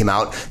report came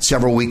out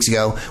several weeks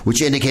ago,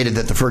 which indicated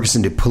that the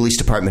Ferguson Police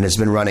Department has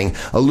been running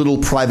a little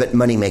private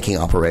money-making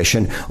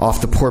operation off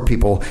the poor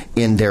people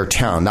in their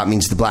town. That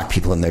means the black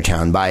people in their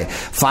town, by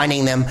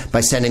fining them,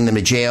 by sending them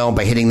to jail,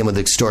 by hitting them with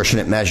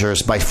extortionate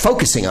measures, by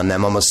focusing on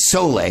them almost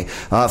solely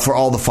for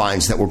all the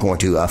fines that were going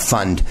to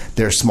fund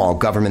their small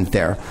government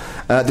there.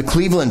 The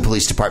Cleveland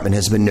Police Department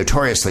has been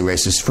notoriously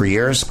racist for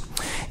years,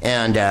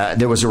 and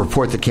there was a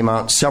report that came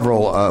out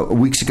several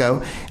weeks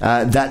ago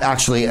that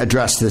actually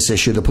addressed this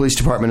issue. The police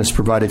department has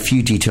provided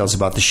few details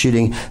about the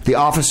shooting. The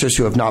officers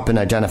who have not been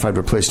identified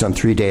were placed on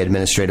 3-day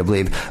administrative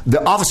leave.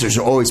 The officers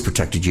are always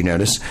protected, you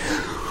notice.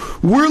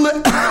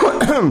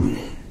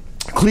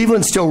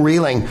 Cleveland's still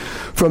reeling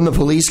from the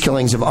police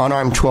killings of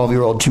unarmed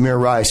 12-year-old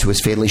Tamir Rice, who was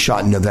fatally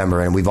shot in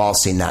November, and we've all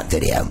seen that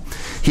video.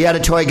 He had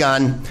a toy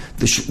gun.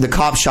 The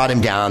cops shot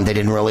him down. They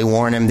didn't really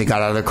warn him. They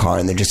got out of their car,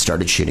 and they just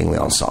started shooting. We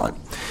all saw it.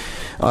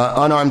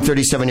 Unarmed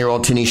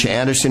 37-year-old Tanisha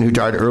Anderson, who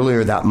died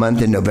earlier that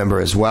month in November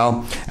as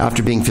well,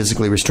 after being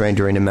physically restrained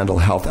during a mental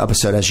health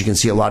episode. As you can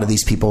see, a lot of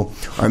these people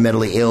are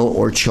mentally ill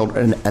or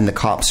children, and the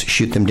cops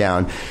shoot them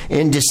down.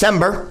 In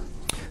December,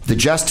 the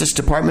Justice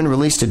Department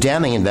released a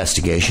damning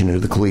investigation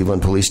into the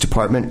Cleveland Police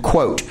Department,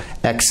 quote,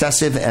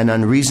 excessive and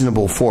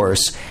unreasonable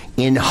force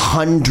in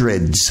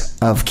hundreds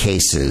of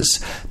cases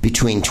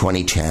between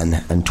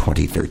 2010 and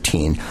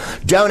 2013.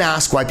 Don't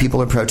ask why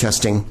people are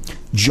protesting.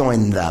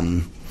 Join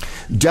them.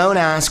 Don't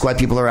ask why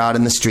people are out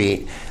in the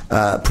street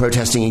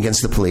protesting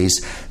against the police.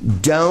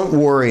 Don't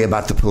worry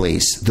about the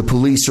police. The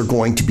police are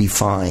going to be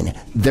fine.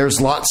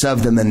 There's lots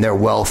of them, and they're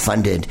well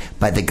funded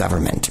by the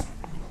government.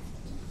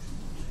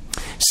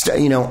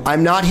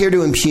 I'm not here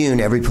to impugn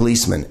every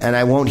policeman, and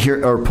I won't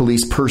hear, or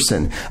police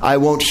person. I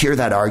won't hear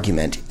that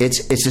argument. It's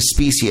a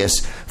specious,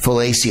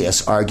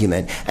 fallacious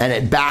argument, and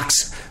it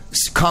backs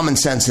common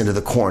sense into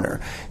the corner.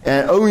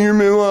 And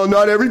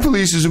not every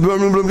police is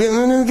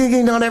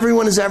not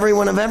everyone is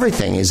everyone of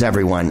everything is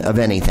everyone of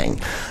anything.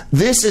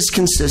 This is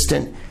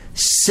consistent,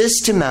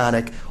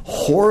 systematic,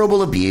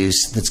 horrible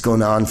abuse that's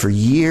going on for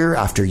year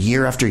after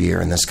year after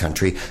year in this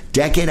country,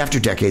 decade after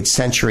decade,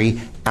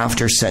 century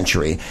after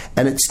century.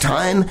 And it's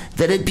time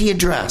that it be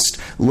addressed,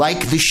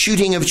 like the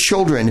shooting of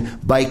children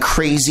by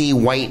crazy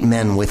white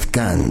men with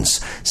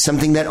guns,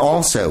 something that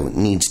also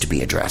needs to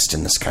be addressed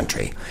in this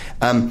country.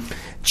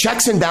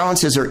 Checks and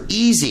balances are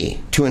easy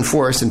to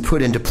enforce and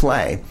put into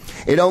play.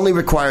 It only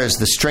requires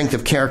the strength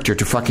of character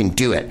to fucking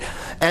do it.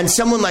 And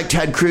someone like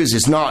Ted Cruz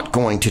is not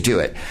going to do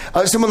it.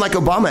 Someone like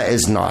Obama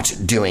is not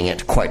doing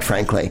it, quite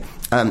frankly.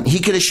 He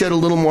could have showed a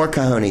little more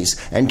cojones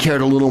and cared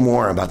a little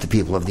more about the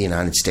people of the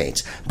United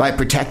States by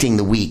protecting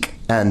the weak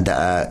and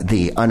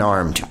the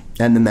unarmed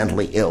and the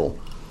mentally ill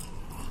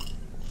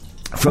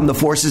from the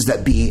forces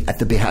that be at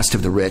the behest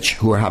of the rich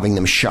who are having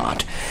them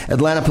shot.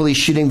 Atlanta police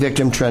shooting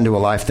victim turned to a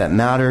life that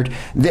mattered.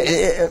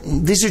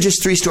 These are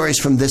just 3 stories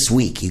from this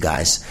week, you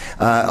guys,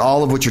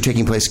 all of which are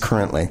taking place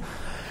currently.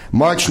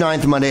 March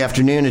 9th, Monday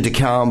afternoon, a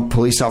DeKalb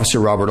police officer,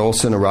 Robert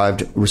Olson,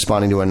 arrived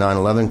responding to a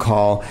 9/11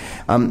 call.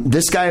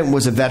 This guy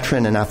was a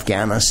veteran in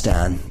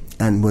Afghanistan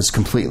and was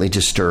completely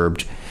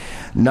disturbed.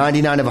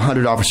 99 of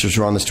 100 officers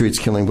were on the streets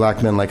killing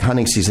black men like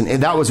hunting season.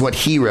 And that was what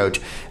he wrote.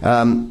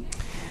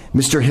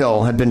 Mr.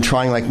 Hill had been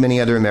trying, like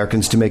many other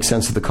Americans, to make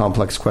sense of the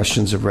complex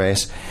questions of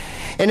race.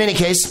 In any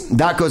case,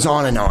 that goes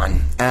on,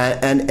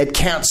 and it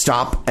can't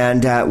stop,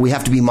 and we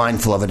have to be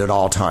mindful of it at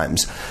all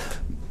times.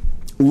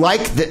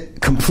 Like the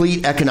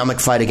complete economic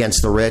fight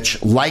against the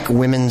rich, like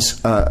women's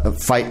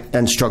fight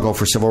and struggle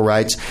for civil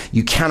rights,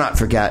 you cannot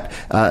forget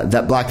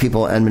that black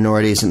people and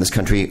minorities in this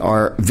country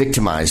are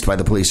victimized by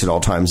the police at all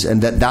times,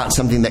 and that's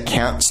something that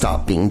can't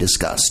stop being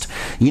discussed.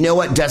 You know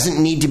what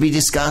doesn't need to be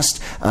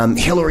discussed?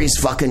 Hillary's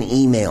fucking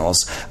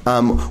emails,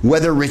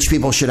 whether rich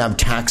people should have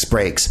tax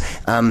breaks,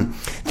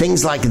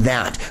 things like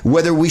that,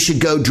 whether we should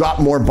go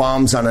drop more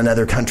bombs on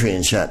another country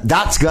and shit.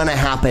 That's gonna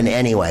happen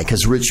anyway,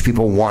 because rich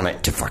people want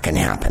it to fucking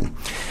happen.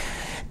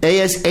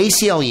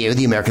 ACLU,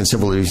 the American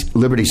Civil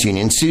Liberties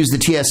Union, sues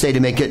the TSA to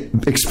make it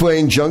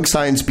explain junk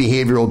science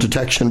behavioral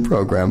detection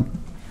program.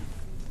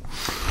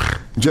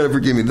 Jennifer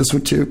gave me this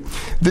one too.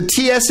 The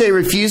TSA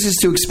refuses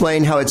to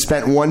explain how it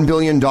spent $1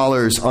 billion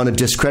on a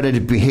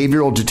discredited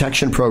behavioral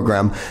detection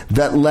program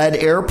that led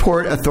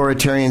airport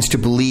authoritarians to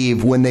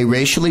believe when they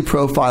racially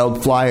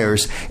profiled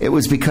flyers, it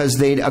was because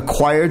they'd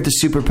acquired the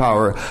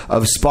superpower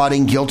of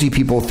spotting guilty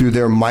people through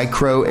their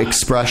micro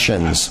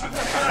expressions.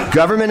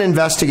 Government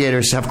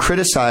investigators have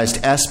criticized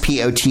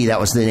SPOT, that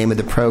was the name of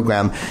the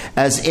program,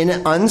 as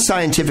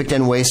unscientific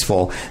and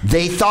wasteful.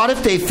 They thought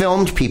if they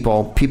filmed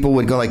people, people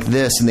would go like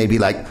this and they'd be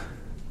like,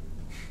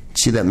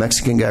 see that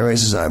Mexican guy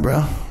raise his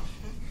eyebrow?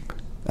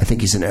 I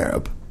think he's an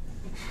Arab.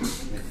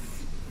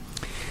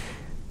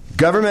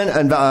 Government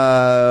and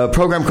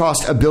program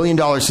cost $1 billion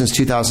since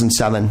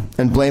 2007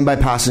 and blamed by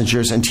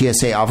passengers and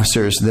TSA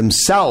officers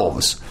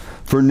themselves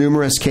for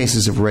numerous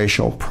cases of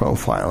racial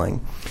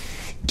profiling.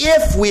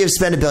 If we have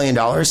spent $1 billion,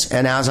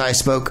 and as I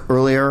spoke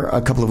earlier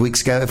a couple of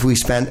weeks ago, if we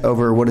spent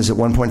over,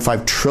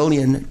 $1.5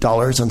 trillion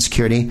on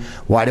security,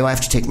 why do I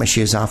have to take my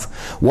shoes off?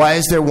 Why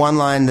is there one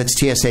line that's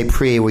TSA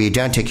pre where you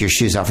don't take your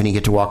shoes off and you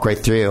get to walk right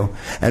through?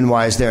 And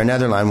why is there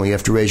another line where you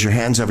have to raise your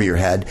hands over your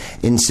head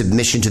in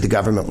submission to the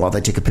government while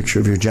they take a picture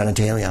of your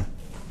genitalia?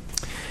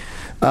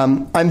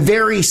 I'm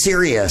very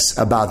serious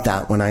about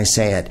that when I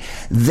say it.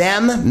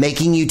 Them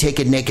making you take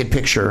a naked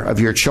picture of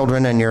your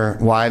children and your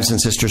wives and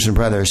sisters and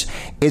brothers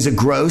is a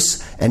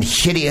gross and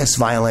hideous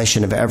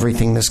violation of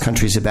everything this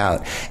country's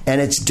about.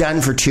 And it's done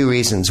for 2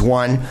 reasons.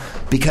 1,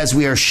 because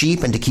we are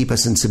sheep and to keep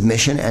us in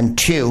submission. And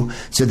 2,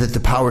 so that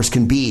the powers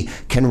can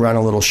run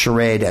a little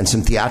charade and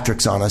some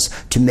theatrics on us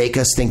to make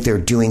us think they're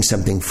doing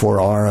something for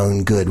our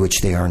own good,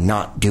 which they are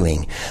not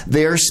doing.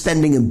 They're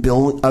spending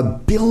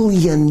 $1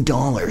 billion.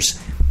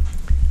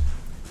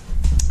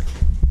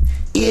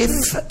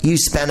 If you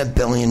spend $1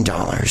 billion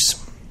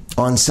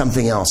on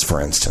something else,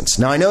 for instance.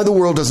 Now, I know the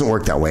world doesn't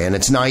work that way, and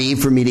it's naive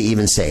for me to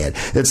even say it.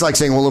 It's like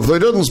saying, well, if they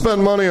didn't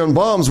spend money on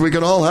bombs, we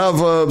can all have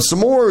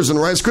s'mores and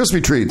Rice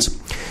Krispie treats.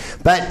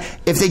 But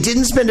if they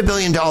didn't spend $1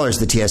 billion,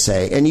 the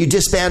TSA, and you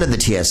disbanded the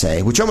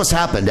TSA, which almost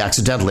happened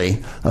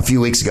accidentally a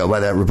few weeks ago by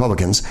the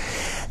Republicans,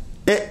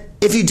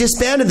 if you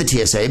disbanded the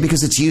TSA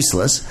because it's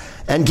useless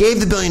and gave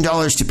the $1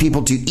 billion to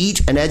people to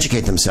eat and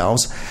educate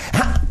themselves,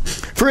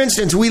 for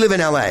instance, we live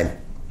in LA.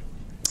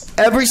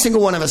 Every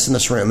single one of us in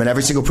this room, and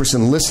every single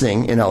person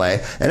listening in LA,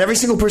 and every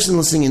single person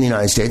listening in the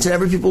United States, and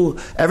every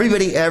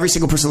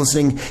single person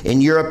listening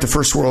in Europe, the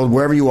first world,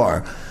 wherever you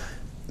are,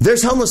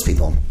 there's homeless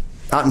people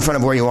out in front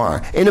of where you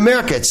are. In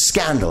America, it's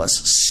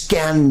scandalous.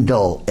 And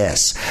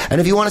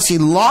if you want to see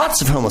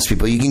lots of homeless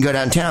people, you can go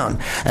downtown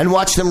and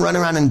watch them run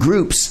around in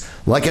groups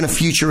like in a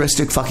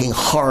futuristic fucking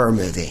horror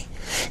movie.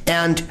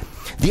 And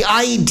the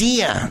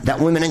idea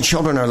that women and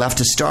children are left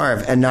to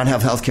starve and not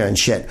have health care and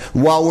shit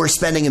while we're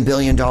spending $1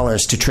 billion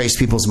to trace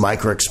people's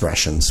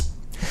microexpressions.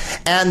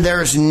 And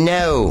there's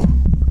no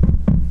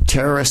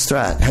terrorist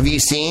threat. Have you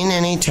seen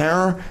any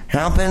terror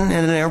happen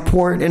in an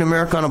airport in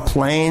America on a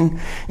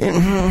plane?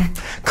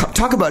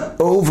 Talk about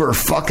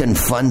over-fucking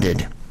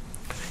funded.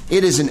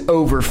 It is an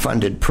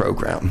overfunded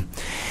program.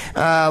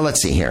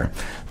 Let's see here.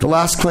 The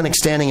last clinic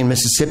standing in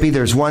Mississippi.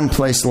 There's one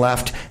place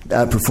left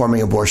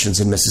performing abortions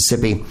in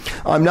Mississippi.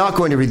 I'm not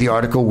going to read the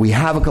article. We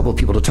have a couple of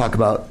people to talk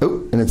about.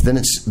 Then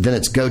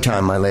it's go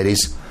time, my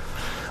ladies.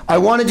 I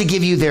wanted to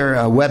give you their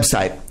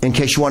website in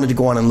case you wanted to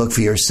go on and look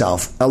for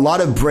yourself. A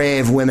lot of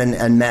brave women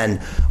and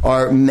men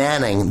are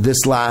manning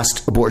this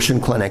last abortion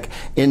clinic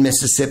in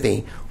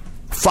Mississippi.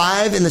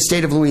 5 in the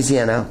state of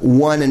Louisiana,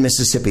 1 in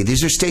Mississippi.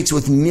 These are states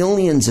with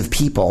millions of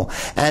people,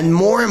 and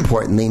more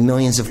importantly,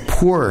 millions of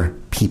poor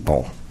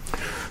people.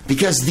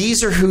 Because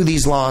these are who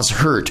these laws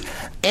hurt.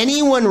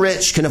 Anyone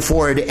rich can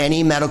afford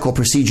any medical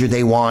procedure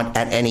they want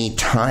at any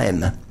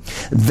time.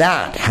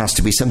 That has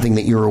to be something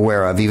that you're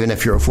aware of, even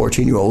if you're a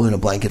 14-year-old in a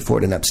blanket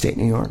fort in upstate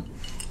New York.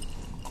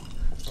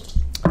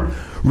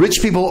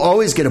 Rich people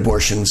always get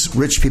abortions.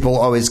 Rich people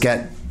always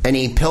get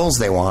any pills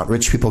they want.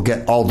 Rich people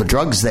get all the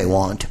drugs they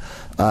want.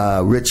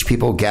 Rich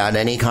people get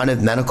any kind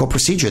of medical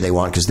procedure they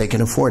want because they can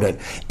afford it.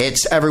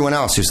 It's everyone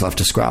else who's left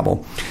to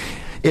scrabble.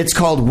 It's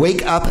called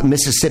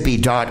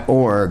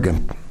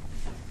wakeupmississippi.org.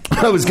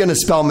 I was going to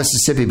spell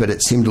Mississippi, but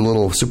it seemed a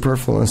little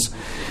superfluous.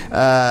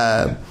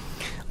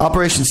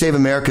 Operation Save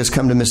America has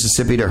come to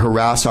Mississippi to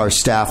harass our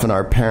staff and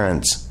our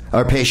patients.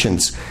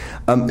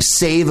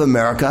 Save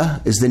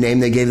America is the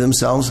name they gave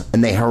themselves,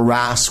 and they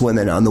harass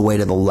women on the way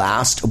to the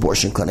last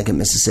abortion clinic in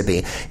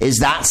Mississippi. Is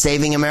that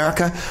saving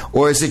America?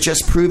 Or is it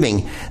just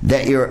proving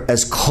that you're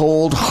as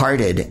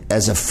cold-hearted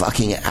as a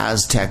fucking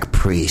Aztec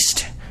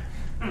priest?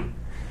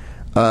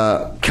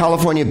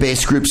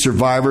 California-based group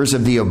Survivors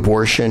of the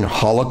Abortion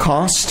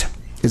Holocaust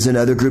is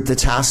another group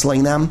that's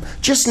hassling them.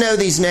 Just know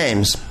these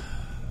names.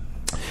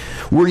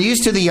 We're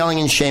used to the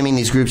yelling and shaming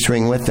these groups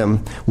bring with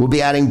them. We'll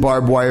be adding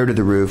barbed wire to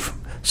the roof,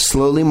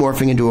 slowly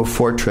morphing into a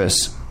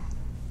fortress.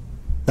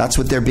 That's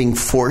what they're being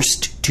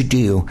forced to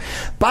do.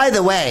 By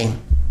the way,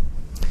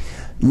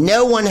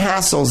 no one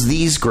hassles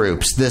these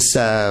groups, this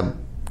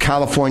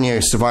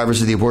California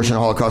Survivors of the Abortion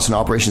Holocaust and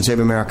Operation Save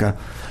America.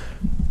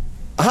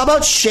 How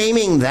about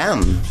shaming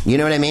them? You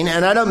know what I mean?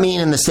 And I don't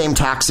mean in the same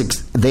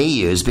tactics they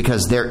use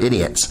because they're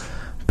idiots.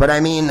 But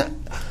I mean,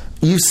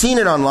 you've seen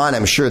it online,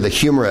 I'm sure, the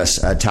humorous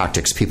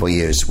tactics people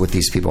use with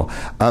these people.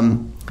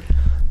 In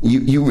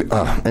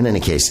any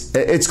case,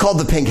 it's called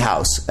the Pink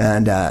House.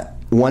 And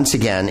once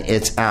again,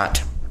 it's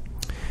at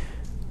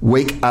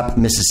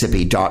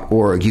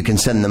wakeupmississippi.org. You can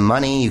send them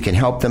money, you can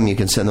help them, you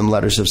can send them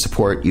letters of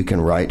support, you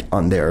can write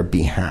on their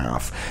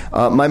behalf.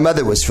 My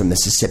mother was from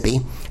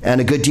Mississippi,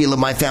 and a good deal of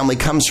my family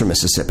comes from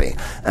Mississippi.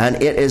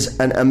 And it is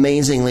an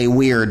amazingly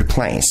weird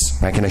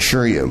place, I can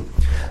assure you.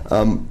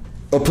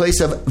 A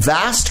place of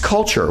vast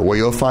culture where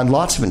you'll find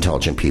lots of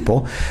intelligent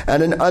people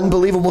and an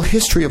unbelievable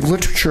history of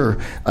literature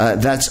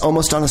that's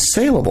almost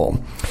unassailable.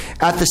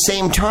 At the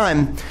same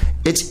time,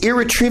 it's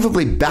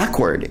irretrievably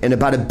backward in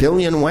about 1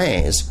 billion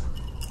ways.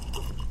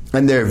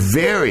 And they're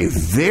very,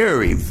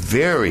 very,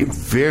 very,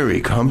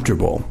 very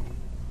comfortable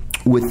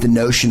with the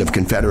notion of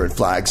Confederate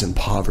flags and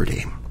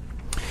poverty.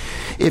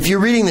 If you're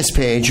reading this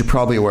page, you're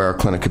probably aware our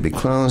clinic could be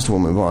closed. We'll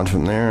move on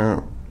from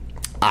there.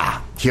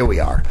 Here we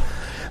are.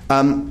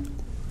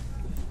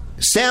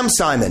 Sam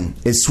Simon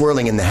is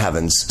swirling in the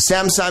heavens.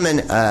 Sam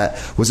Simon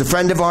was a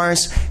friend of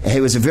ours.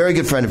 He was a very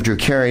good friend of Drew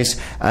Carey's.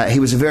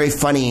 He was a very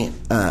funny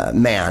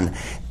man.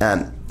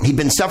 He'd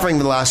been suffering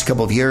for the last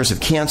couple of years of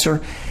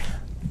cancer.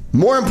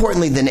 More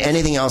importantly than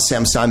anything else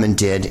Sam Simon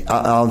did,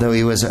 although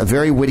he was a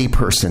very witty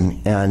person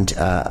and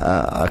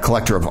a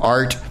collector of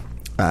art,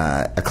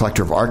 a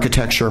collector of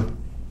architecture,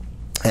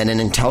 and an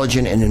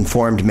intelligent and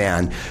informed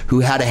man who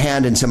had a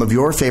hand in some of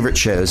your favorite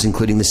shows,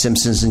 including The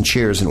Simpsons and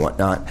Cheers and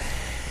whatnot.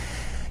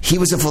 He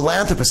was a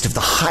philanthropist of the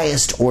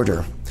highest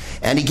order,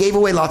 and he gave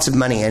away lots of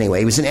money anyway.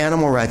 He was an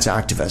animal rights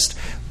activist.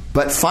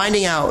 But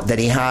finding out that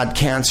he had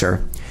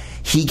cancer,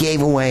 he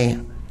gave away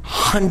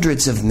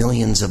hundreds of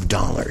millions of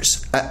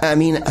dollars. I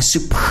mean, a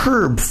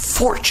superb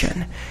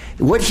fortune.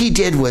 What he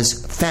did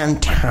was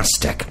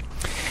fantastic.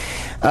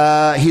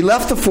 He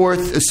left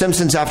the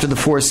Simpsons after the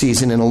fourth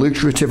season in a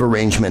lucrative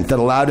arrangement that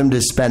allowed him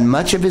to spend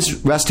much of his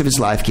rest of his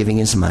life giving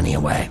his money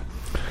away.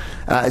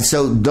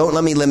 So don't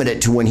let me limit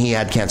it to when he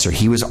had cancer.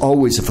 He was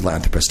always a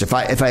philanthropist. If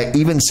I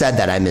even said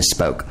that, I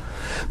misspoke.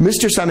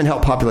 Mr. Simon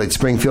helped populate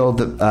Springfield,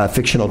 the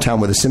fictional town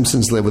where the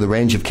Simpsons live, with a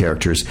range of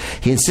characters.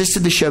 He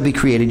insisted the show be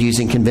created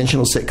using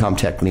conventional sitcom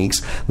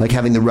techniques, like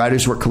having the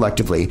writers work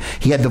collectively.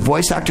 He had the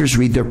voice actors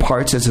read their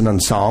parts as an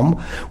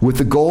ensemble, with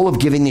the goal of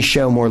giving the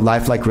show more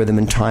lifelike rhythm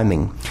and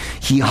timing.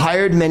 He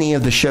hired many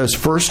of the show's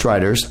first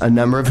writers, a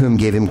number of whom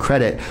gave him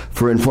credit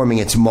for informing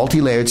its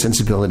multi-layered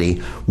sensibility,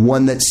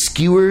 one that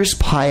skewers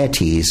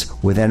pieties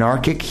with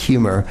anarchic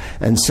humor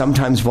and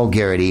sometimes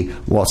vulgarity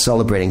while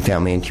celebrating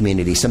family and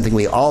community, something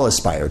we all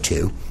aspire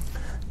to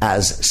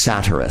as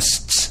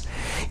satirists.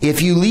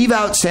 If you leave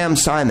out Sam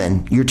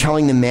Simon, you're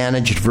telling the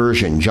managed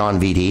version. John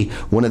Vitti,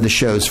 one of the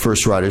show's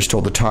first writers,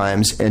 told The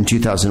Times in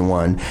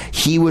 2001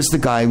 he was the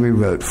guy we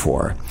wrote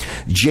for.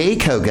 Jay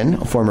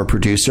Kogan, a former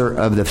producer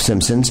of The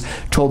Simpsons,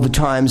 told The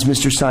Times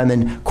Mr.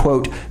 Simon,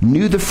 quote,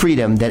 knew the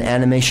freedom that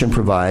animation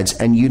provides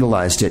and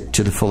utilized it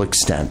to the full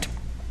extent.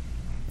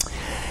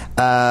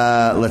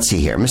 Let's see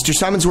here. Mr.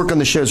 Simon's work on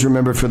the show is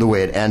remembered for the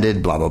way it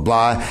ended, blah, blah,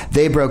 blah.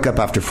 They broke up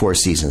after 4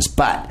 seasons.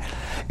 But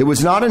it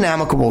was not an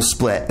amicable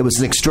split. It was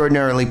an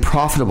extraordinarily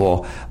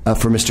profitable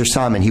for Mr.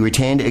 Simon. He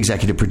retained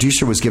executive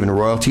producer, was given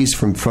royalties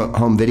from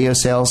home video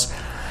sales.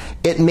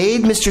 It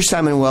made Mr.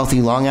 Simon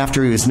wealthy long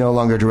after he was no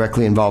longer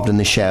directly involved in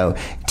the show.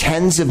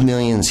 Tens of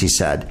millions, he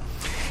said.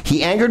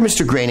 He angered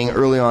Mr. Groening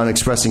early on,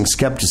 expressing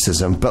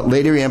skepticism, but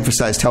later he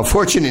emphasized how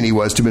fortunate he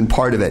was to have been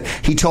part of it.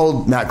 He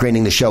told Matt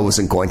Groening the show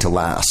wasn't going to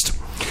last.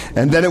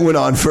 And then it went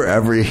on for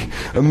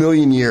a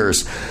million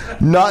years.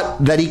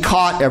 Not that he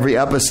caught every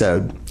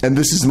episode. And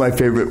this is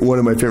one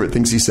of my favorite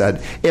things he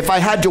said. If I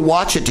had to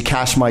watch it to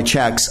cash my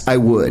checks, I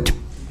would.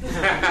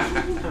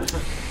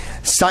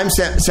 Sam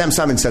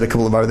Simon said a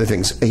couple of other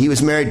things. He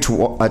was married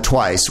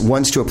twice,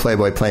 once to a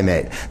Playboy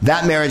playmate.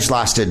 That marriage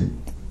lasted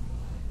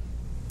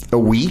a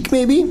week,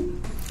 maybe?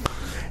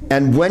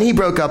 And when he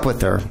broke up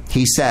with her,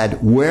 he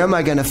said, where am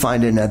I going to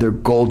find another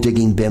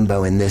gold-digging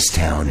bimbo in this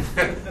town?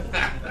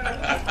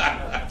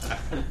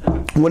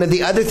 One of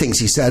the other things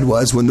he said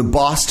was when the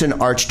Boston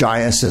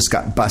Archdiocese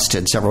got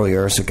busted several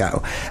years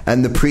ago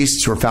and the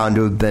priests were found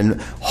to have been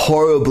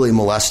horribly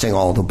molesting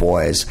all the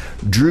boys,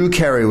 Drew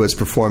Carey was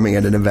performing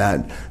at an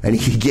event and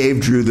he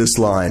gave Drew this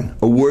line,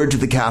 a word to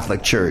the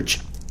Catholic Church,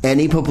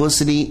 any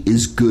publicity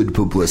is good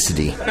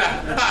publicity.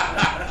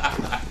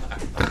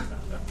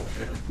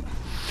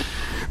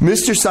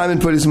 Mr. Simon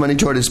put his money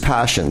toward his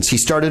passions. He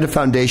started a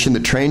foundation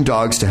that trained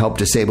dogs to help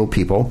disabled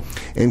people,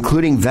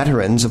 including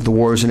veterans of the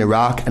wars in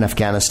Iraq and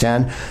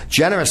Afghanistan,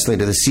 generously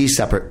to the Sea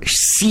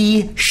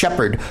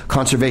Shepherd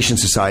Conservation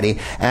Society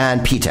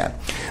and PETA.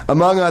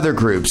 Among other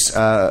groups,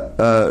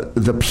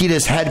 the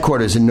PETA's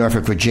headquarters in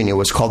Norfolk, Virginia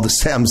was called the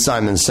Sam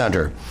Simon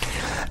Center.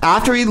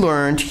 After he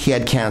learned he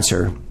had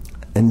cancer,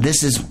 and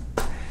this is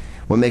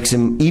what makes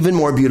him even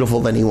more beautiful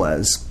than he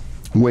was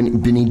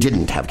when he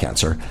didn't have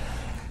cancer,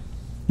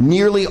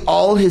 nearly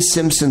all his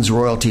Simpsons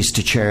royalties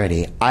to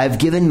charity. I've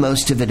given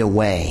most of it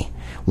away.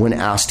 When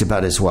asked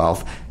about his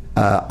wealth,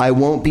 I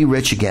won't be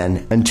rich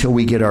again until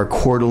we get our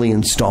quarterly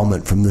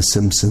installment from The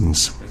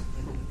Simpsons.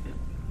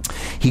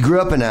 He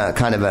grew up in a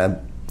kind of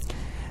a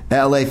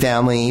LA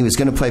family. He was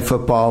going to play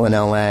football in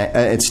LA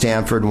at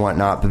Stanford and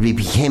whatnot, but he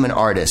became an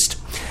artist.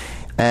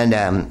 And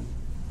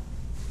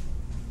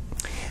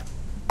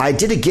I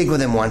did a gig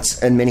with him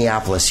once in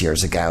Minneapolis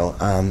years ago.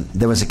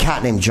 There is a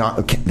cat named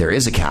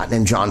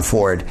John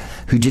Ford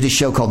who did a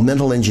show called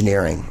Mental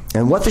Engineering.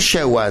 And what the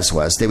show was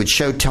they would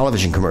show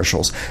television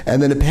commercials,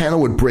 and then a panel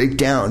would break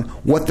down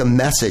what the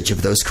message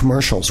of those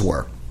commercials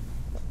were.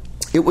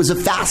 It was a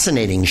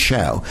fascinating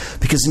show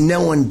because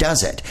no one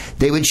does it.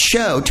 They would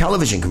show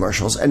television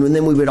commercials, and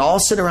then we would all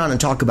sit around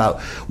and talk about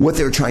what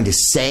they were trying to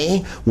say,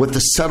 what the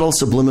subtle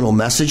subliminal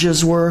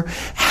messages were,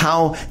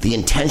 how the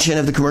intention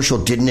of the commercial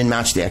didn't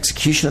match the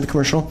execution of the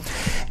commercial.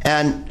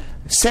 And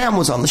Sam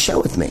was on the show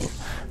with me.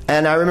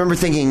 And I remember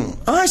thinking,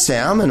 hi,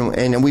 Sam.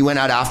 And we went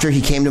out after.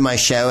 He came to my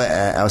show.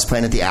 I was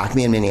playing at the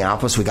Acme in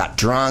Minneapolis. We got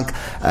drunk.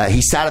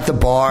 He sat at the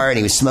bar, and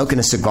he was smoking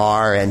a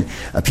cigar. And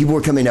people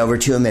were coming over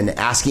to him and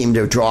asking him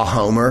to draw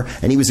Homer.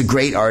 And he was a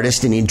great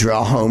artist, and he'd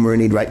draw Homer,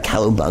 and he'd write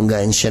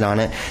Cowabunga and shit on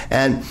it.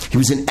 And he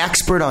was an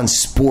expert on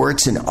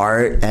sports and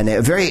art and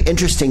a very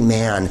interesting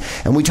man.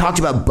 And we talked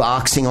about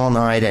boxing all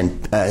night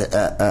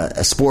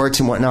and sports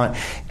and whatnot.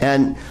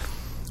 And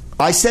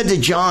I said to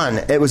John,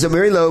 it was a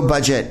very low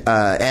budget,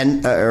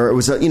 or it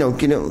was a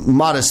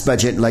modest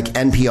budget, like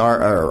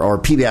NPR or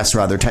PBS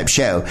rather type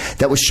show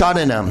that was shot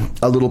in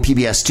a little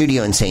PBS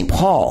studio in St.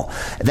 Paul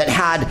that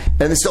had,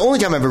 and it's the only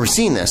time I've ever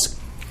seen this,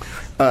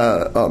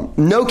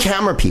 no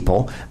camera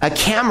people, a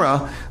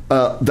camera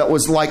that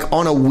was like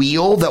on a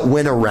wheel that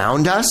went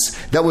around us.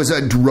 That was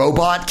a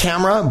robot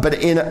camera, but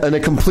in a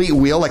complete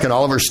wheel, like an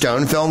Oliver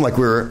Stone film, like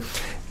we were.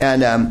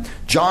 And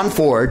John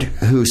Ford,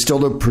 who's still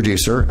the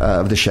producer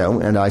of the show,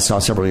 and I saw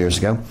several years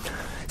ago,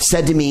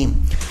 said to me,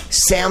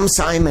 Sam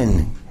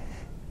Simon,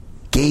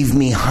 gave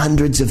me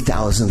hundreds of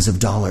thousands of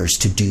dollars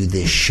to do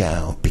this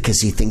show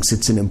because he thinks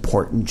it's an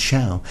important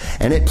show.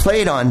 And it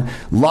played on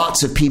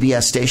lots of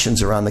PBS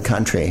stations around the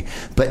country.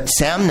 But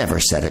Sam never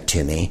said it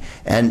to me,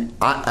 and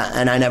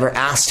I never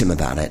asked him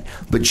about it.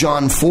 But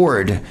John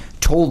Ford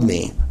told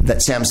me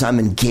that Sam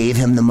Simon gave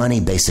him the money,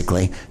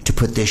 basically, to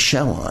put this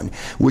show on,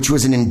 which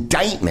was an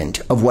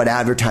indictment of what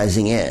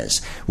advertising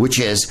is, which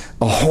is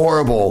a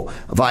horrible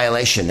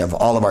violation of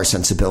all of our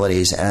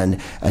sensibilities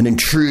and an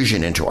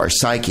intrusion into our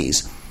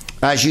psyches.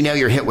 As you know,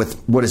 you're hit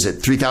with,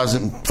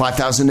 3,000,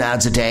 5,000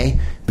 ads a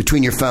day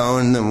between your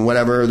phone and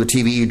whatever, the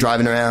TV, you're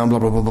driving around, blah,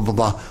 blah, blah, blah, blah,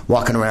 blah,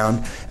 walking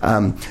around.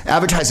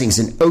 Advertising is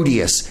an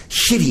odious,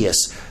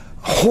 hideous,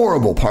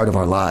 horrible part of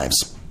our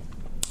lives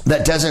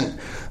that doesn't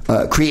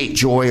create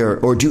joy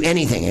or do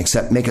anything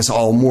except make us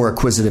all more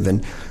acquisitive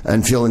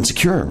and feel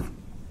insecure.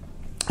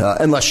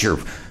 Unless you're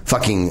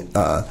fucking,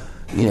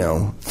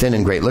 thin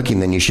and great looking,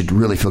 then you should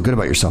really feel good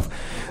about yourself.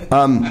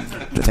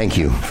 Thank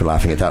you for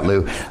laughing at that,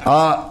 Lou.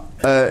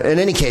 In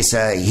any case,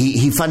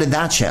 he funded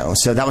that show.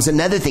 So that was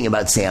another thing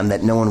about Sam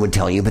that no one would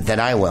tell you, but that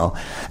I will.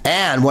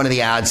 And one of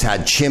the ads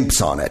had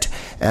chimps on it.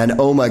 And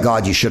oh my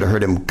God, you should have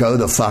heard him go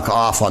the fuck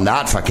off on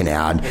that fucking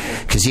ad.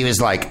 Because he was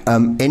like,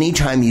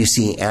 anytime you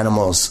see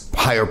animals,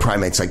 higher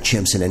primates like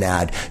chimps in an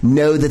ad,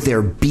 know that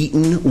they're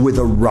beaten with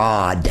a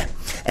rod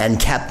and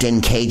kept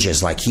in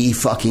cages. Like, he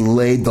fucking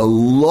laid the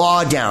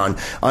law down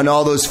on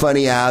all those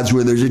funny ads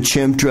where there's a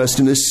chimp dressed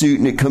in a suit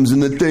and it comes in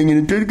the thing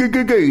and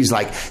he's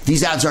like,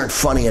 these ads aren't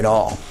funny at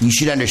all. You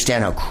should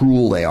understand how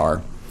cruel they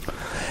are.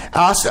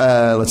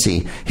 Let's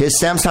see. His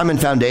Sam Simon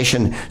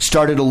Foundation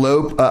started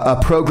a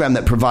program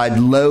that provided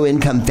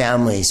low-income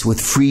families with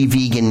free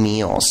vegan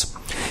meals.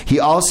 He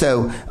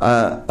also,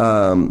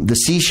 the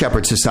Sea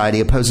Shepherd Society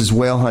opposes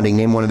whale hunting,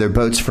 named one of their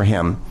boats for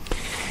him.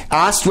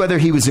 Asked whether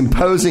he was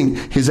imposing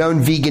his own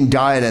vegan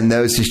diet on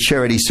those his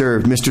charity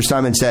served, Mr.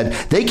 Simon said,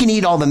 they can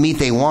eat all the meat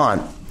they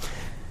want.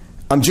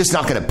 I'm just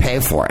not going to pay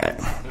for it.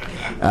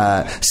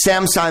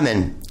 Sam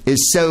Simon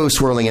is so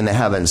swirling in the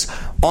heavens.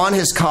 On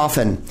his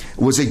coffin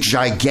was a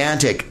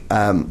gigantic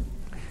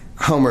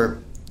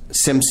Homer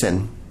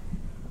Simpson.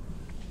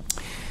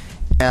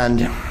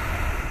 And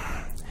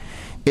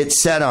it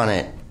said on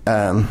it,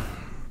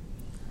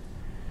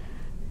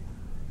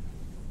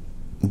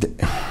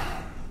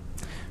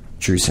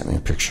 Drew sent me a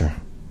picture.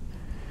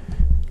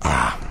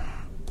 I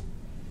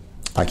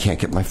can't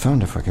get my phone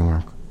to fucking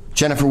work.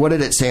 Jennifer, what did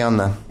it say on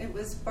the... It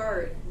was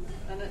Bart,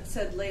 and it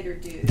said later,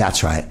 dude.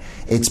 That's right.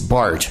 It's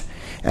Bart.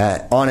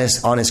 On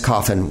his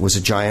coffin was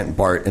a giant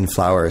Bart in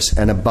flowers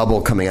and a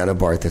bubble coming out of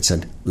Bart that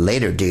said,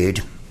 later,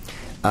 dude.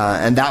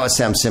 And that was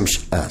Sam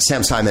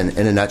Simon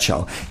in a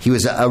nutshell. He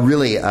was a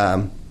really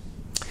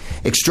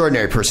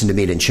extraordinary person to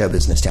meet in show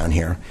business down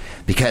here,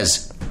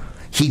 because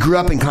he grew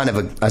up in kind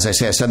of as I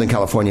say, a Southern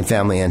Californian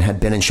family and had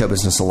been in show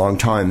business a long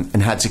time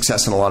and had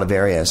success in a lot of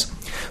areas.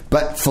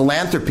 But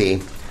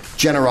philanthropy,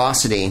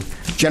 generosity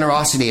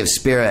of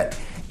spirit,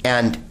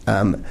 and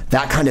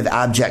that kind of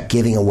abject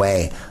giving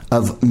away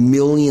of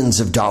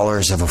millions of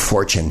dollars of a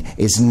fortune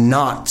is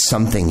not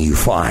something you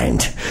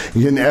find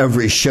in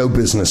every show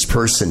business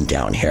person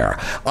down here.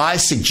 I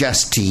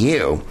suggest to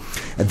you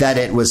that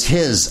it was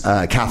his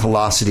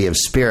catholicity of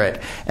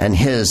spirit and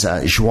his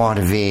joie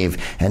de vivre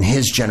and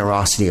his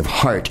generosity of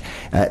heart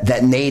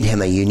that made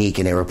him a unique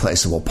and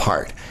irreplaceable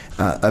part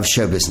of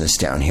show business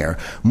down here,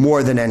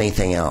 more than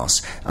anything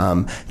else.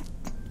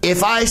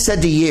 If I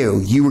said to you,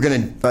 you were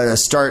going to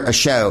start a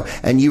show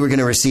and you were going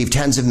to receive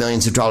tens of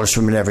millions of dollars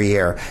from it every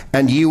year,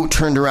 and you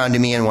turned around to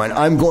me and went,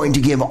 I'm going to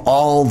give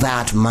all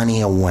that money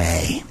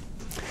away,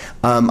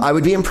 I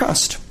would be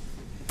impressed.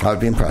 I would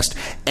be impressed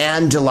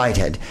and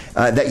delighted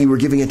that you were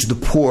giving it to the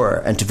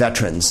poor and to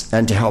veterans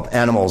and to help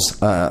animals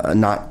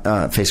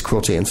not face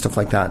cruelty and stuff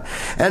like that.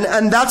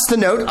 And that's the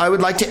note I would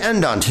like to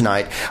end on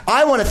tonight.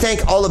 I want to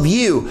thank all of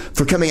you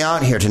for coming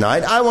out here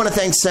tonight. I want to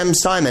thank Sam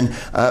Simon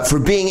for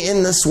being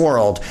in this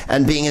world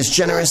and being as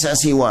generous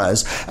as he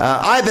was.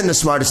 I've been the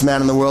smartest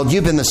man in the world.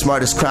 You've been the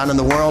smartest crown in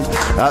the world.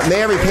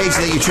 May every page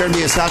that you turn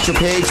be a satchel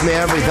page. May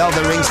every bell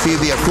that rings for you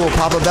be a cool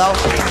Papa bell.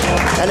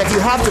 And if you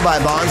have to buy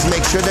bonds,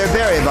 make sure they're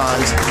Barry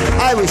bonds.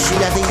 I wish you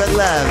nothing but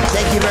love.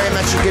 Thank you very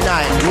much and good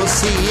night. We'll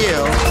see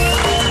you